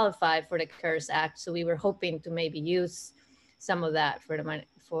would qualify for the CARES Act. So we were hoping to maybe use some of that for the money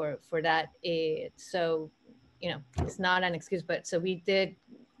for that. So, it's not an excuse, but so we did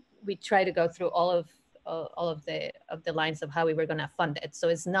we try to go through all of the lines of how we were going to fund it. So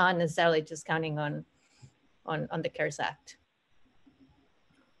it's not necessarily just counting on the CARES Act.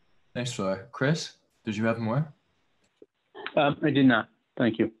 Thanks, Flora. Chris, did you have more? I did not.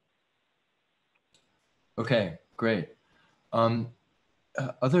 Thank you. Okay, great. Other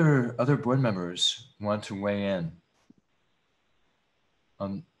board members want to weigh in.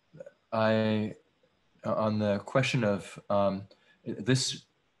 On the question of this,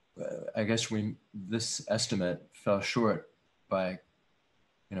 I guess this estimate fell short by,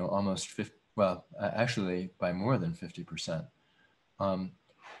 almost 50, well, actually by more than 50%.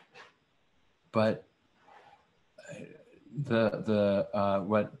 But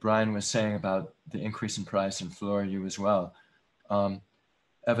what Brian was saying about the increase in price, and Flora, you as well,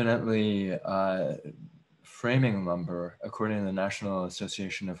 evidently framing lumber, according to the National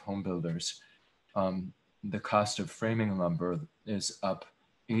Association of Home Builders, the cost of framing lumber is up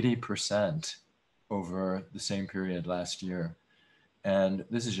 80% over the same period last year. And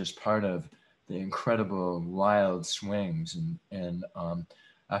this is just part of the incredible wild swings. And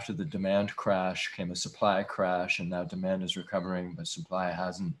after the demand crash came a supply crash, and now demand is recovering, but supply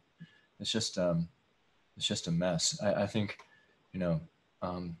hasn't. It's just a mess. I think,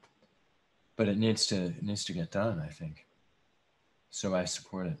 but it needs to get done, I think. So I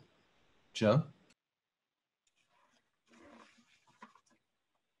support it. Joe?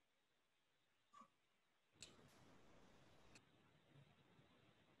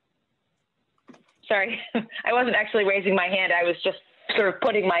 Sorry, I wasn't actually raising my hand. I was just sort of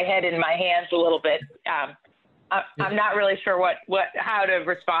putting my head in my hands a little bit. I'm not really sure how to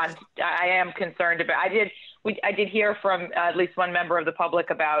respond. I am concerned about. I did hear from at least one member of the public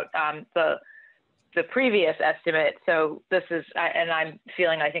about the previous estimate. So this is, and I'm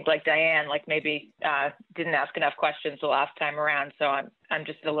feeling, I think, like Diane, like maybe didn't ask enough questions the last time around. So I'm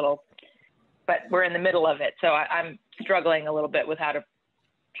just a little, but we're in the middle of it. So I'm struggling a little bit with how to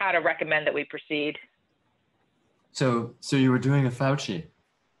recommend that we proceed. So you were doing a Fauci.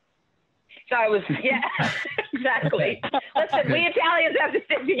 So I was, yeah, exactly. Listen, we Italians have to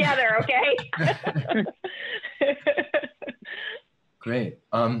stick together, okay? Great.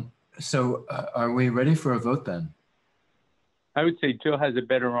 So are we ready for a vote then? I would say Jill has a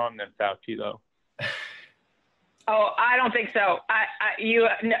better arm than Fauci, though. Oh, I don't think so. I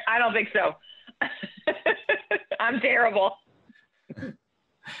don't think so. I'm terrible.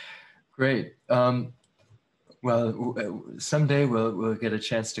 Great. Well, someday we'll get a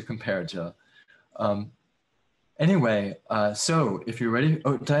chance to compare, Jill. Anyway, so if you're ready,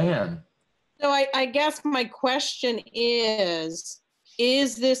 Diane. So I guess my question is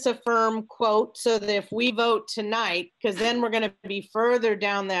this a firm quote so that if we vote tonight, because then we're going to be further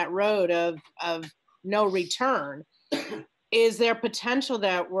down that road of no return, is there potential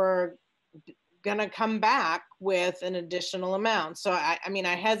that we're going to come back with an additional amount? So I mean,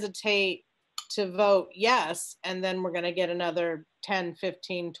 I hesitate to vote yes, and then we're going to get another 10,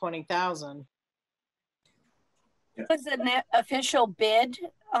 15, 20,000. It was an official bid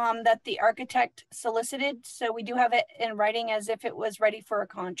that the architect solicited. So we do have it in writing as if it was ready for a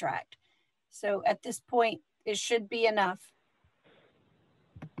contract. So at this point, it should be enough.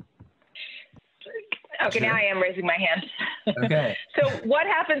 Okay, now I am raising my hand. Okay. So what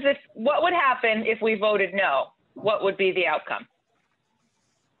would happen if we voted no? What would be the outcome?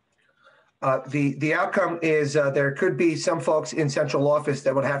 The outcome is there could be some folks in central office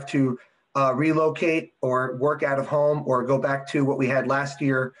that would have to relocate or work out of home or go back to what we had last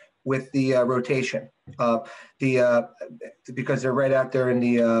year with the rotation. Because they're right out there in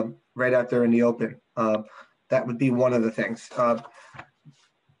the open. That would be one of the things.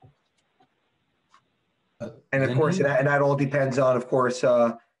 And of course, and that all depends on, of course,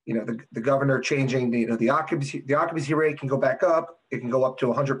 the governor changing the occupancy rate can go back up. It can go up to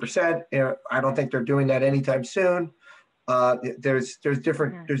 100%. I don't think they're doing that anytime soon. There's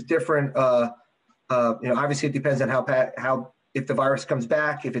different obviously it depends on how if the virus comes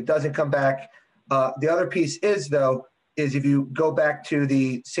back, if it doesn't come back. The other piece is if you go back to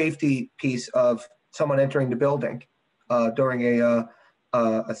the safety piece of someone entering the building during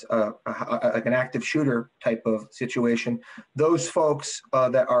like an active shooter type of situation, those folks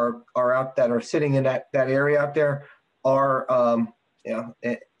that are sitting in that area out there are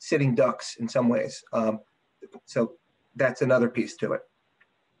sitting ducks in some ways. So that's another piece to it.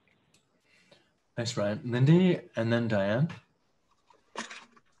 Thanks, Brian. Lindy, and then Diane.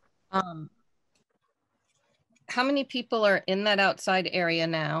 How many people are in that outside area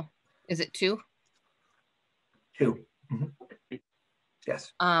now? Is it 2? 2. Mm-hmm.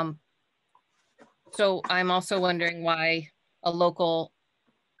 Yes. So I'm also wondering why a local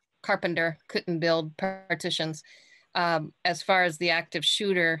carpenter couldn't build partitions. As far as the active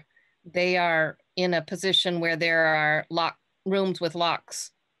shooter, they are in a position where there are rooms with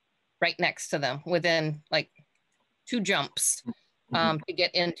locks right next to them, within like 2 jumps to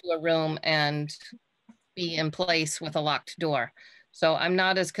get into a room and be in place with a locked door. So I'm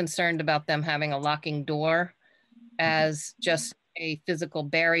not as concerned about them having a locking door as just a physical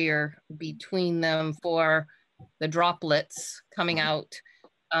barrier between them for the droplets coming out.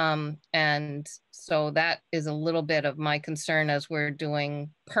 And so that is a little bit of my concern as we're doing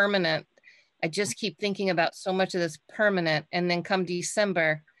permanent. I just keep thinking about so much of this permanent, and then come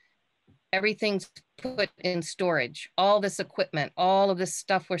December, everything's put in storage. All this equipment, all of this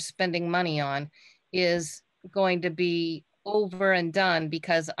stuff we're spending money on is going to be over and done,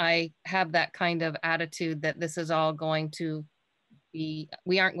 because I have that kind of attitude that this is all going to be,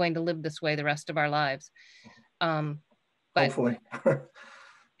 we aren't going to live this way the rest of our lives. But hopefully.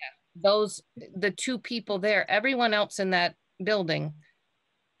 the 2 people there, everyone else in that building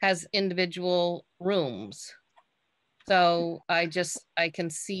has individual rooms. So I can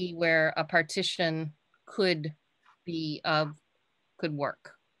see where a partition could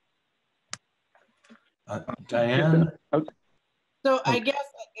work. Diane? So I guess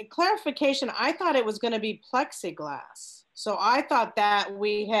a clarification, I thought it was going to be plexiglass. So I thought that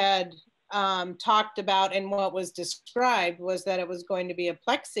we had talked about, and what was described was that it was going to be a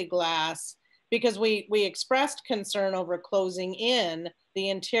plexiglass, because we expressed concern over closing in the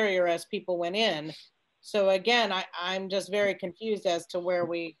interior as people went in. So again, I'm just very confused as to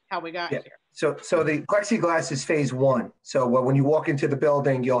how we got here. So the plexiglass is phase 1. So when you walk into the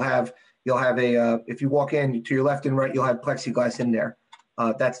building, you'll have a, if you walk in to your left and right, you'll have plexiglass in there.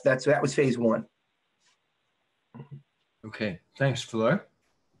 That was phase 1. Okay, thanks, Fleur.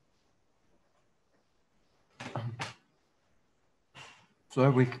 Fleur,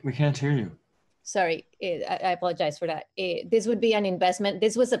 we can't hear you. Sorry, I apologize for that. This would be an investment.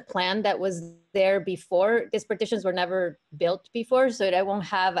 This was a plan that was there before. These partitions were never built before, so it won't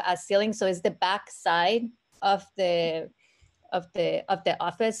have a ceiling. So it's the back side of the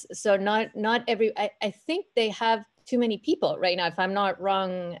office. So not every. I think they have too many people right now, if I'm not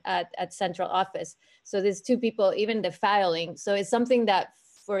wrong, at central office. So there's 2 people, even the filing. So it's something that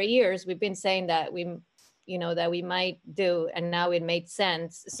for years we've been saying that we might do, and now it made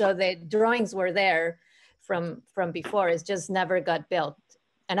sense. So the drawings were there from before, it just never got built.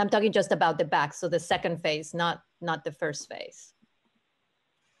 And I'm talking just about the back, so the second phase, not the first phase.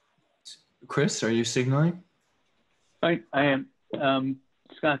 Chris, are you signaling? I am.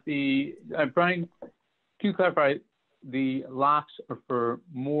 Scott, Brian, can you clarify, the locks are for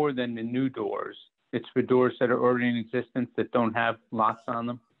more than the new doors? It's for doors that are already in existence that don't have locks on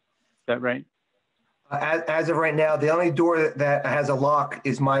them? Is that right? As of right now, the only door that has a lock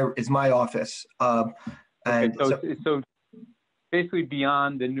is my office. And okay, so basically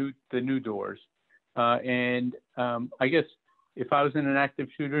beyond the new doors. I guess if I was in an active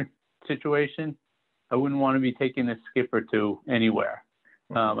shooter situation, I wouldn't want to be taking a skip or 2 anywhere.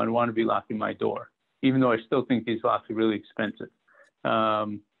 I'd want to be locking my door, even though I still think these locks are really expensive.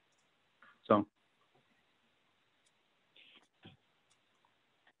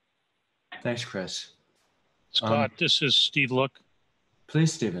 Thanks, Chris. Scott, this is Steve Look.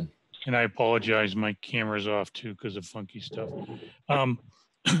 Please, Stephen. And I apologize, my camera's off too because of funky stuff. I'm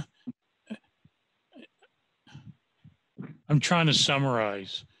trying to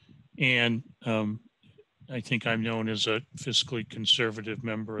summarize, and I think I'm known as a fiscally conservative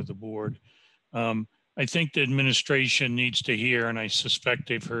member of the board. I think the administration needs to hear, and I suspect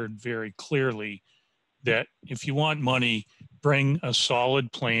they've heard very clearly, that if you want money, bring a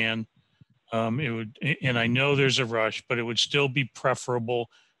solid plan. And I know there's a rush, but it would still be preferable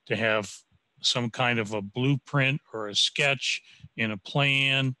to have some kind of a blueprint or a sketch and a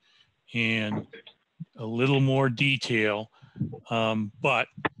plan and a little more detail. But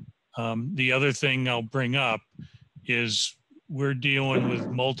the other thing I'll bring up is we're dealing with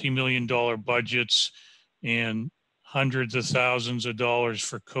multi-million-dollar budgets and hundreds of thousands of dollars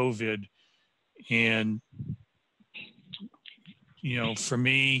for COVID. And, for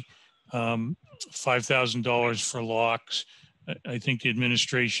me, $5,000 for locks. I think the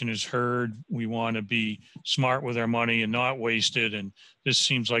administration has heard we want to be smart with our money and not waste it. And this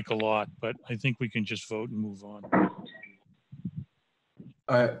seems like a lot, but I think we can just vote and move on.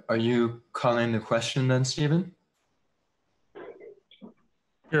 Are you calling the question then, Stephen?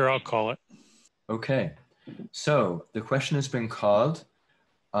 Here, I'll call it. Okay. So the question has been called.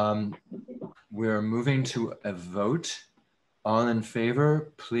 We're moving to a vote. All in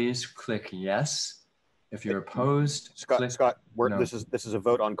favor, please click yes. If you're opposed, Scott, no. this is a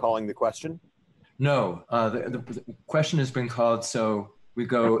vote on calling the question. No, the question has been called, so we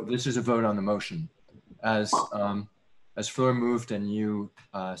go. This is a vote on the motion, as Fleur moved and you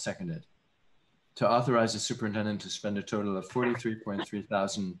seconded, to authorize the superintendent to spend a total of $43.3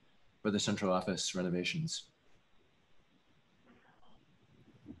 thousand for the central office renovations.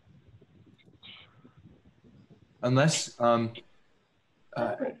 Unless,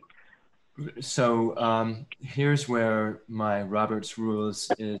 here's where my Robert's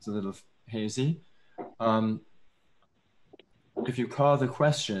rules is a little hazy. If you call the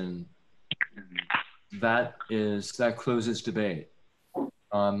question, that closes debate.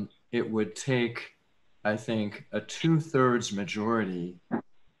 It would take, I think, a 2/3 majority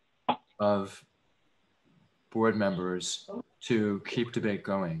of board members to keep debate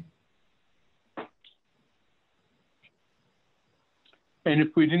going. And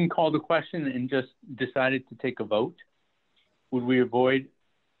if we didn't call the question and just decided to take a vote, would we avoid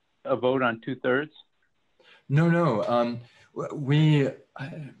a vote on 2/3? No.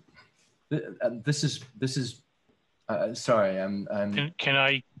 This is. Sorry, I'm.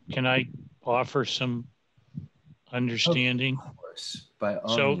 Can I offer some understanding? Of course, by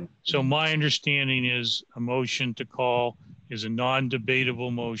all means. So my understanding is a motion to call is a non-debatable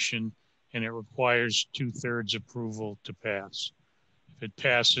motion, and it requires 2/3 approval to pass. If it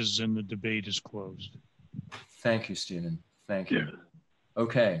passes, then the debate is closed. Thank you, Stephen. Thank you. Yeah.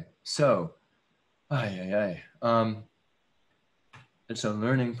 Okay, so, it's a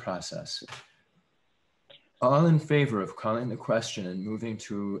learning process. All in favor of calling the question and moving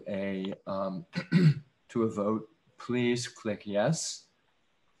to a to a vote, please click yes.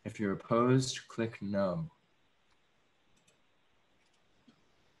 If you're opposed, click no.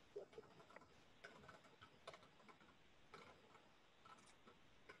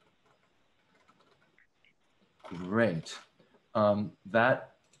 Great.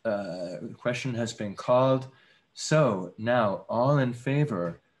 That question has been called. So now, all in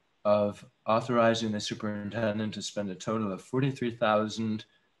favor of authorizing the superintendent to spend a total of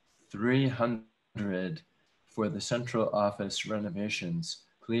 $43,300 for the central office renovations,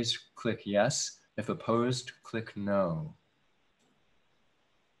 please click yes. If opposed, click no.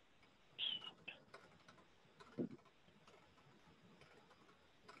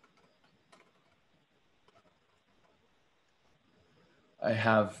 I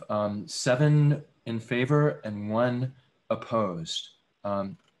have 7 in favor and 1 opposed.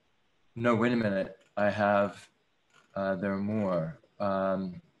 No, wait a minute. I have, there are more.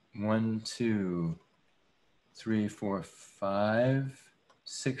 1, 2, 3, 4, 5,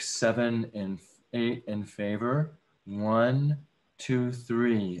 6, 7, and 8 in favor. 1, 2,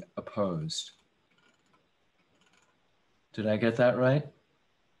 3 opposed. Did I get that right?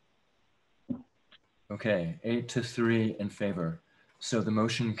 Okay, 8-3 in favor. So the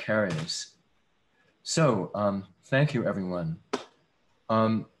motion carries. So thank you, everyone.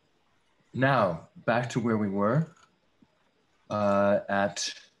 Now, back to where we were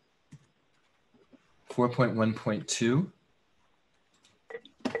at 4.1.2.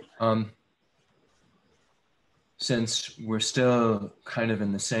 Since we're still kind of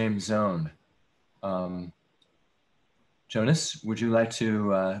in the same zone, Jonas, would you like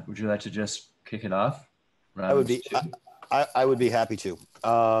to just kick it off? I would be happy to.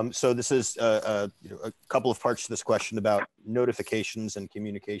 So this is a couple of parts to this question about notifications and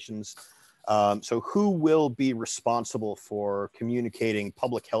communications. So who will be responsible for communicating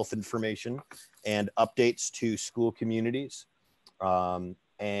public health information and updates to school communities?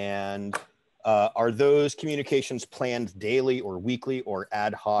 And are those communications planned daily or weekly or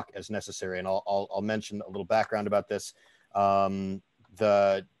ad hoc as necessary? And I'll mention a little background about this.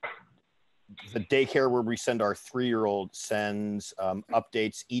 The daycare where we send our 3-year-old sends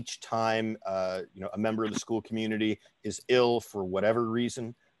updates each time a member of the school community is ill for whatever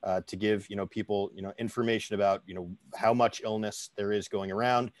reason, to give people information about how much illness there is going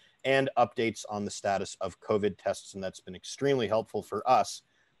around, and updates on the status of COVID tests. And that's been extremely helpful for us,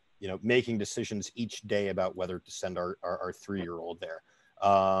 making decisions each day about whether to send our 3-year-old there.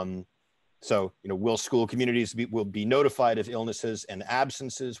 So, will school communities will be notified of illnesses and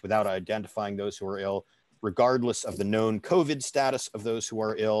absences without identifying those who are ill, regardless of the known COVID status of those who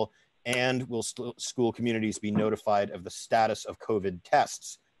are ill? And will school communities be notified of the status of COVID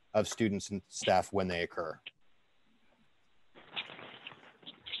tests of students and staff when they occur?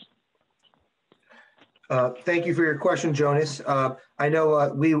 Thank you for your question, Jonas. I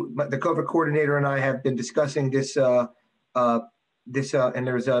know the COVID coordinator and I have been discussing this and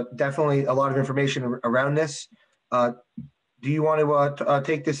there's definitely a lot of information around this. Do you want to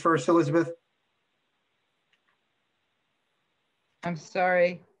take this first, Elizabeth? I'm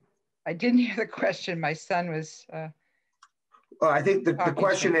sorry. I didn't hear the question. My son was. I think the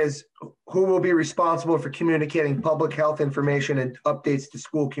question is, who will be responsible for communicating public health information and updates to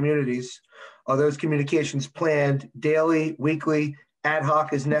school communities? Are those communications planned daily, weekly, ad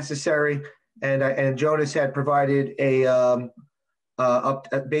hoc as necessary? And Jonas had provided a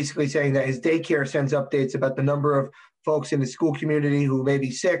basically saying that his daycare sends updates about the number of folks in the school community who may be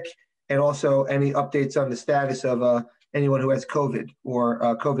sick, and also any updates on the status of anyone who has COVID or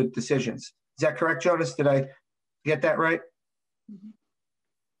COVID decisions. Is that correct, Jonas? Did I get that right?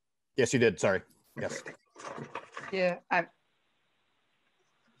 Yes, you did. Sorry. Yes. Yeah, I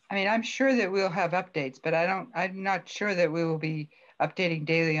mean, I'm sure that we'll have updates, but I'm not sure that we will be updating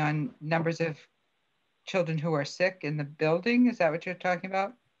daily on numbers of children who are sick in the building. Is that what you're talking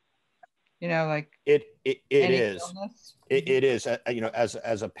about? You know, like it is. Illness? It is. You know, as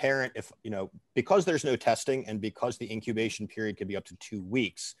a parent, if you know, because there's no testing and because the incubation period could be up to 2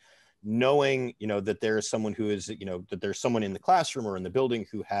 weeks, knowing, you know, that there is someone who is, you know, that there's someone in the classroom or in the building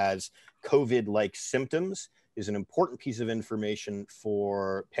who has COVID-like symptoms is an important piece of information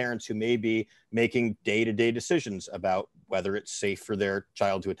for parents who may be making day-to-day decisions about whether it's safe for their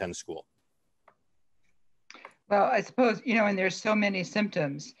child to attend school. Well, I suppose, you know, and there's so many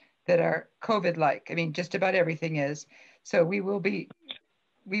symptoms that are COVID-like. I mean, just about everything is. So we will be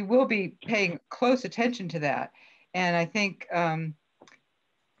paying close attention to that. And I think, how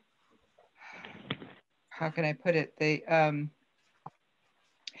can I put it? They,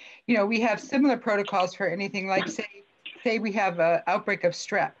 you know, we have similar protocols for anything like, say we have an outbreak of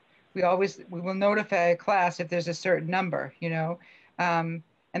strep. We will notify a class if there's a certain number, you know.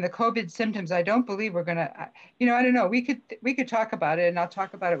 And the COVID symptoms, I don't believe we're gonna, you know, I don't know. We could talk about it, and I'll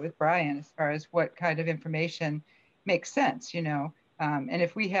talk about it with Brian as far as what kind of information makes sense, you know. And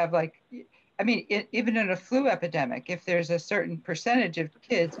if we have like, I mean, even in a flu epidemic, if there's a certain percentage of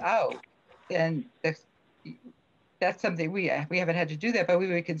kids out, then that's something we haven't had to do that, but we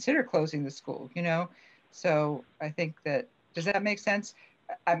would consider closing the school, you know. So I think that, does that make sense?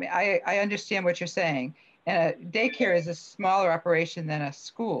 I mean, I understand what you're saying. And daycare is a smaller operation than a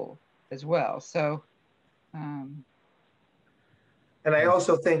school as well. So, and I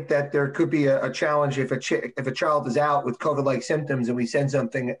also think that there could be a challenge if a child is out with COVID-like symptoms and we send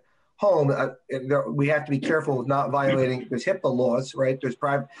something home. We have to be careful of not violating. There's HIPAA laws, right? There's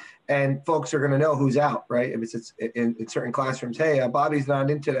private, and folks are going to know who's out, right? If it's in certain classrooms, hey, Bobby's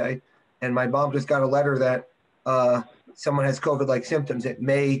not in today, and my mom just got a letter that someone has COVID-like symptoms. It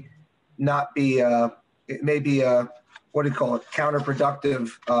may not be. It may be what do you call it?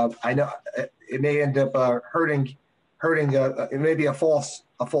 Counterproductive. I know it may end up hurting. It may be a false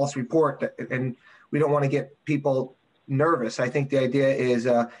report, and we don't want to get people nervous. I think the idea is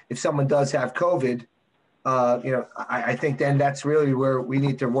if someone does have COVID, you know, I think then that's really where we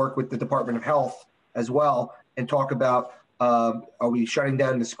need to work with the Department of Health as well and talk about are we shutting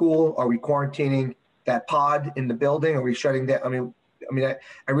down the school? Are we quarantining that pod in the building? Are we shutting down? I mean,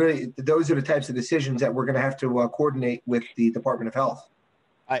 I really, those are the types of decisions that we're going to have to coordinate with the Department of Health.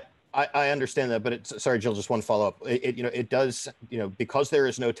 I understand that, but sorry, Jill, just one follow up. You know, it does, you know, because there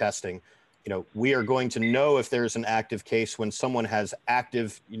is no testing, you know, we are going to know if there's an active case when someone has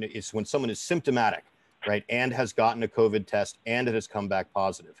active, you know, it's when someone is symptomatic, right, and has gotten a COVID test and it has come back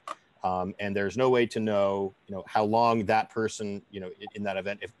positive. And there's no way to know, you know, how long that person, you know, in that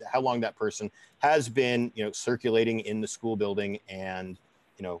event, how long that person has been, you know, circulating in the school building, and,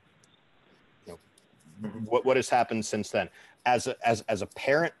 you know, what has happened since then. As a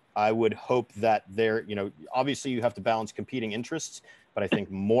parent, I would hope that there, you know, obviously you have to balance competing interests, but I think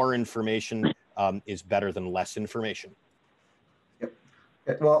more information is better than less information. Yep.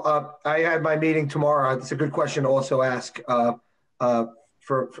 Well, I had my meeting tomorrow. It's a good question to also ask. It's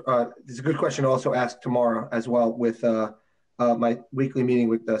a good question to also ask tomorrow as well with my weekly meeting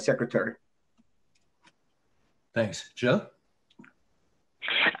with the secretary. Thanks. Jill?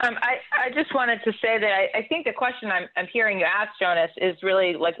 I just wanted to say that I think the question I'm hearing you ask, Jonas, is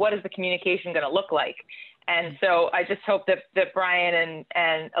really like, what is the communication going to look like? And so I just hope that Brian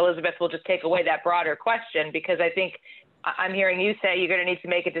and Elizabeth will just take away that broader question, because I think I'm hearing you say you're going to need to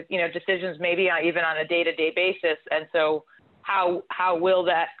make it, you know, decisions maybe even on a day-to-day basis. And so how will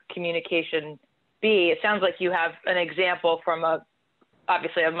that communication be? It sounds like you have an example from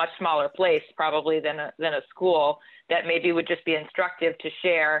obviously a much smaller place probably than a school that maybe would just be instructive to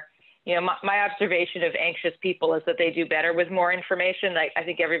share. You know, my observation of anxious people is that they do better with more information. I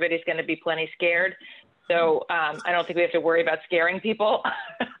think everybody's going to be plenty scared. So I don't think we have to worry about scaring people.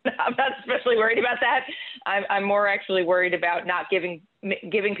 I'm not especially worried about that. I'm more actually worried about not giving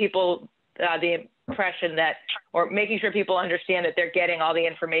people the impression that, or making sure people understand that they're getting all the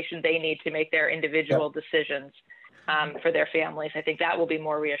information they need to make their individual decisions for their families. I think that will be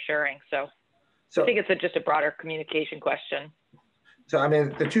more reassuring. So I think it's just a broader communication question. So, I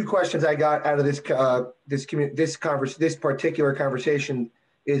mean, the two questions I got out of this this particular conversation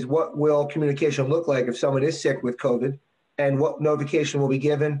is, what will communication look like if someone is sick with COVID, and what notification will be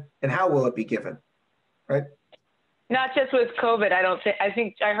given, and how will it be given, right? Not just with COVID, I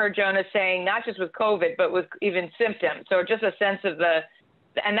think I heard Jonas saying not just with COVID, but with even symptoms. So just a sense of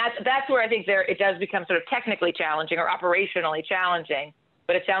and that's where I think it does become sort of technically challenging or operationally challenging.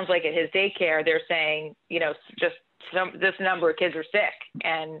 But it sounds like at his daycare, they're saying, just this number of kids are sick.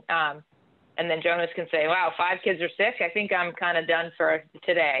 And then Jonas can say, wow, 5 kids are sick. I think I'm kind of done for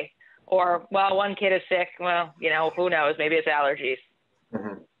today. Or, well, 1 kid is sick. Well, who knows? Maybe it's allergies.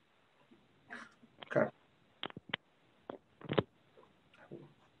 Mm-hmm. Okay.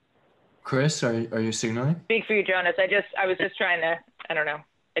 Chris, are you signaling? Speak for you, Jonas. I was just trying to, I don't know.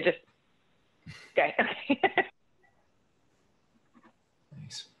 Okay.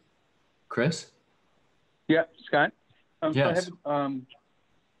 Thanks. Chris? Yeah, Scott? Yes. I have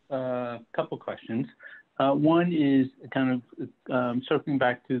a couple questions. One is kind of circling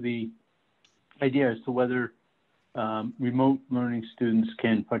back to the idea as to whether remote learning students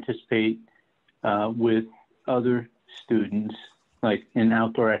can participate with other students, like in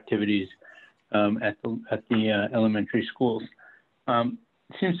outdoor activities at the elementary schools.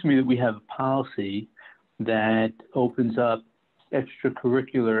 It seems to me that we have a policy that opens up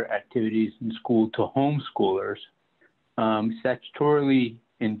extracurricular activities in school to homeschoolers, statutorily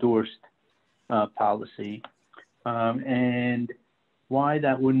endorsed policy, and why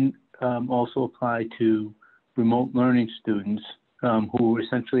that wouldn't also apply to remote learning students who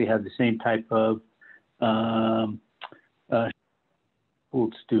essentially have the same type of school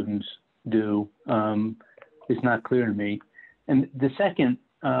students do is not clear to me. And the second,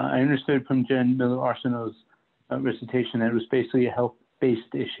 I understood from Jen Miller-Arsenault's recitation that it was basically a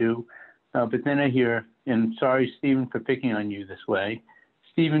health-based issue, but then I hear, and sorry, Stephen, for picking on you this way,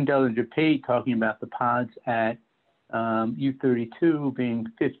 Stephen Dellinger-Pate talking about the pods at U32 being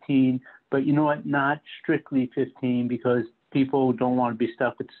 15, but you know what, not strictly 15, because people don't want to be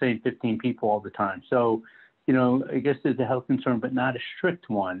stuck with the same 15 people all the time. So, I guess there's a health concern, but not a strict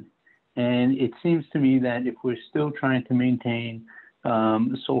one. And it seems to me that if we're still trying to maintain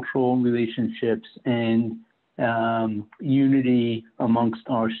social relationships and unity amongst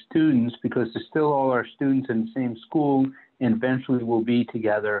our students, because they're still all our students in the same school and eventually we'll be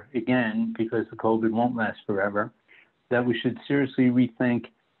together again because the COVID won't last forever, that we should seriously rethink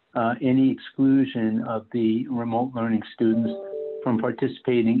any exclusion of the remote learning students from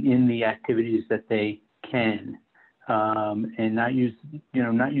participating in the activities that they can, and not use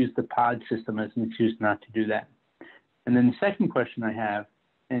the pod system as an excuse not to do that. And then the second question I have,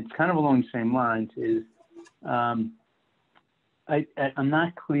 and it's kind of along the same lines, is I'm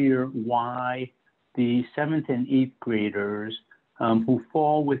not clear why the 7th and 8th graders who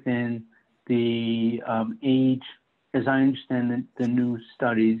fall within the age, as I understand the new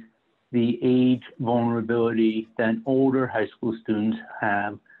studies, the age vulnerability that older high school students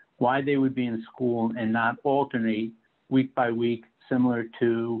have, why they would be in school and not alternate week by week, similar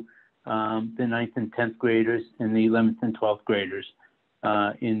to the 9th and 10th graders and the 11th and 12th graders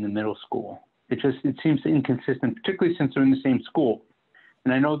in the middle school. It seems inconsistent, particularly since they're in the same school.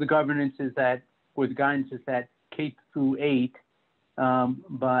 And I know the governance is that, or the guidance is that K through 8,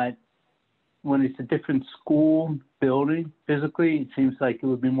 but when it's a different school building physically, it seems like it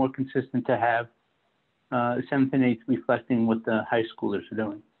would be more consistent to have 7th and 8th reflecting what the high schoolers are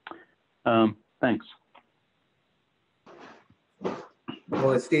doing. Thanks.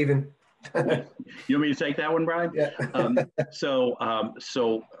 Well, it's Stephen. You want me to take that one, Brian? Yeah.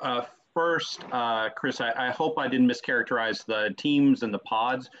 First, Chris, I hope I didn't mischaracterize the teams and the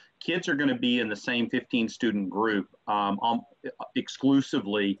pods. Kids are going to be in the same 15 student group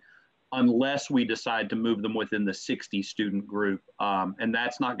exclusively, unless we decide to move them within the 60 student group. And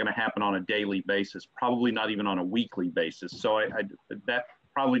that's not going to happen on a daily basis, probably not even on a weekly basis. So that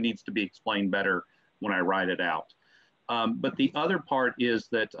probably needs to be explained better when I write it out. But the other part is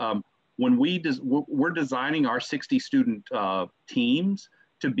that when we're designing our 60 student teams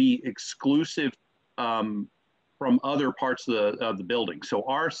to be exclusive from other parts of the building. So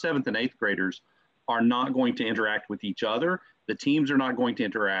our 7th and 8th graders are not going to interact with each other. The teams are not going to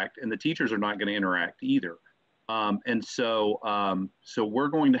interact, and the teachers are not going to interact either. So we're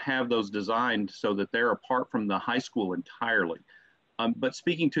going to have those designed so that they're apart from the high school entirely. But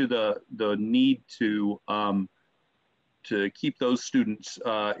speaking to the need to keep those students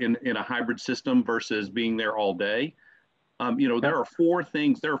in a hybrid system versus being there all day. You know, there are four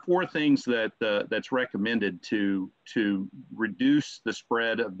things that that's recommended to reduce the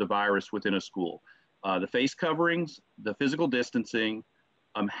spread of the virus within a school. The face coverings, the physical distancing,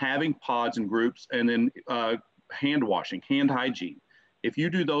 having pods and groups, and then hand washing, hand hygiene. If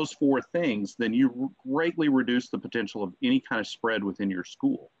you do those four things, then you greatly reduce the potential of any kind of spread within your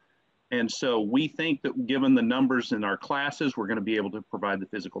school. And so we think that given the numbers in our classes, we're going to be able to provide the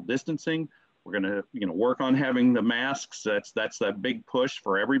physical distancing. We're going to, you know, work on having the masks. That's that big push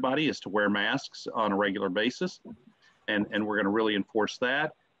for everybody, is to wear masks on a regular basis, and we're going to really enforce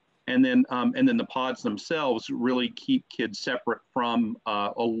that. And then the pods themselves really keep kids separate from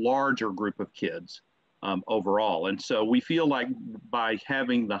a larger group of kids overall. And so we feel like by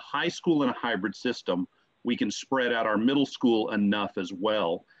having the high school in a hybrid system, we can spread out our middle school enough as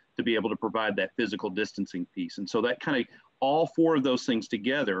well to be able to provide that physical distancing piece. And so that kind of, all four of those things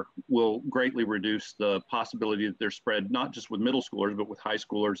together will greatly reduce the possibility that they're spread, not just with middle schoolers, but with high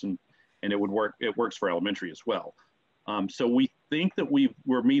schoolers, and it works for elementary as well. So we think that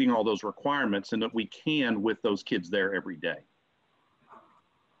we're meeting all those requirements, and that we can with those kids there every day.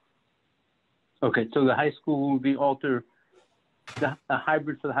 Okay, so the high school will be the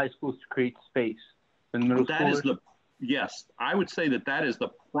hybrid for the high schools to create space. And middle schoolers? Yes, I would say that is the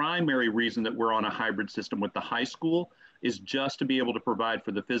primary reason that we're on a hybrid system with the high school, is just to be able to provide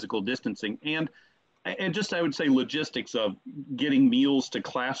for the physical distancing and just, I would say, logistics of getting meals to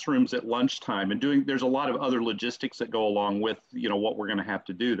classrooms at lunchtime, and there's a lot of other logistics that go along with, you know, what we're going to have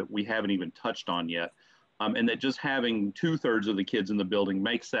to do that we haven't even touched on yet. And that just having 2/3 of the kids in the building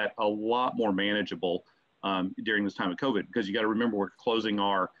makes that a lot more manageable during this time of COVID, because you got to remember, we're closing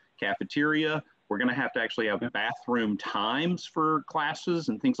our cafeteria. We're going to have actually have bathroom times for classes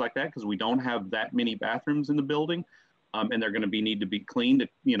and things like that, because we don't have that many bathrooms in the building, and they're going to need to be cleaned,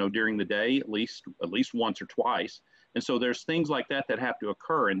 you know, during the day at least once or twice. And so there's things like that have to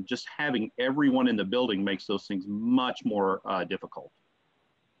occur, and just having everyone in the building makes those things much more difficult.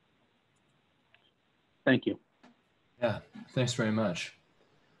 Thank you. Yeah, thanks very much.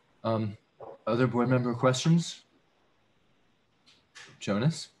 Other board member questions?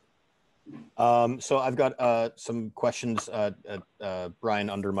 Jonas? So I've got some questions, Brian,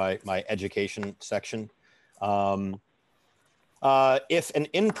 under my education section. If an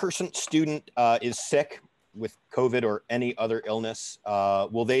in-person student is sick with COVID or any other illness,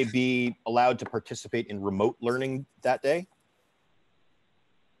 will they be allowed to participate in remote learning that day?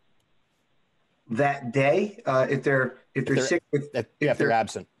 That day, if they're sick with, if they're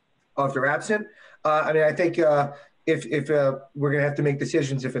absent. Oh, if they're absent, I mean, I think if we're going to have to make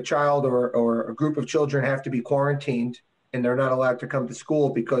decisions if a child or a group of children have to be quarantined and they're not allowed to come to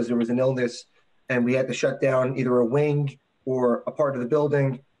school because there was an illness and we had to shut down either a wing or a part of the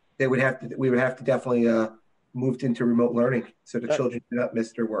building, we would have to definitely move into remote learning so the children do not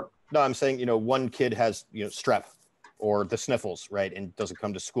miss their work. No, I'm saying, you know, one kid has, you know, strep or the sniffles, right, and doesn't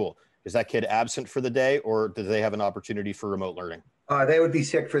come to school. Is that kid absent for the day, or do they have an opportunity for remote learning? They would be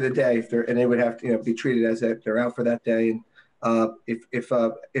sick for the day, and they would have to, you know, be treated as if they're out for that day. And if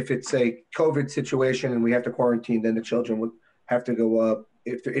it's a COVID situation and we have to quarantine, then the children would have to go.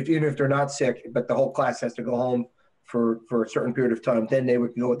 Even if they're not sick, but the whole class has to go home for a certain period of time, then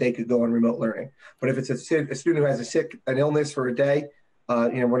they could go on remote learning. But if it's a student who has an illness for a day,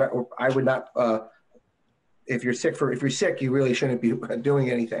 you know, I would not. If you're sick, you really shouldn't be doing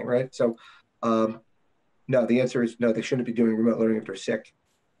anything, right? So. No, the answer is no, they shouldn't be doing remote learning if they're sick.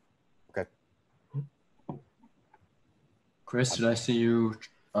 Okay. Chris, did I see you?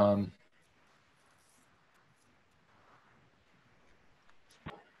 You're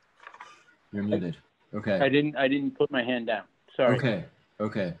muted. Okay. I didn't put my hand down. Sorry.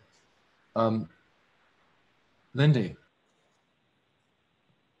 Okay. Lindy.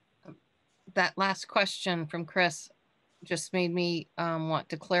 That last question from Chris just made me want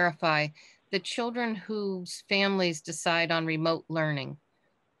to clarify. The children whose families decide on remote learning,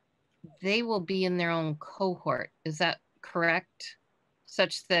 they will be in their own cohort. Is that correct?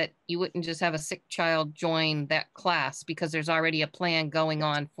 Such that you wouldn't just have a sick child join that class because there's already a plan going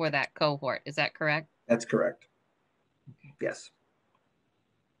on for that cohort. Is that correct? That's correct. Yes.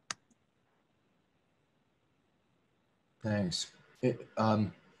 Thanks. If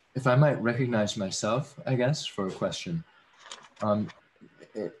I might recognize myself, I guess, for a question.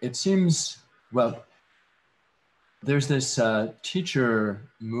 It seems, well, there's this teacher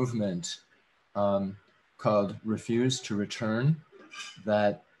movement called Refuse to Return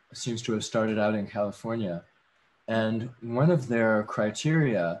that seems to have started out in California. And one of their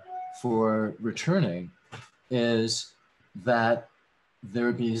criteria for returning is that there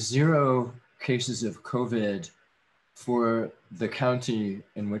would be 0 cases of COVID for the county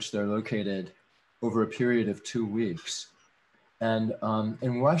in which they're located over a period of 2 weeks. And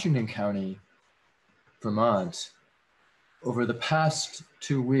in Washington County, Vermont, over the past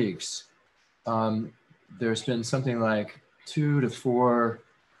 2 weeks, there's been something like 2 to 4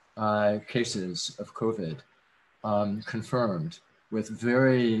 cases of COVID confirmed with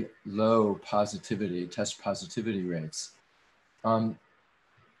very low positivity, test positivity rates.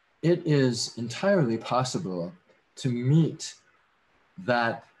 It is entirely possible to meet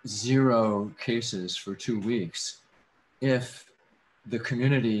that 0 cases for 2 weeks if the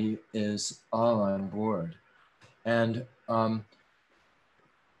community is all on board. And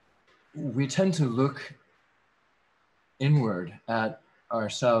we tend to look inward at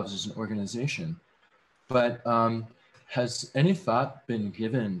ourselves as an organization, but has any thought been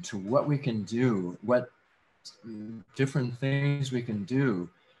given to what we can do, what different things we can do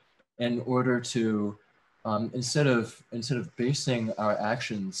in order to, instead of basing our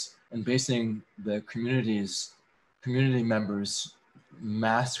actions and basing the community members'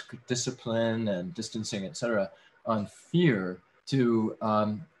 mask discipline and distancing, et cetera, on fear, to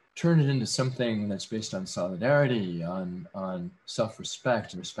turn it into something that's based on solidarity, on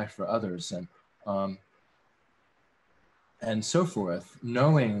self-respect and respect for others, and so forth,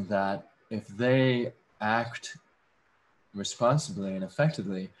 knowing that if they act responsibly and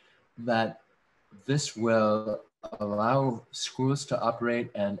effectively, that this will allow schools to operate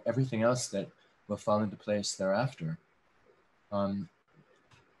and everything else that will fall into place thereafter. I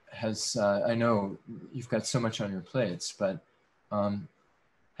know you've got so much on your plates, but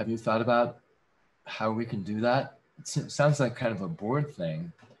have you thought about how we can do that? It sounds like kind of a board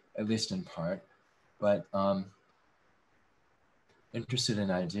thing, at least in part, but interested in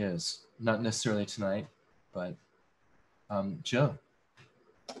ideas, not necessarily tonight, but Jill.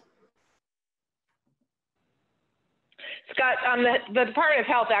 Scott, the Department of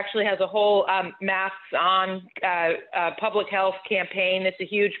Health actually has a whole Masks On public health campaign. It's a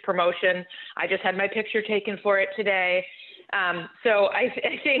huge promotion. I just had my picture taken for it today. So I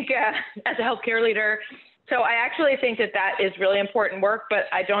think as a healthcare leader, so I actually think that is really important work, but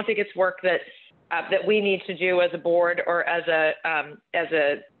I don't think it's work that we need to do as a board or as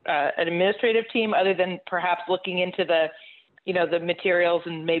an administrative team, other than perhaps looking into the materials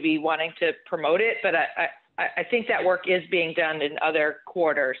and maybe wanting to promote it. But I think that work is being done in other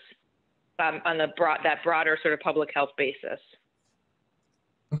quarters on that broader sort of public health basis.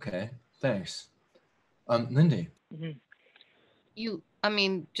 Okay, thanks. Lindy. Mm-hmm.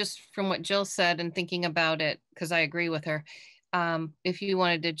 Just from what Jill said and thinking about it, because I agree with her, if you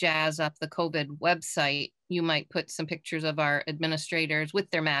wanted to jazz up the COVID website, you might put some pictures of our administrators with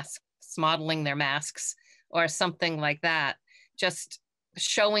their masks, modeling their masks or something like that, just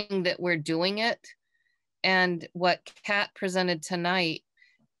showing that we're doing it. And what Kat presented tonight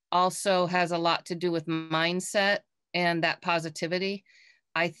also has a lot to do with mindset and that positivity.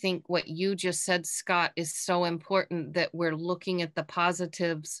 I think what you just said, Scott, is so important, that we're looking at the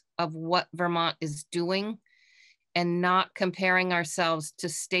positives of what Vermont is doing and not comparing ourselves to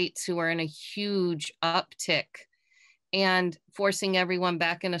states who are in a huge uptick and forcing everyone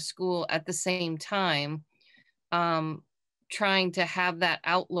back into school at the same time, trying to have that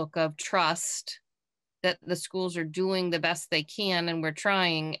outlook of trust that the schools are doing the best they can and we're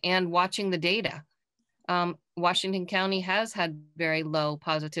trying, and watching the data. Washington County has had very low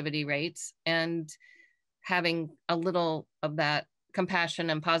positivity rates, and having a little of that compassion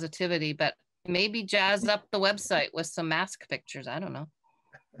and positivity, but maybe jazz up the website with some mask pictures. I don't know.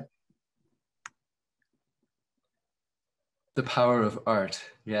 The power of art,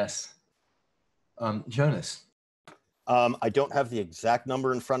 yes. Jonas. I don't have the exact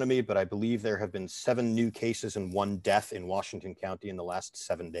number in front of me, but I believe there have been 7 new cases and 1 death in Washington County in the last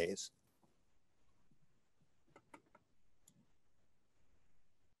 7 days.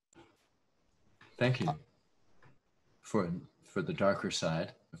 Thank you for the darker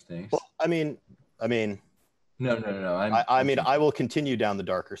side of things. Well, I mean, no. I will continue down the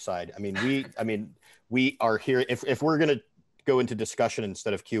darker side. We are here. If we're going to go into discussion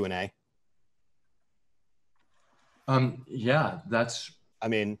instead of Q&A. Yeah, that's.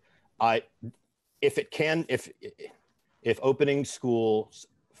 If opening schools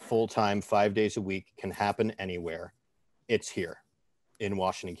full-time 5 days a week can happen anywhere, it's here in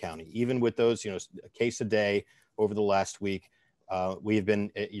Washington County. Even with those, a case a day over the last week, we've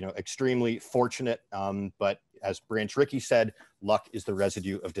been, extremely fortunate. But as Branch Rickey said, luck is the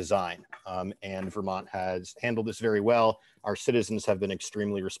residue of design. And Vermont has handled this very well. Our citizens have been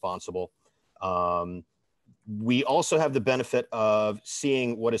extremely responsible. We also have the benefit of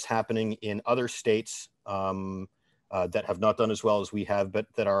seeing what is happening in other states that have not done as well as we have, but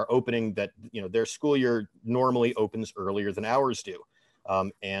that are opening, that, you know, their school year normally opens earlier than ours do.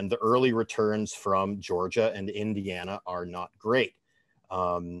 And the early returns from Georgia and Indiana are not great.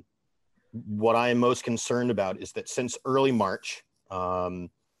 What I am most concerned about is that since early March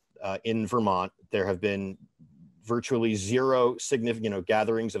in Vermont, there have been virtually zero significant, you know,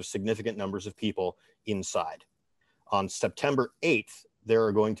 gatherings of significant numbers of people inside. On September 8th, there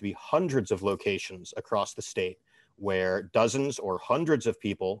are going to be hundreds of locations across the state where dozens or hundreds of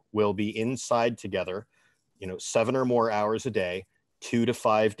people will be inside together, you know, 7 or more hours a day, 2 to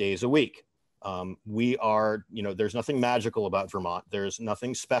 5 days a week. We are, you know, there's nothing magical about Vermont. There's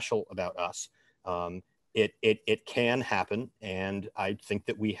nothing special about us. It can happen. And I think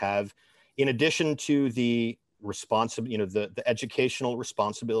that we have, in addition to the responsibility, you know, the educational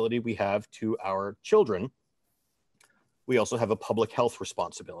responsibility we have to our children, we also have a public health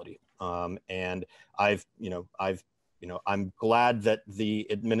responsibility. And I'm glad that the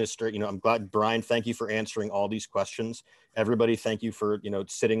administrator, you know, I'm glad, Brian, thank you for answering all these questions. Everybody, thank you for, you know,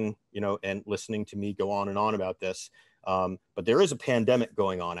 sitting, you know, and listening to me go on and on about this. But there is a pandemic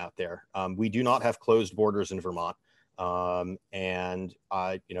going on out there. We do not have closed borders in Vermont. And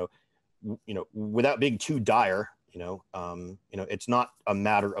without being too dire, it's not a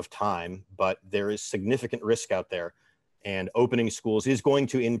matter of time, but there is significant risk out there, and opening schools is going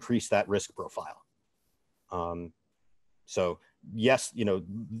to increase that risk profile. So yes, you know,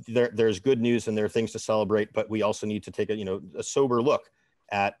 there's good news and there are things to celebrate, but we also need to take a sober look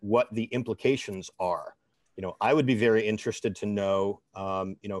at what the implications are. You know, I would be very interested to know,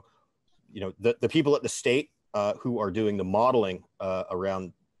 the people at the state who are doing the modeling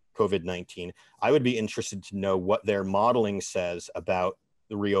around COVID-19, I would be interested to know what their modeling says about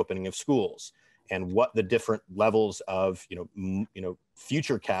the reopening of schools and what the different levels of,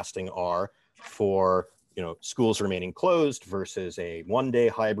 future casting are for, schools remaining closed versus a 1-day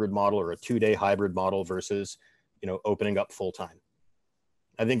hybrid model or a 2-day hybrid model versus, opening up full time.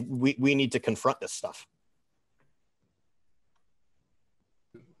 I think we need to confront this stuff.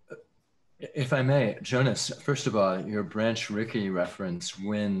 If I may, Jonas, first of all, your Branch Rickey reference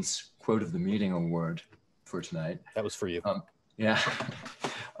wins Quote of the Meeting award for tonight. That was for you. Yeah.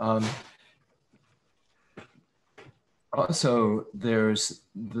 Also, there's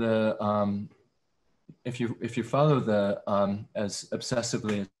the, if you follow the, as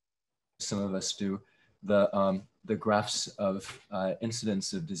obsessively as some of us do, the graphs of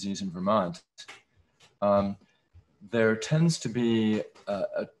incidence of disease in Vermont, there tends to be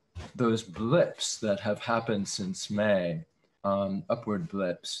those blips that have happened since May, upward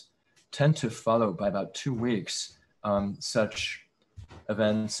blips, tend to follow by about 2 weeks such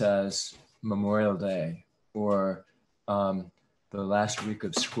events as Memorial Day or the last week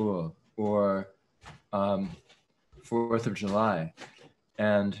of school or 4th of July.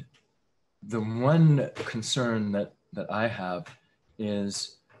 And the one concern that I have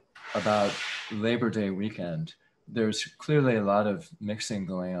is about Labor Day weekend. There's clearly a lot of mixing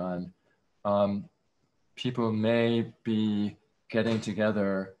going on. People may be getting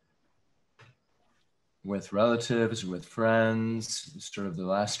together with relatives, with friends, sort of the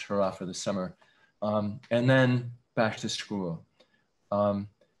last hurrah for the summer, and then back to school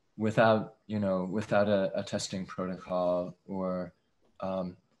without a testing protocol or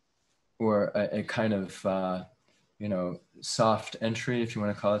a kind of soft entry, if you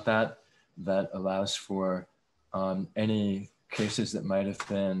want to call it that, that allows for any cases that might have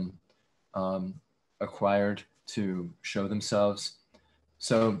been acquired to show themselves.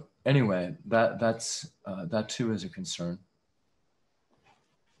 So anyway, that too is a concern.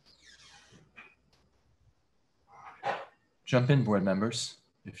 Jump in, board members,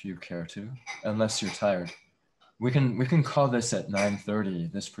 if you care to, unless you're tired. We can call this at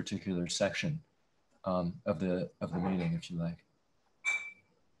 9:30, this particular section of the meeting, if you like.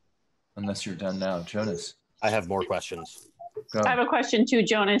 Unless you're done now, Jonas. I have more questions. I have a question too,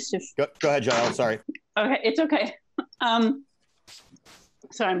 Jonas. Go ahead, Giles. Sorry. Okay, it's okay.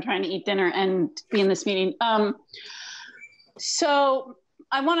 Sorry, I'm trying to eat dinner and be in this meeting. So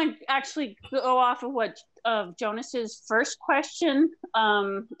I want to actually go off of Jonas's first question,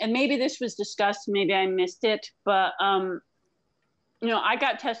 and maybe this was discussed, maybe I missed it, but I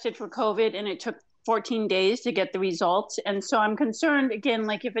got tested for COVID and it took 14 days to get the results, and so I'm concerned again,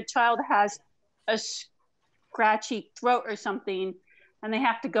 like if a child has a scratchy throat or something, and they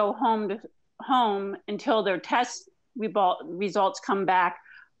have to go home until their test results come back.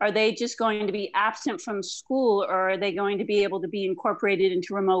 Are they just going to be absent from school, or are they going to be able to be incorporated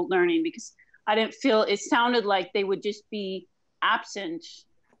into remote learning? Because I didn't feel, it sounded like they would just be absent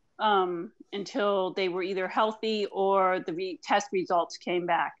until they were either healthy or the test results came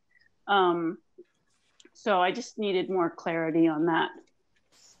back. So I just needed more clarity on that.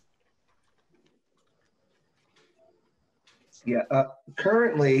 Yeah,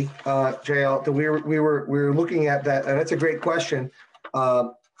 currently, JL, we were looking at that, and that's a great question,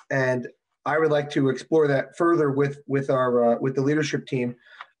 and I would like to explore that further with the leadership team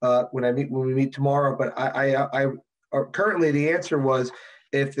when we meet tomorrow. But currently the answer was,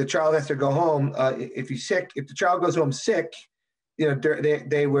 if the child has to go home, if the child goes home sick,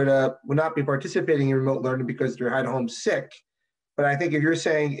 they would not be participating in remote learning because they're at home sick. But I think if you're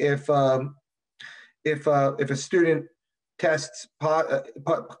saying if a student tests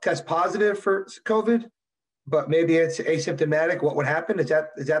positive for COVID, but maybe it's asymptomatic, what would happen? Is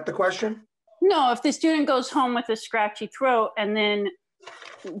that the question? No, if the student goes home with a scratchy throat and then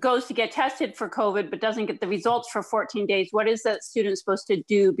goes to get tested for COVID, but doesn't get the results for 14 days, what is that student supposed to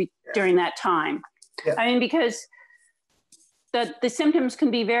do during that time? Yeah. I mean, because the symptoms can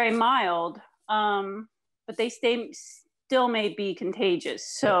be very mild, but they still may be contagious.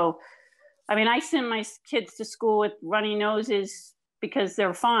 So, I mean, I send my kids to school with runny noses because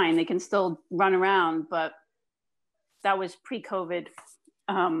they're fine. They can still run around, but that was pre-COVID.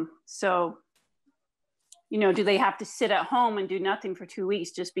 So, do they have to sit at home and do nothing for 2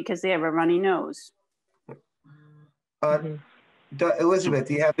 weeks just because they have a runny nose? Elizabeth,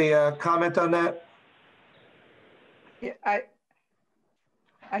 do you have a comment on that? Yeah,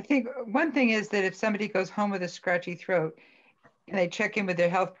 I think one thing is that if somebody goes home with a scratchy throat and they check in with their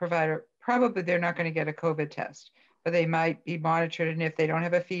health provider, probably they're not going to get a COVID test, but they might be monitored. And if they don't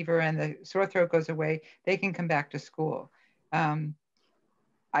have a fever and the sore throat goes away, they can come back to school. I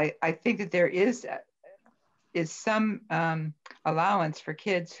think that there is some allowance for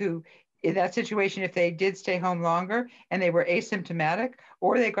kids who, in that situation, if they did stay home longer and they were asymptomatic,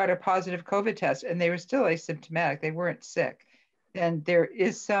 or they got a positive COVID test and they were still asymptomatic, they weren't sick, then there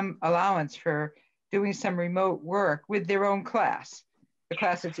is some allowance for doing some remote work with their own class, the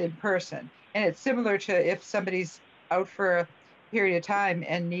class that's in person. And it's similar to if somebody's out for a period of time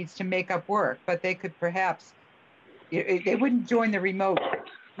and needs to make up work, but they could perhaps, they wouldn't join the remote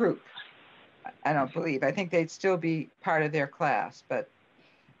group. I don't believe. I think they'd still be part of their class, but.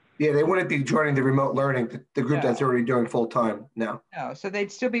 Yeah, they wouldn't be joining the remote learning, the group that's already doing full time now. No, so they'd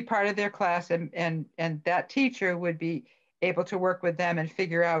still be part of their class, and that teacher would be able to work with them and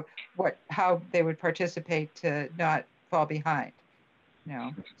figure out how they would participate to not fall behind.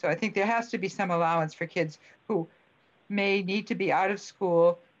 So I think there has to be some allowance for kids who may need to be out of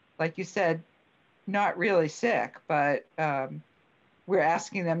school, like you said, not really sick, but we're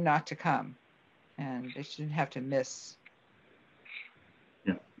asking them not to come. And they shouldn't have to miss.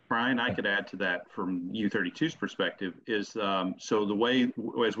 Yeah, Brian, I could add to that from U32's perspective is, so the way,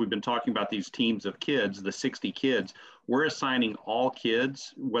 as we've been talking about these teams of kids, the 60 kids, we're assigning all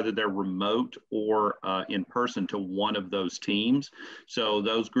kids, whether they're remote or in person, to one of those teams. So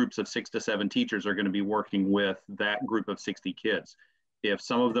those groups of 6 to 7 teachers are going to be working with that group of 60 kids. If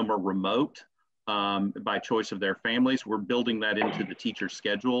some of them are remote, by choice of their families, we're building that into the teacher's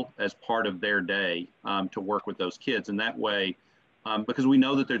schedule as part of their day to work with those kids. And that way, because we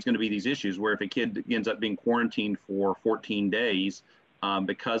know that there's going to be these issues where if a kid ends up being quarantined for 14 days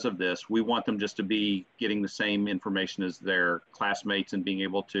because of this, we want them just to be getting the same information as their classmates and being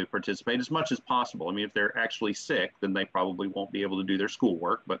able to participate as much as possible. I mean, if they're actually sick, then they probably won't be able to do their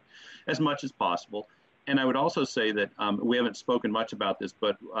schoolwork, but as much as possible. And I would also say that we haven't spoken much about this,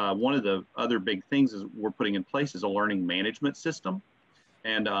 but one of the other big things is we're putting in place is a learning management system.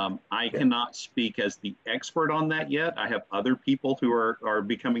 And I cannot speak as the expert on that yet. I have other people who are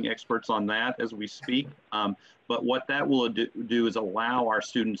becoming experts on that as we speak. But what that will do is allow our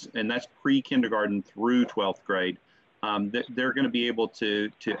students, and that's pre-kindergarten through 12th grade, they're going to be able to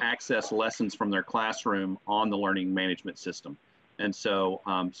access lessons from their classroom on the learning management system. And so,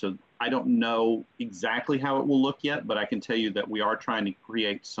 so I don't know exactly how it will look yet, but I can tell you that we are trying to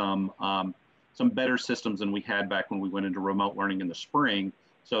create some better systems than we had back when we went into remote learning in the spring,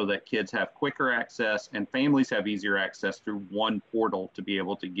 so that kids have quicker access and families have easier access through one portal to be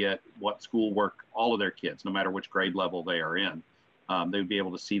able to get what schoolwork all of their kids, no matter which grade level they are in, they would be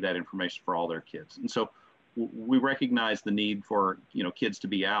able to see that information for all their kids. And so we recognize the need for kids to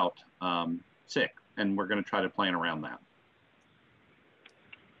be out sick, and we're going to try to plan around that.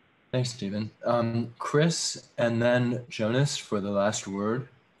 Thanks, Stephen. Chris, and then Jonas for the last word.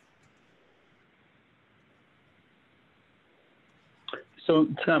 So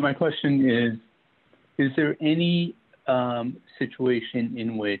my question is there any situation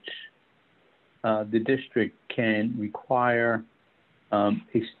in which the district can require a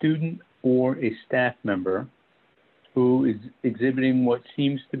student or a staff member who is exhibiting what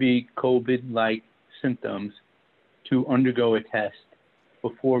seems to be COVID-like symptoms to undergo a test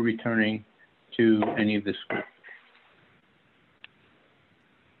before returning to any of the schools.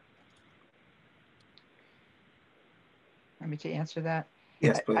 Want me to answer that?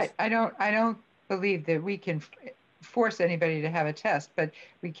 Yes, please. I don't believe that we can force anybody to have a test, but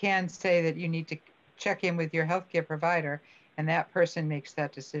we can say that you need to check in with your healthcare provider, and that person makes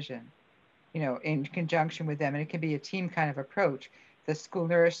that decision, you know, in conjunction with them. And it can be a team kind of approach. The school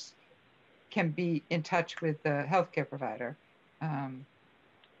nurse can be in touch with the healthcare provider.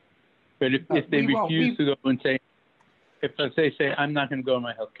 But if they refuse to go and say, if they say, I'm not going to go to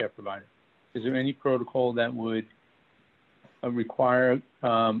my healthcare provider, is there any protocol that would require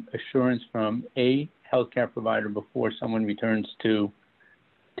assurance from a healthcare provider before someone returns to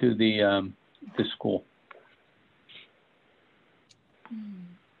the school?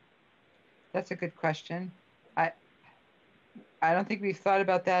 That's a good question. I don't think we've thought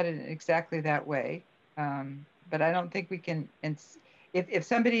about that in exactly that way, but I don't think we can. If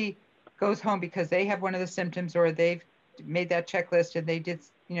somebody goes home because they have one of the symptoms, or they've made that checklist and they did,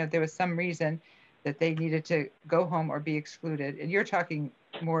 you know, there was some reason that they needed to go home or be excluded. And you're talking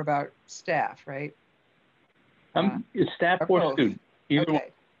more about staff, right? Staff or student, either one,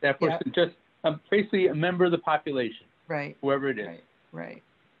 staff or student, just basically a member of the population, right? Whoever it is, right.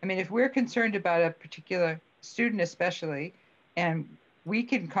 I mean, if we're concerned about a particular student, especially, and we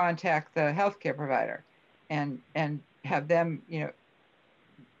can contact the healthcare provider, and have them, you know,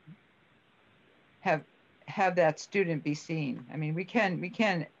 have that student be seen. I mean, we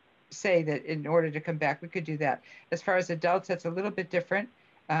can say that in order to come back, we could do that. As far as adults, that's a little bit different.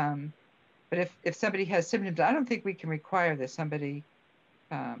 But if somebody has symptoms, I don't think we can require that somebody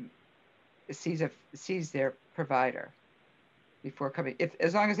sees their provider before coming.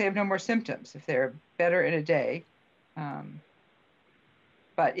 As long as they have no more symptoms, if they're better in a day.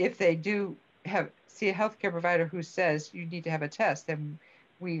 But if they do see a healthcare provider who says you need to have a test, then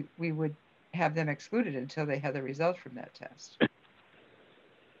we would have them excluded until they have the results from that test.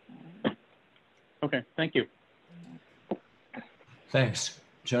 Okay, thank you. Thanks.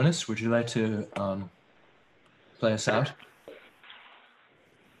 Jonas, would you like to play us out?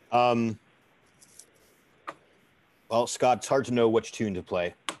 Well, Scott, it's hard to know which tune to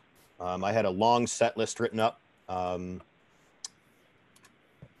play. I had a long set list written up.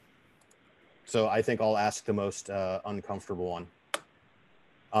 So I think I'll ask the most uncomfortable one.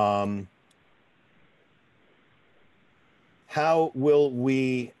 How will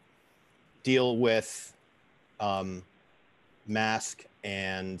we deal with mask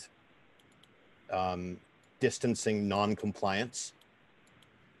and distancing non-compliance?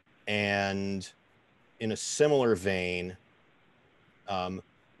 And in a similar vein,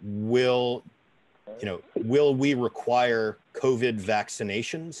 will we require COVID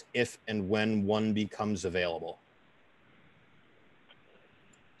vaccinations if and when one becomes available?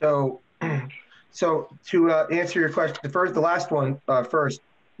 So to answer your question, the last one first,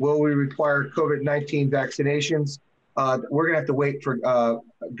 will we require COVID-19 vaccinations? We're going to have to wait for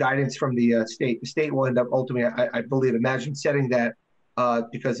guidance from the state. The state will end up ultimately, I imagine setting that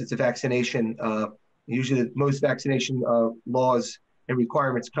because it's a vaccination. Usually most vaccination laws and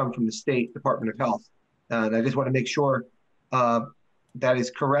requirements come from the state Department of Health. And I just want to make sure that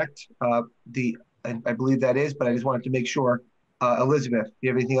is correct. I believe that is, but I just wanted to make sure. Elizabeth, do you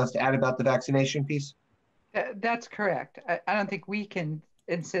have anything else to add about the vaccination piece? That's correct. I don't think we can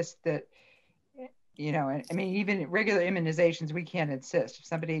insist that, you know, I mean, even regular immunizations, we can't insist. If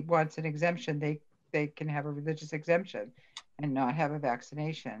somebody wants an exemption, they can have a religious exemption and not have a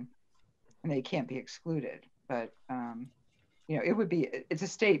vaccination, and they can't be excluded. But, you know, it's a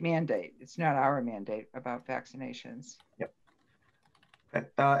state mandate. It's not our mandate about vaccinations. Yep.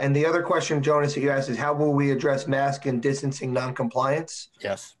 And the other question, Jonas, that you asked is how will we address mask and distancing noncompliance?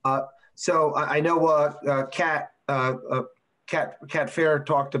 Yes. So I know Kat Fair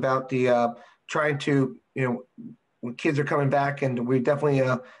talked about the trying to, you know, when kids are coming back, and we definitely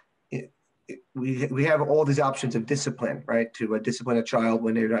we have all these options of discipline, right? To discipline a child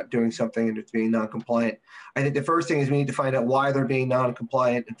when they're not doing something and it's being non-compliant. I think the first thing is we need to find out why they're being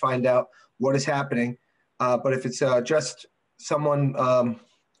non-compliant and find out what is happening. But if it's just someone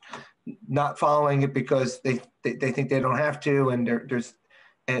not following it because they think they don't have to,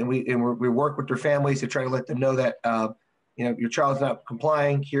 and we work with their families to try to let them know that you know, your child's not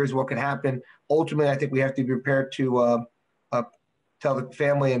complying. Here's what could happen. Ultimately, I think we have to be prepared to tell the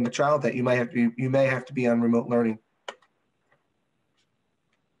family and the child that you may have to be on remote learning.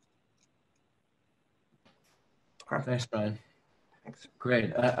 Thanks, Brian. Thanks.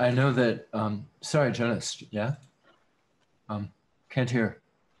 Great. I know that, sorry, Jonas, yeah? Can't hear.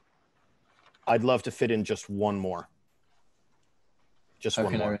 I'd love to fit in just one more. Just How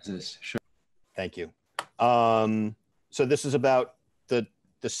one can I more. resist? Sure. Thank you. So this is about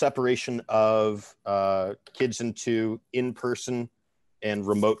the separation of kids into in-person and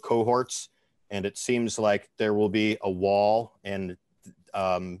remote cohorts. And it seems like there will be a wall, and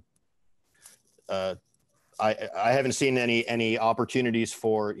I haven't seen any opportunities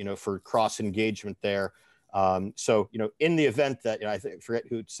for, for cross engagement there. So, in the event that, I forget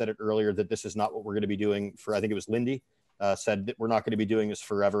who said it earlier, that this is not what we're going to be doing for, I think it was Lindy, said that we're not going to be doing this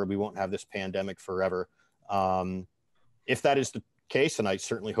forever. We won't have this pandemic forever. If that is the case, and I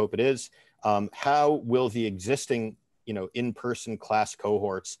certainly hope it is, how will the existing, in-person class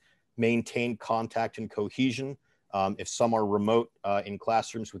cohorts maintain contact and cohesion if some are remote in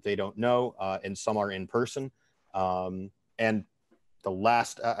classrooms, which they don't know, and some are in person? And the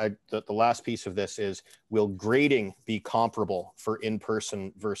last piece of this is, will grading be comparable for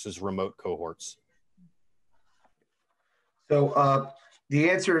in-person versus remote cohorts? So the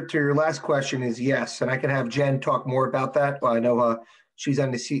answer to your last question is yes, and I can have Jen talk more about that. I know she's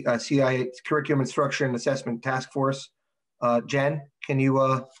on the CIA Curriculum Instruction and Assessment Task Force. Jen, can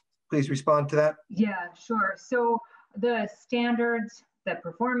you please respond to that? Yeah, sure. So the standards, the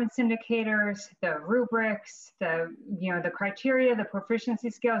performance indicators, the rubrics, the criteria, the proficiency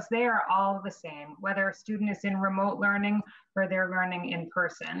scales, they are all the same, whether a student is in remote learning or they're learning in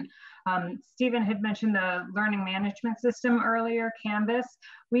person. Stephen had mentioned the learning management system earlier, Canvas.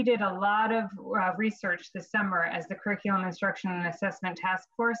 We did a lot of research this summer as the Curriculum Instruction and Assessment Task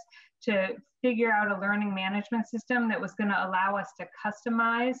Force to figure out a learning management system that was going to allow us to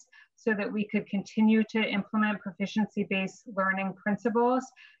customize so that we could continue to implement proficiency-based learning principles,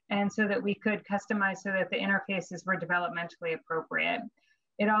 and so that we could customize so that the interfaces were developmentally appropriate.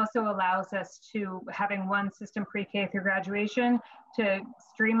 It also allows us to, having one system pre-K through graduation, to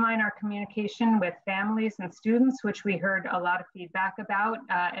streamline our communication with families and students, which we heard a lot of feedback about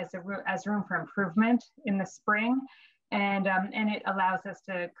as room for improvement in the spring. And it allows us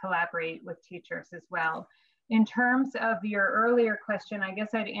to collaborate with teachers as well. In terms of your earlier question, I guess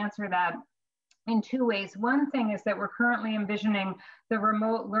I'd answer that in two ways. One thing is that we're currently envisioning the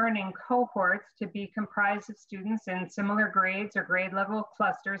remote learning cohorts to be comprised of students in similar grades or grade level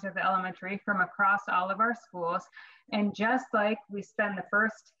clusters of the elementary from across all of our schools. And just like we spend the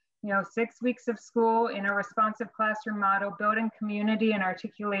first 6 weeks of school in a responsive classroom model, building community and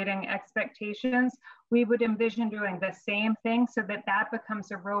articulating expectations, we would envision doing the same thing so that that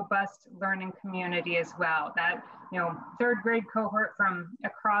becomes a robust learning community as well. That, third grade cohort from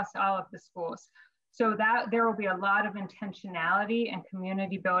across all of the schools. So that there will be a lot of intentionality and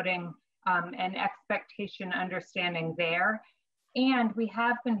community building and expectation understanding there. And we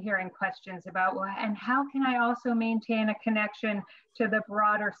have been hearing questions about, well, and how can I also maintain a connection to the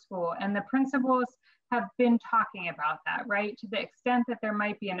broader school? And the principals have been talking about that, right? To the extent that there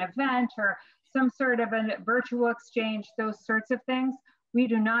might be an event or some sort of a virtual exchange, those sorts of things. We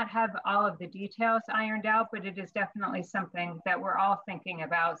do not have all of the details ironed out, but it is definitely something that we're all thinking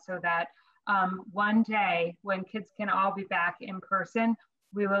about, so that one day when kids can all be back in person,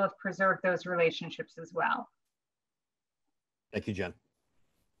 we will have preserved those relationships as well. Thank you, Jen.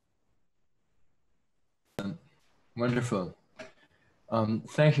 Wonderful.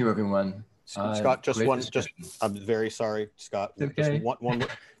 Thank you, everyone. Scott, I'm very sorry, Scott. Okay. Just one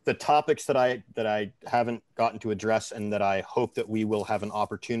the topics that I haven't gotten to address, and that I hope that we will have an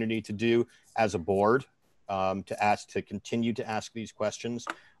opportunity to do as a board, to continue to ask these questions,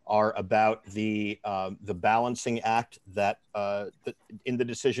 are about the balancing act that in the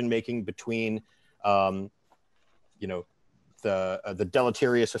decision making between the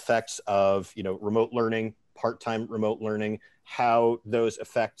deleterious effects of remote learning, part-time remote learning, how those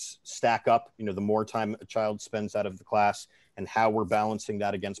effects stack up, the more time a child spends out of the class, and how we're balancing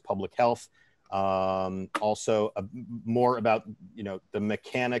that against public health. Also more about the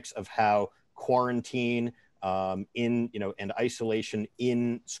mechanics of how quarantine and isolation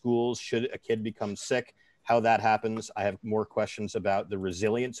in schools, should a kid become sick, how that happens. I have more questions about the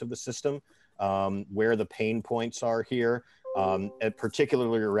resilience of the system, where the pain points are here, and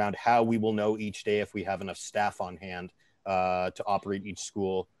particularly around how we will know each day if we have enough staff on hand to operate each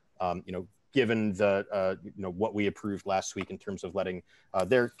school, given the what we approved last week in terms of letting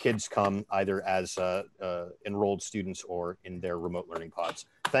their kids come either as enrolled students or in their remote learning pods.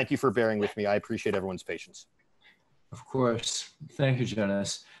 Thank you for bearing with me. I appreciate everyone's patience. Of course. Thank you,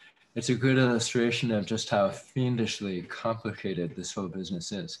 Jonas. It's a good illustration of just how fiendishly complicated this whole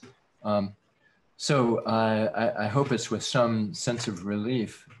business is. So I hope it's with some sense of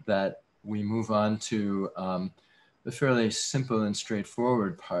relief that we move on to the fairly simple and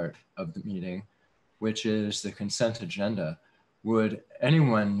straightforward part of the meeting, which is the consent agenda. Would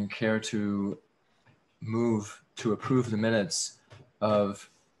anyone care to move to approve the minutes of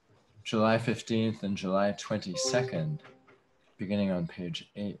July 15th and July 22nd, beginning on page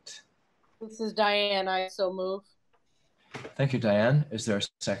 8? This is Diane. I so move. Thank you, Diane. Is there a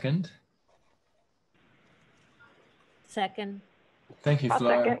second? Second. Thank you, I'll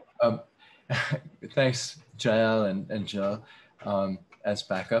Flora. Thanks, Jael and Jill, as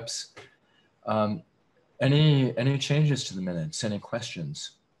backups. Any changes to the minutes? Any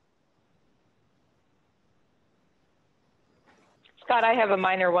questions? Scott, I have a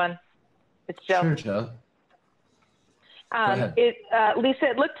minor one. It's Jill. Sure, Jill. Lisa,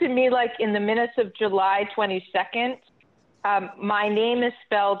 it looked to me like in the minutes of July 22nd, my name is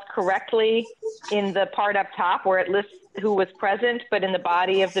spelled correctly in the part up top where it lists who was present, but in the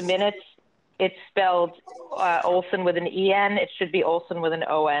body of the minutes, it's spelled Olson with an E-N. It should be Olson with an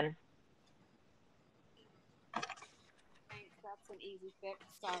O-N. Thanks, that's an easy fix,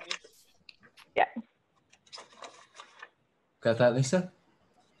 sorry. Yeah. Got that, Lisa?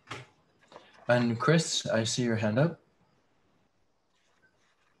 And Chris, I see your hand up.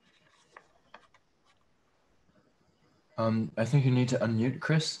 I think you need to unmute,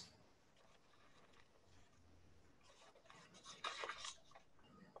 Chris.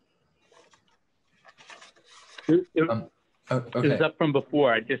 It okay. was up from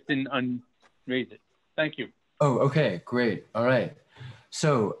before. I just didn't unraise it. Thank you. Oh, okay, great. All right.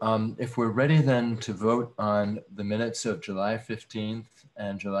 So if we're ready then to vote on the minutes of July 15th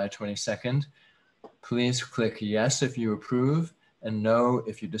and July 22nd, please click yes if you approve and no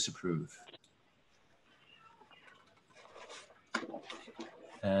if you disapprove.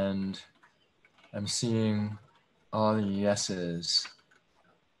 And I'm seeing all the yeses.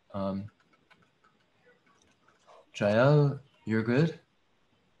 Jael, you're good?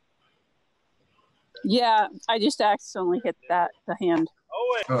 Yeah, I just accidentally hit the hand.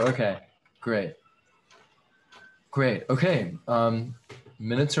 Oh, okay, great. Great, okay,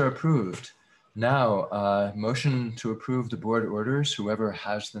 minutes are approved. Now, motion to approve the board orders, whoever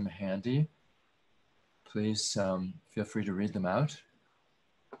has them handy, please feel free to read them out.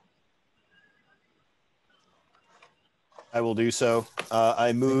 I will do so.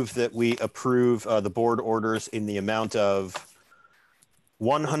 I move that we approve the board orders in the amount of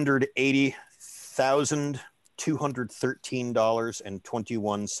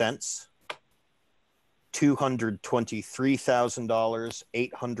 $180,213.21,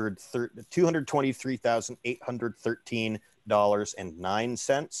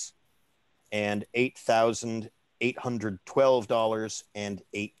 $223,813.09, and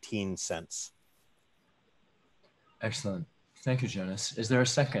 $8,812.18. Excellent. Thank you, Jonas. Is there a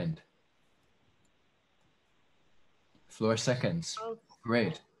second? Floor seconds.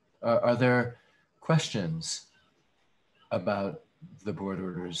 Great. Are there questions about the board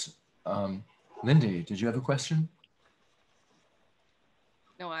orders? Lindy, did you have a question?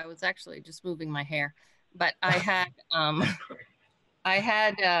 No, I was actually just moving my hair, but I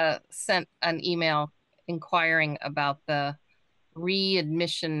had sent an email inquiring about the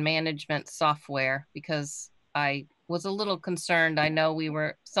readmission management software because I was a little concerned. I know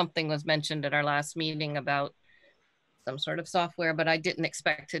something was mentioned at our last meeting about some sort of software, but I didn't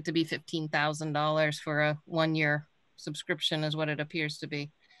expect it to be $15,000 for a one-year subscription is what it appears to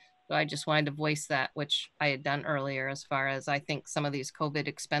be. So I just wanted to voice that, which I had done earlier, as far as I think some of these COVID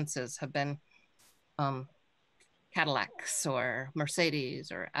expenses have been Cadillacs or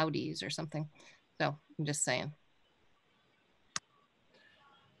Mercedes or Audis or something. So I'm just saying.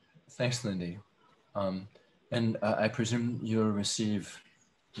 Thanks, Lindy. And I presume you'll receive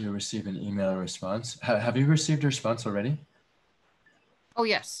an email response. Have you received a response already? Oh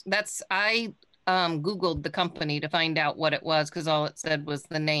yes, I Googled the company to find out what it was because all it said was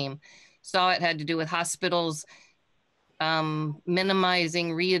the name. Saw it had to do with hospitals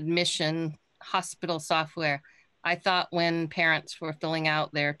minimizing readmission hospital software. I thought when parents were filling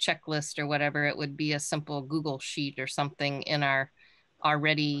out their checklist or whatever, it would be a simple Google sheet or something in our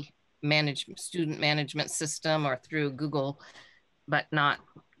already student management system or through Google, but not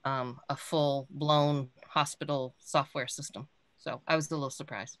a full-blown hospital software system. So I was a little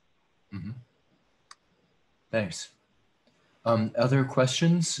surprised. Mm-hmm. Thanks. Other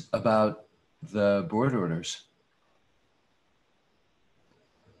questions about the board orders?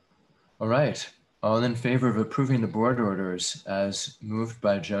 All right. All in favor of approving the board orders as moved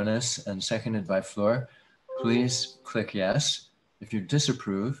by Jonas and seconded by Flor, please click yes. If you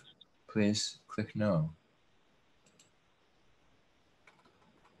disapprove, please click no.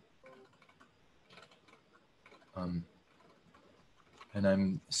 And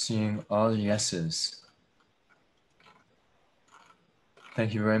I'm seeing all yeses.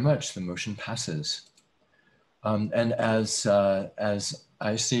 Thank you very much. The motion passes. And as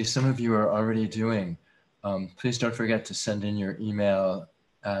I see some of you are already doing, please don't forget to send in your email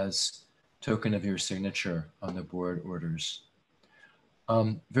as token of your signature on the board orders.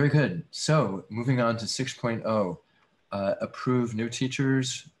 Very good. So moving on to 6.0, approve new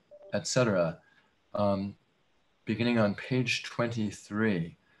teachers, etc. Beginning on page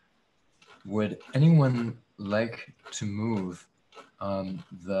 23, would anyone like to move in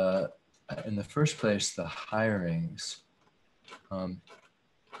the first place, the hirings? The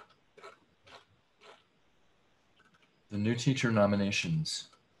new teacher nominations.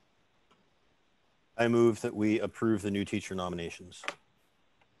 I move that we approve the new teacher nominations.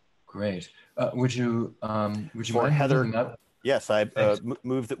 Great. Would you mind Heather? moving up? Yes, I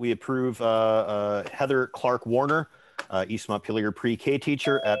move that we approve Heather Clark Warner, East Montpelier Pre-K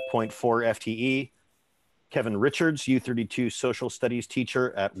teacher at 0.4 FTE. Kevin Richards, U32 Social Studies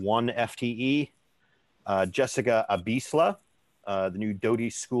teacher at 1 FTE. Jessica Abisla, the new Doty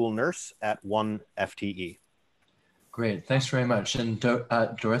School nurse at 1 FTE. Great, thanks very much. And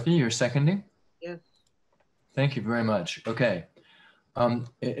Dorothy, you're seconding? Yes. Thank you very much. Okay.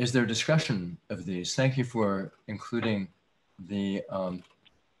 Is there discussion of these? Thank you for including the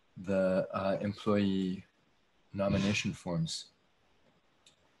employee nomination forms.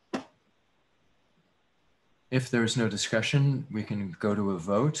 If there's no discussion, we can go to a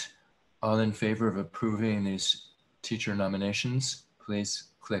vote. All in favor of approving these teacher nominations, please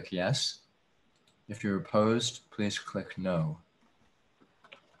click yes. If you're opposed, please click no.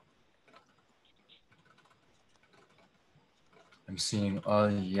 I'm seeing all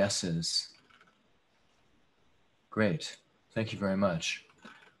yeses. Great, thank you very much.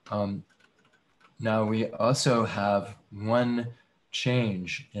 Now we also have one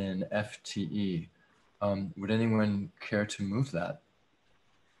change in FTE. Would anyone care to move that?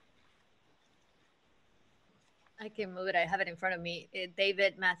 I can move it. I have it in front of me.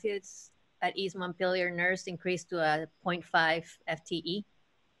 David Matthews at East Montpelier nurse increased to a 0.5 FTE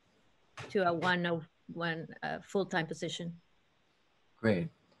to a 101 full-time position. Great.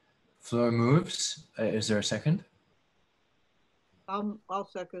 Floor moves. Is there a second? I'll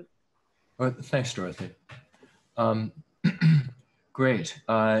second. Oh, thanks, Dorothy. Great.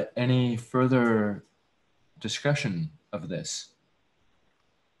 Any further discussion of this?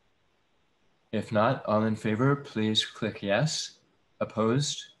 If not, all in favor, please click yes.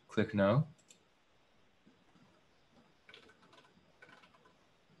 Opposed, click no.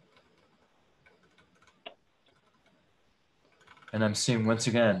 And I'm seeing once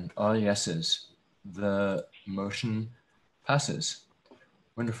again, all yeses. The motion passes.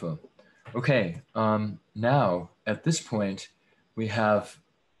 Wonderful. Okay, now at this point, we have,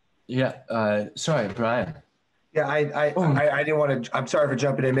 sorry, Brian. Yeah, I didn't want to, I'm sorry for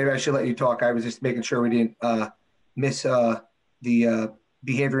jumping in. Maybe I should let you talk. I was just making sure we didn't miss the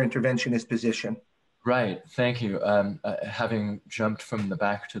behavior interventionist position. Right, thank you. Having jumped from the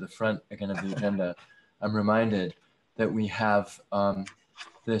back to the front again of the agenda, I'm reminded that we have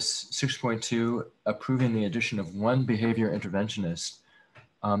this 6.2 approving the addition of one behavior interventionist.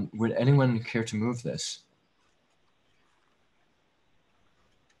 Would anyone care to move this?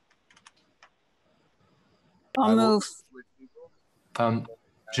 I'll move.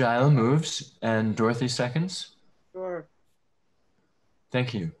 Jael moves and Dorothy seconds. Sure.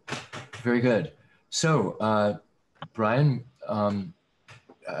 Thank you. Very good. So, Brian,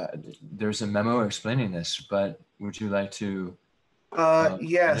 there's a memo explaining this, but would you like to?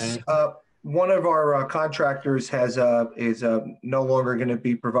 Yes. One of our contractors is no longer going to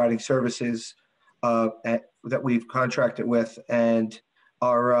be providing services that we've contracted with, and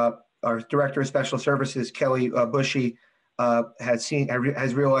our director of special services, Kelly Bushy,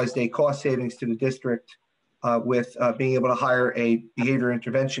 has realized a cost savings to the district with being able to hire a behavior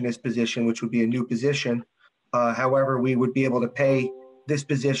interventionist position, which would be a new position. However, we would be able to pay this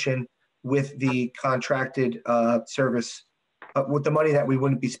position with the contracted service, with the money that we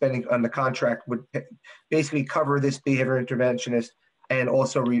wouldn't be spending on the contract, would basically cover this behavior interventionist and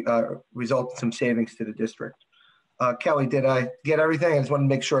also result in some savings to the district. Kelly, did I get everything? I just want to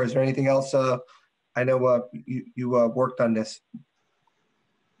make sure. Is there anything else? I know you worked on this.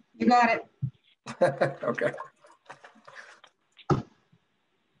 You got it. Okay.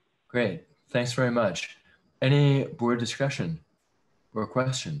 Great. Thanks very much. Any board discussion or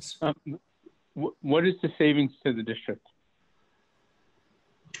questions? What is the savings to the district?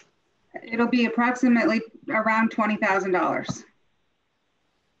 It'll be approximately around $20,000.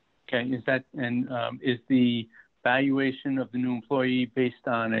 Okay, is the valuation of the new employee based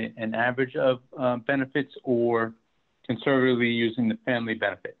on an average of benefits or conservatively using the family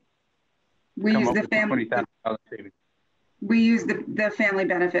benefit? We use the family. $20,000 savings. We use the family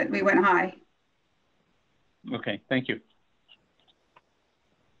benefit. We went high. Okay, thank you.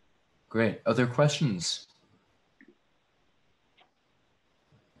 Great. Other questions?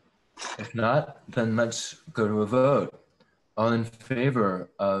 If not, then let's go to a vote. All in favor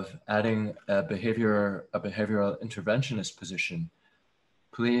of adding a behavioral interventionist position,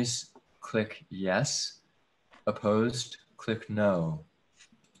 please click yes. Opposed, click no.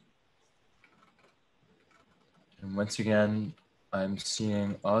 And once again, I'm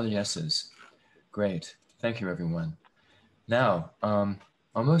seeing all the yeses. Great. Thank you, everyone. Now,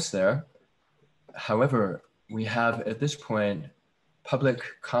 almost there. However, we have at this point public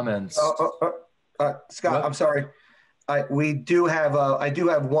comments. Scott, what? I'm sorry. I do have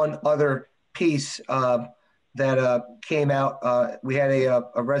one other piece that came out. We had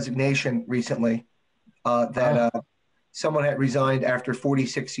a resignation recently that someone had resigned after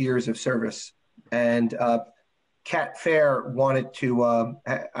 46 years of service, and Kat Fair wanted to.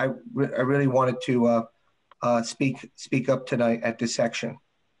 I really wanted to speak up tonight at this section.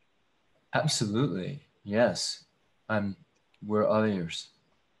 Absolutely, yes. We're all ears.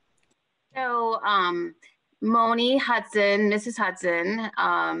 So, Moni Hudson, Mrs. Hudson,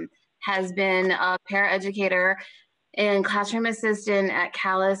 has been a paraeducator and classroom assistant at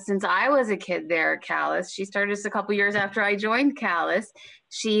Calais since I was a kid there at Calais. She started just a couple years after I joined Calais.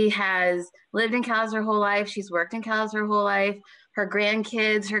 She has lived in Calais her whole life. She's worked in Calais her whole life. Her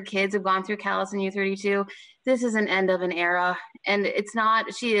grandkids, her kids have gone through Calais and U32. This is an end of an era. And it's not,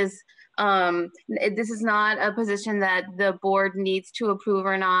 this is not a position that the board needs to approve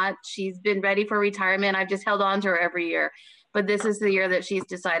or not. She's been ready for retirement. I've just held on to her every year, but this is the year that she's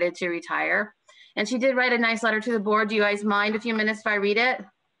decided to retire. And she did write a nice letter to the board. Do you guys mind a few minutes if I read it?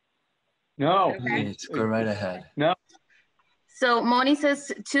 No. Okay. Please go right ahead. No. So Moni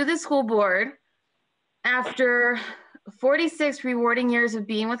says, to the school board, after 46 rewarding years of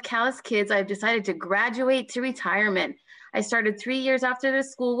being with Calais kids, I've decided to graduate to retirement. I started 3 years after the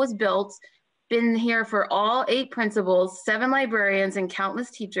school was built, been here for all 8 principals, 7 librarians, and countless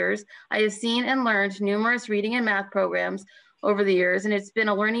teachers. I have seen and learned numerous reading and math programs over the years, and it's been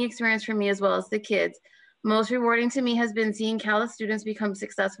a learning experience for me as well as the kids. Most rewarding to me has been seeing Calais students become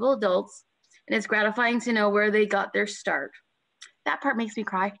successful adults, and it's gratifying to know where they got their start. That part makes me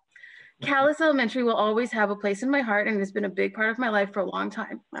cry. Calais Elementary will always have a place in my heart, and it's been a big part of my life for a long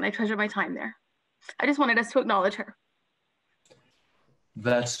time, and I treasure my time there. I just wanted us to acknowledge her.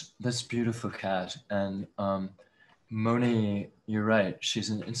 That's beautiful, Kat. And Moni, you're right. She's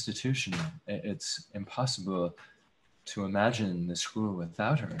an institution. It's impossible to imagine the school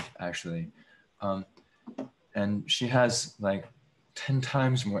without her, actually. And she has like 10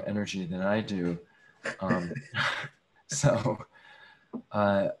 times more energy than I do. So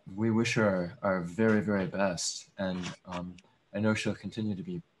we wish her our very, very best. And I know she'll continue to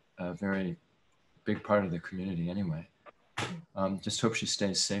be a very big part of the community anyway. Just hope she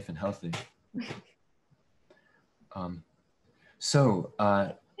stays safe and healthy. So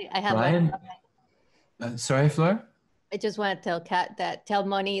I have Brian, sorry, Fleur? I just want to tell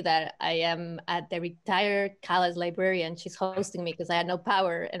Moni that I am at the retired Calais librarian. She's hosting me because I had no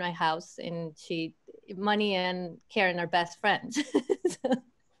power in my house, and Moni and Karen are best friends.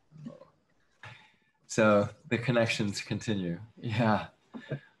 So the connections continue. Yeah,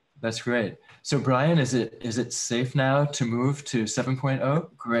 that's great. So Brian, is it safe now to move to 7.0?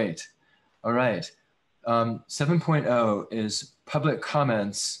 Great. All right. 7.0 is public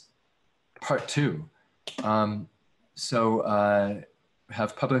comments part 2. So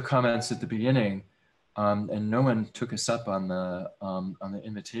have public comments at the beginning, and no one took us up on the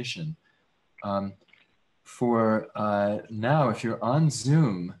invitation. For now, if you're on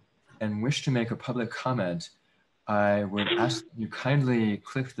Zoom and wish to make a public comment, I would ask you kindly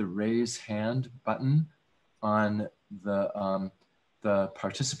click the raise hand button on the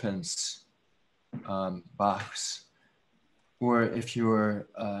participants box, or if you're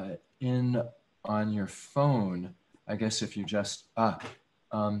in on your phone, I guess if you just,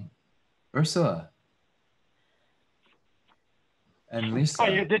 Ursula and Lisa. Oh,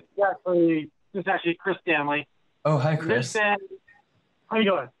 this is actually Chris Stanley. Oh, hi, Chris. How you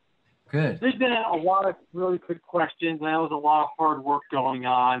doing? Good. There's been a lot of really good questions, and there was a lot of hard work going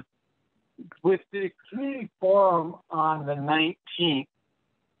on. With the community forum on the 19th,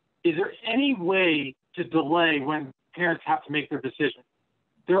 is there any way to delay when parents have to make their decision?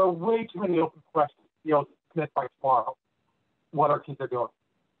 there are way too many open questions, you know, to commit by tomorrow what our kids are doing.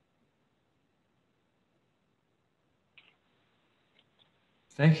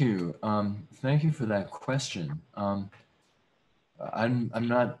 Thank you. Thank you for that question. I'm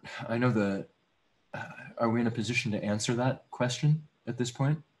not, I know the, are we in a position to answer that question at this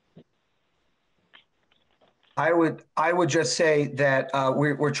point? I would just say that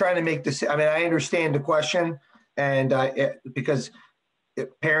we're trying to make this, I mean, I understand the question, and because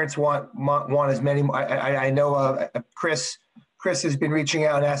parents want as many, I know Chris has been reaching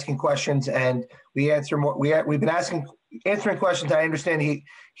out and asking questions, and we answer more, we've been answering questions. I understand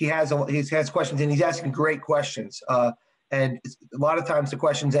he has questions, and he's asking great questions. And a lot of times the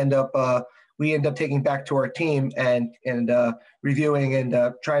questions we end up taking back to our team and reviewing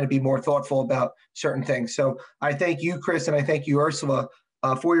and trying to be more thoughtful about certain things. So I thank you, Chris, and I thank you, Ursula,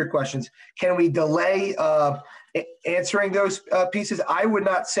 for your questions. Can we delay answering those pieces? I would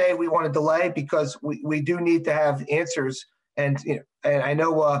not say we want to delay, because we do need to have answers. And I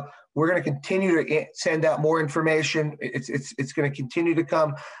know we're going to continue to send out more information. It's going to continue to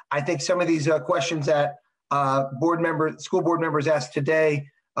come. I think some of these questions that school board members asked today,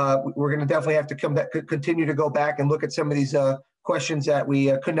 we're going to definitely have to continue to go back and look at some of these questions that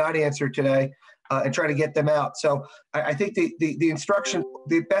we could not answer today and try to get them out. So I think the instruction,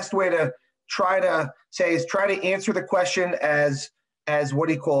 the best way to try to say is try to answer the question as what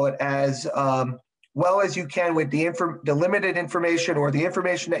do you call it, as well as you can with the limited information or the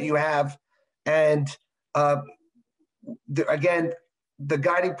information that you have. And again, the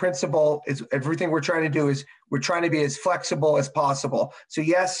guiding principle is everything we're trying to do is we're trying to be as flexible as possible. So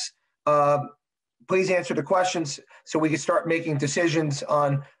yes, please answer the questions so we can start making decisions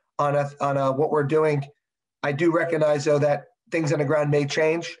on what we're doing. I do recognize though that things on the ground may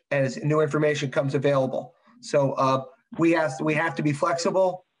change as new information comes available. So we have to be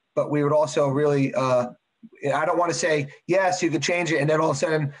flexible, but we would also really, I don't want to say, yes, you could change it, and then all of a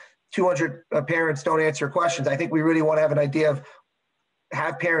sudden 200 parents don't answer questions. I think we really want to have an idea of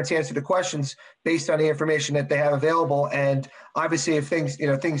have parents answer the questions based on the information that they have available. And obviously if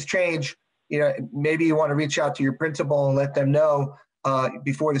things change, maybe you want to reach out to your principal and let them know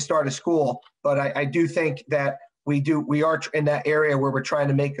before the start of school. But I do think that we are in that area where we're trying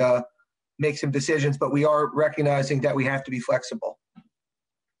to make some decisions, but we are recognizing that we have to be flexible.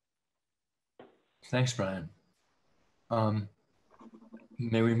 Thanks, Brian.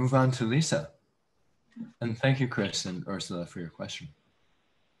 May we move on to Lisa? And thank you, Chris and Ursula, for your question.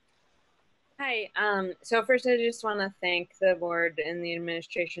 Hi. So first, I just want to thank the board and the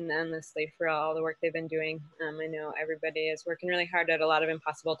administration endlessly for all the work they've been doing. I know everybody is working really hard at a lot of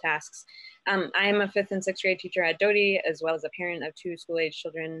impossible tasks. I am a 5th and 6th grade teacher at Doty, as well as a parent of 2 school-age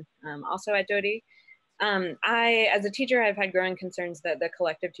children also at Doty. As a teacher, I've had growing concerns that the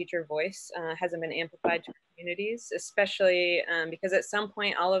collective teacher voice hasn't been amplified to communities, especially because at some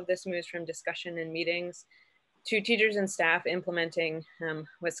point, all of this moves from discussion and meetings to teachers and staff implementing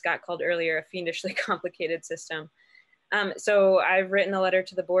what Scott called earlier a fiendishly complicated system. So I've written a letter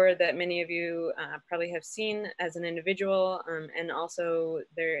to the board that many of you probably have seen as an individual, and also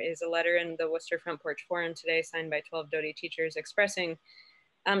there is a letter in the Worcester Front Porch Forum today signed by 12 Doty teachers expressing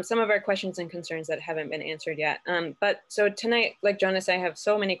some of our questions and concerns that haven't been answered yet. But so tonight, like Jonas, I have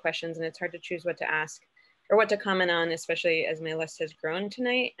so many questions and it's hard to choose what to ask or what to comment on, especially as my list has grown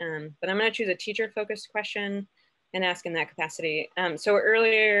tonight. But I'm gonna choose a teacher-focused question and ask in that capacity. So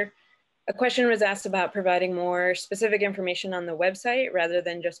earlier, a question was asked about providing more specific information on the website rather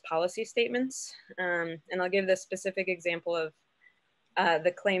than just policy statements. And I'll give the specific example of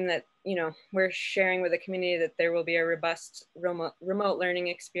the claim that we're sharing with the community that there will be a robust remote learning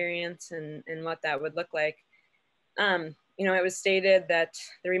experience and what that would look like. It was stated that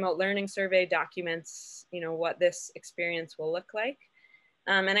the remote learning survey documents, what this experience will look like.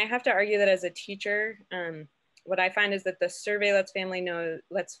 And I have to argue that as a teacher, what I find is that the survey lets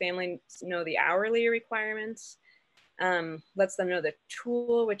families know the hourly requirements, lets them know the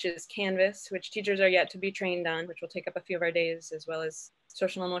tool, which is Canvas, which teachers are yet to be trained on, which will take up a few of our days, as well as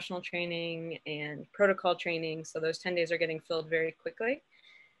social and emotional training and protocol training. So those 10 days are getting filled very quickly.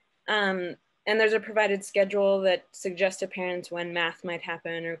 And there's a provided schedule that suggests to parents when math might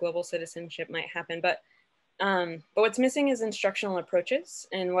happen or global citizenship might happen. But what's missing is instructional approaches.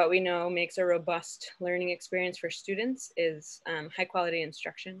 And what we know makes a robust learning experience for students is high quality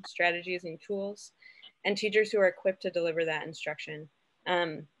instruction, strategies and tools, and teachers who are equipped to deliver that instruction.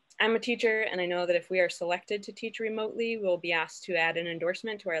 I'm a teacher, and I know that if we are selected to teach remotely, we'll be asked to add an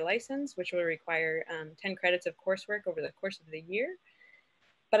endorsement to our license, which will require 10 credits of coursework over the course of the year.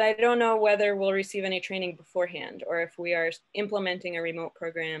 but I don't know whether we'll receive any training beforehand or if we are implementing a remote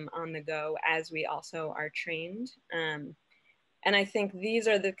program on the go as we also are trained. And I think these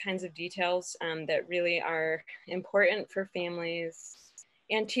are the kinds of details that really are important for families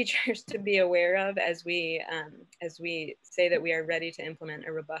and teachers to be aware of as we say that we are ready to implement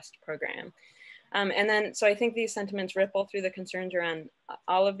a robust program. And then, so I think these sentiments ripple through the concerns around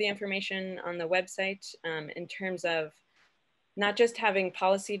all of the information on the website in terms of not just having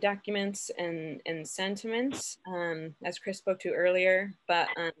policy documents and sentiments, as Chris spoke to earlier, but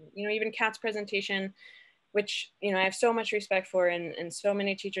you know, even Kat's presentation, which, you know, I have so much respect for, and so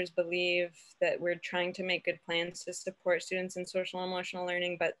many teachers believe that we're trying to make good plans to support students in social and emotional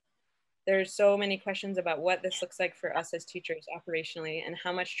learning, but there's so many questions about what this looks like for us as teachers operationally and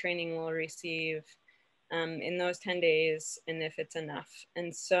how much training we'll receive in those 10 days and if it's enough.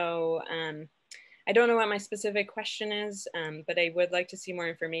 And so I don't know what my specific question is, but I would like to see more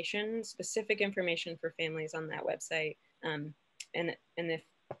information, specific information for families on that website. And if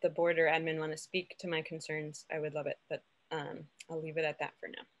the board or admin want to speak to my concerns, I would love it, but I'll leave it at that for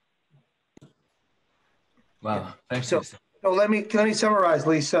now. Wow, thanks. So let me summarize,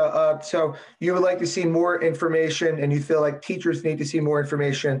 Lisa. So you would like to see more information, and you feel like teachers need to see more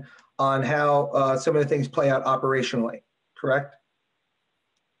information on how some of the things play out operationally, correct?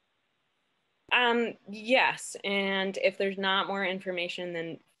 Yes, and if there's not more information,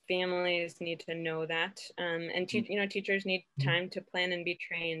 then families need to know that, and you know, teachers need time to plan and be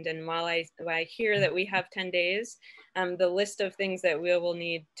trained. And while I hear that we have 10 days, the list of things that we will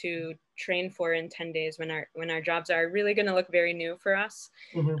need to train for in 10 days when our jobs are really going to look very new for us,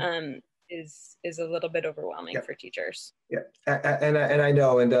 is a little bit overwhelming for teachers. Yeah, and I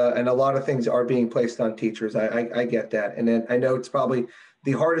know, and a lot of things are being placed on teachers. I get that, and then I know it's probably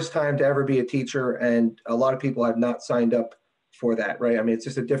the hardest time to ever be a teacher, and a lot of people have not signed up for that, right? I mean, it's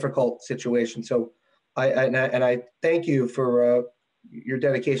just a difficult situation. So I thank you for your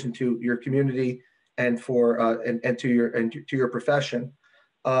dedication to your community and for and to your profession.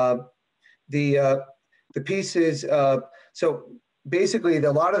 The piece is so basically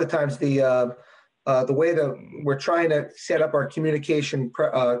a lot of the times the way that we're trying to set up our communication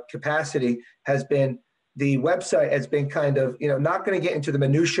capacity has been, the website has been kind of, you know, not going to get into the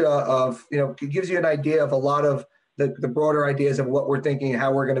minutia of, you know, it gives you an idea of a lot of the broader ideas of what we're thinking,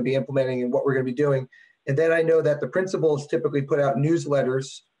 how we're going to be implementing and what we're going to be doing. And then I know that the principals typically put out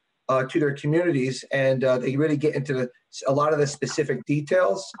newsletters to their communities, and they really get into a lot of the specific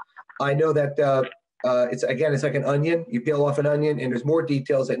details. I know that it's like an onion. You peel off an onion and there's more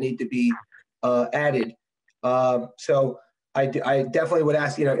details that need to be added. So I definitely would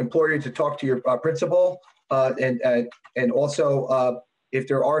ask, you know, implore you to talk to your principal and also if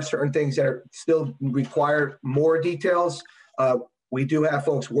there are certain things that are still require more details, we do have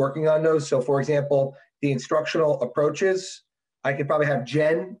folks working on those. So for example, the instructional approaches, I could probably have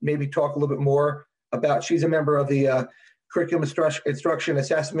Jen maybe talk a little bit more about, she's a member of the Curriculum Instruction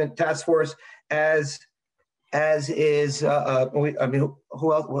Assessment Task Force, as is, I mean,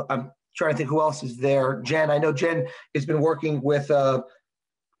 who else? I'm trying to think who else is there. Jen, I know Jen has been working with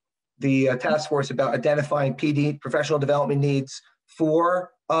the task force about identifying PD, professional development needs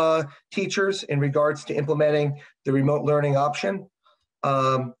for teachers in regards to implementing the remote learning option.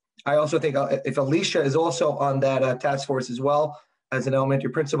 I also think if Alicia is also on that task force as well as an elementary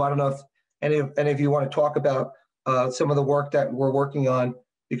principal, I don't know if any of you want to talk about some of the work that we're working on,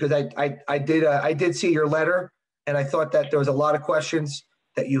 because I did see your letter, and I thought that there was a lot of questions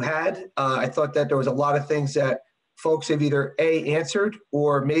that you had. I thought that there was a lot of things that folks have either answered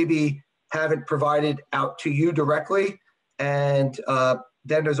or maybe haven't provided out to you directly. And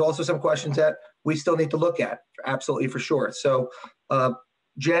then there's also some questions that we still need to look at, absolutely, for sure. So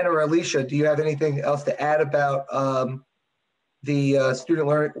Jen or Alicia, do you have anything else to add about the student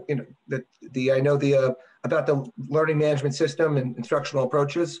learning, you know, about the learning management system and instructional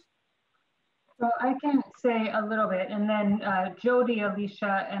approaches? So I can say a little bit, and then Jody,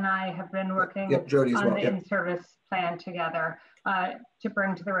 Alicia, and I have been working on the in-service plan together to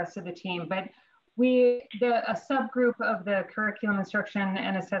bring to the rest of the team. But a subgroup of the Curriculum Instruction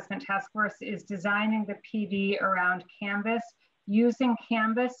and Assessment Task Force is designing the PD around Canvas, using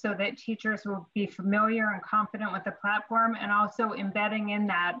Canvas so that teachers will be familiar and confident with the platform, and also embedding in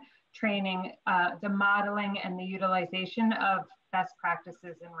that training the modeling and the utilization of best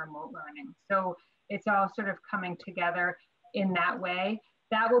practices in remote learning. So it's all sort of coming together in that way.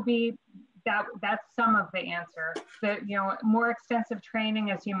 That will be that's some of the answer. That, you know, more extensive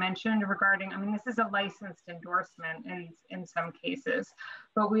training, as you mentioned, regarding, I mean, this is a licensed endorsement in some cases,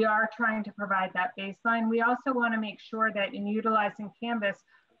 but we are trying to provide that baseline. We also want to make sure that in utilizing Canvas,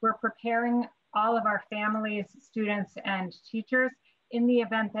 we're preparing all of our families, students, and teachers in the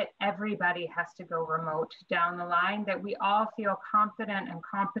event that everybody has to go remote down the line, that we all feel confident and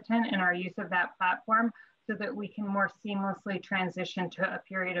competent in our use of that platform so that we can more seamlessly transition to a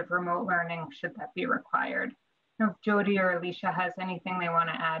period of remote learning should that be required. I don't know if Jody or Alicia has anything they want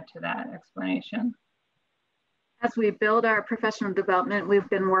to add to that explanation. As we build our professional development, we've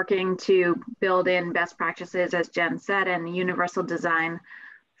been working to build in best practices, as Jen said, and universal design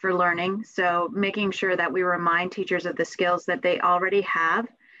for learning. So making sure that we remind teachers of the skills that they already have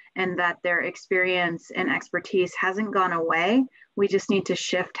and that their experience and expertise hasn't gone away. We just need to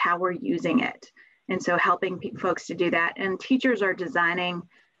shift how we're using it. And so helping folks to do that. And teachers are designing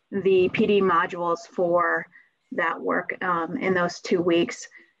the PD modules for that work in those 2 weeks.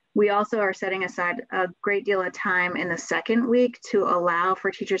 We also are setting aside a great deal of time in the second week to allow for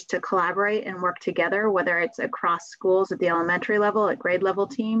teachers to collaborate and work together, whether it's across schools at the elementary level, at grade level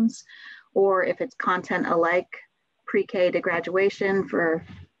teams, or if it's content alike, pre-K to graduation for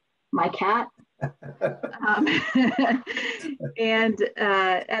my cat. And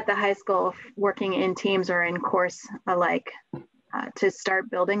at the high school, working in teams or in course alike to start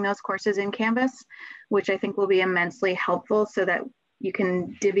building those courses in Canvas, which I think will be immensely helpful so that you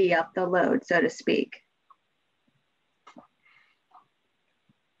can divvy up the load, so to speak.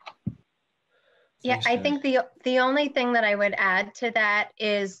 Yeah, I think the only thing that I would add to that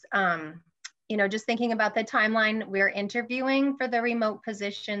is, you know, just thinking about the timeline, we're interviewing for the remote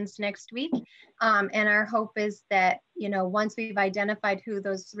positions next week. And our hope is that, you know, once we've identified who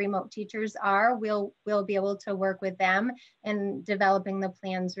those remote teachers are, we'll be able to work with them and developing the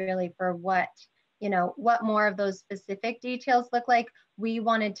plans really for what, you know, what more of those specific details look like. We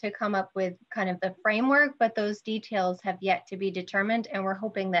wanted to come up with kind of the framework, but those details have yet to be determined. And we're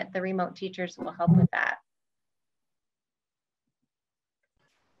hoping that the remote teachers will help with that.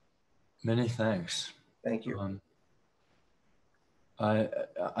 Many thanks. Thank you. I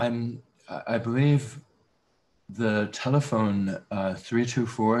believe the telephone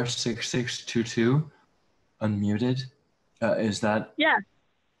 324-6622 unmuted. Is that? Yes.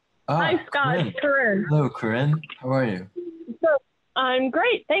 Hi, Scott. Corinne. Corinne. Hello, Corinne. How are you? So, I'm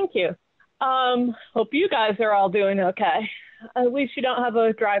great. Thank you. Hope you guys are all doing okay. At least you don't have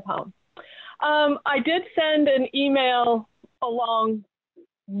a drive home. I did send an email along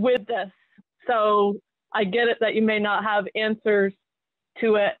with this. So I get it that you may not have answers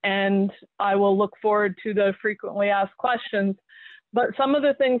to it, and I will look forward to the frequently asked questions. But some of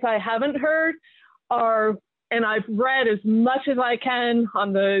the things I haven't heard are, and I've read as much as I can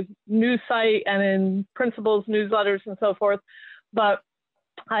on the news site and in principals' newsletters and so forth, but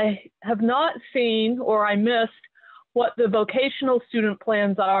I have not seen, or I missed, what the vocational student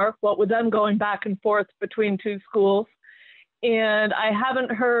plans are, what with them going back and forth between two schools. And I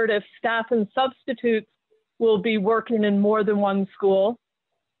haven't heard if staff and substitutes will be working in more than one school.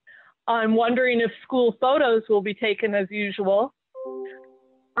 I'm wondering if school photos will be taken as usual.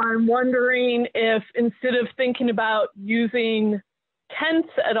 I'm wondering if instead of thinking about using tents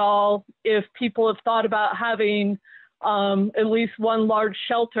at all, if people have thought about having at least one large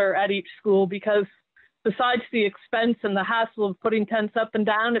shelter at each school, because besides the expense and the hassle of putting tents up and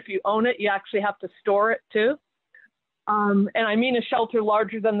down, if you own it, you actually have to store it too. And I mean a shelter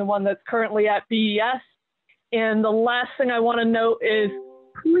larger than the one that's currently at BES. And the last thing I want to note is,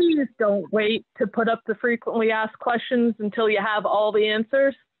 please don't wait to put up the frequently asked questions until you have all the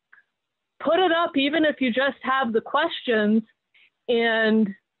answers. Put it up even if you just have the questions,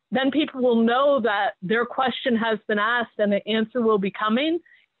 and then people will know that their question has been asked and the answer will be coming,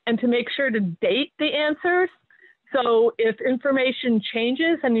 and to make sure to date the answers. So if information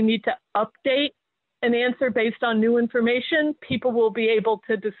changes and you need to update an answer based on new information, people will be able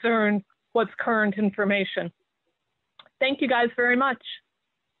to discern what's current information. Thank you guys very much.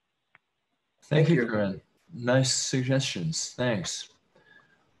 Thank you, Corinne. Nice suggestions. Thanks.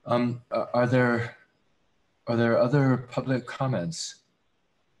 Are there other public comments?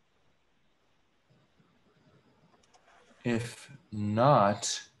 If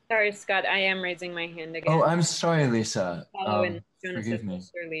not. Sorry, Scott, I am raising my hand again. Oh, I'm sorry, Lisa. Following Forgive me.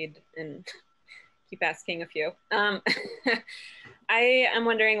 Jonas' lead and keep asking a few. I am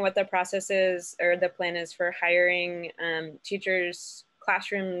wondering what the process is or the plan is for hiring teachers,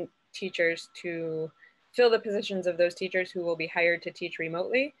 classroom teachers to fill the positions of those teachers who will be hired to teach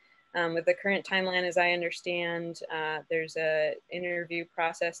remotely. With the current timeline, as I understand, there's a interview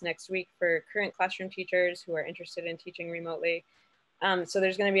process next week for current classroom teachers who are interested in teaching remotely. So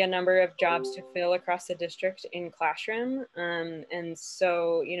there's going to be a number of jobs to fill across the district in classroom. And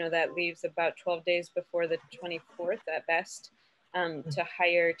so, you know, that leaves about 12 days before the 24th at best to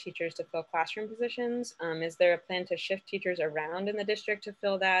hire teachers to fill classroom positions. Is there a plan to shift teachers around in the district to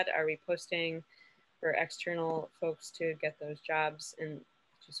fill that? Are we posting for external folks to get those jobs? And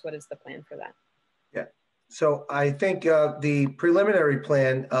just what is the plan for that? Yeah. So I think the preliminary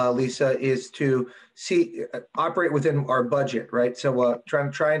plan, Lisa, is to operate within our budget, right? So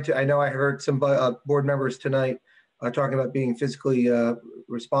trying to, I know I heard some board members tonight talking about being fiscally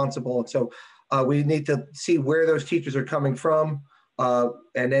responsible. And so we need to see where those teachers are coming from.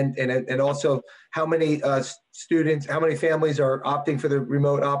 And also how many students, how many families are opting for the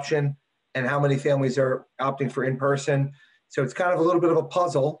remote option and how many families are opting for in-person. So it's kind of a little bit of a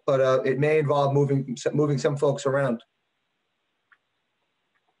puzzle, but it may involve moving some folks around.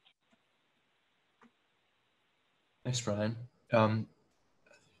 Thanks, Brian.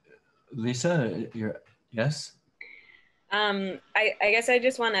 Lisa, yes? I guess I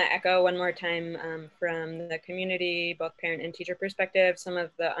just want to echo one more time from the community, both parent and teacher perspective, some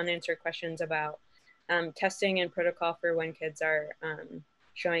of the unanswered questions about testing and protocol for when kids are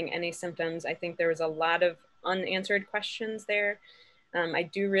showing any symptoms. I think there was a lot of unanswered questions there. I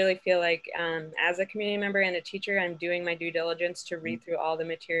do really feel like as a community member and a teacher, I'm doing my due diligence to read through all the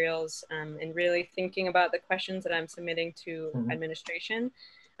materials and really thinking about the questions that I'm submitting to administration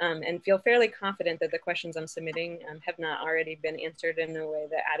and feel fairly confident that the questions I'm submitting have not already been answered in a way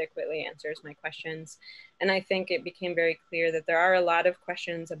that adequately answers my questions. And I think it became very clear that there are a lot of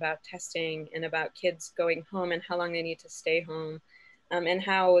questions about testing and about kids going home and how long they need to stay home. And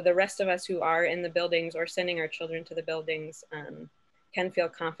how the rest of us who are in the buildings or sending our children to the buildings can feel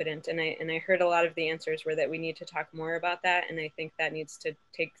confident. And I heard a lot of the answers were that we need to talk more about that. And I think that needs to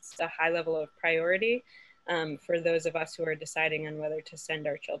take a high level of priority for those of us who are deciding on whether to send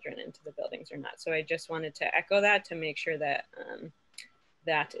our children into the buildings or not. So I just wanted to echo that to make sure that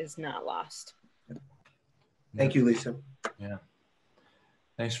that is not lost. Thank you, Lisa. Yeah,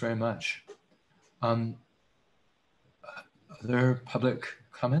 thanks very much. Other public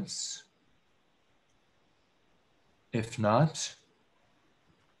comments? If not,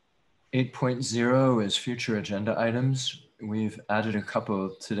 8.0 is future agenda items. We've added a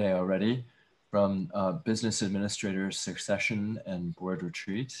couple today already from business administrators succession and board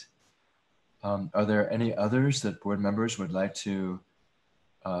retreat. Are there any others that board members would like to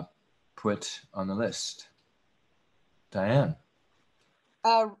put on the list? Diane.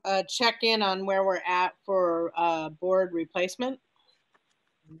 Check in on where we're at for board replacement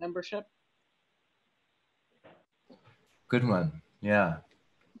membership. Good one. Yeah.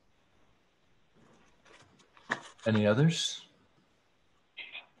 Any others?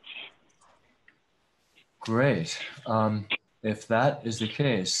 Great. If that is the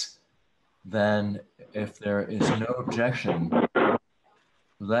case, then if there is no objection,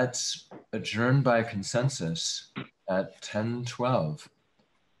 let's adjourn by consensus at 10:12.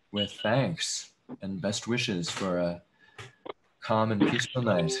 With thanks and best wishes for a calm and peaceful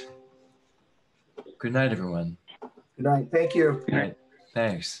night. Good night, everyone. Good night. Thank you. Good night.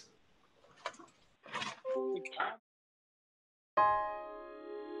 Thanks.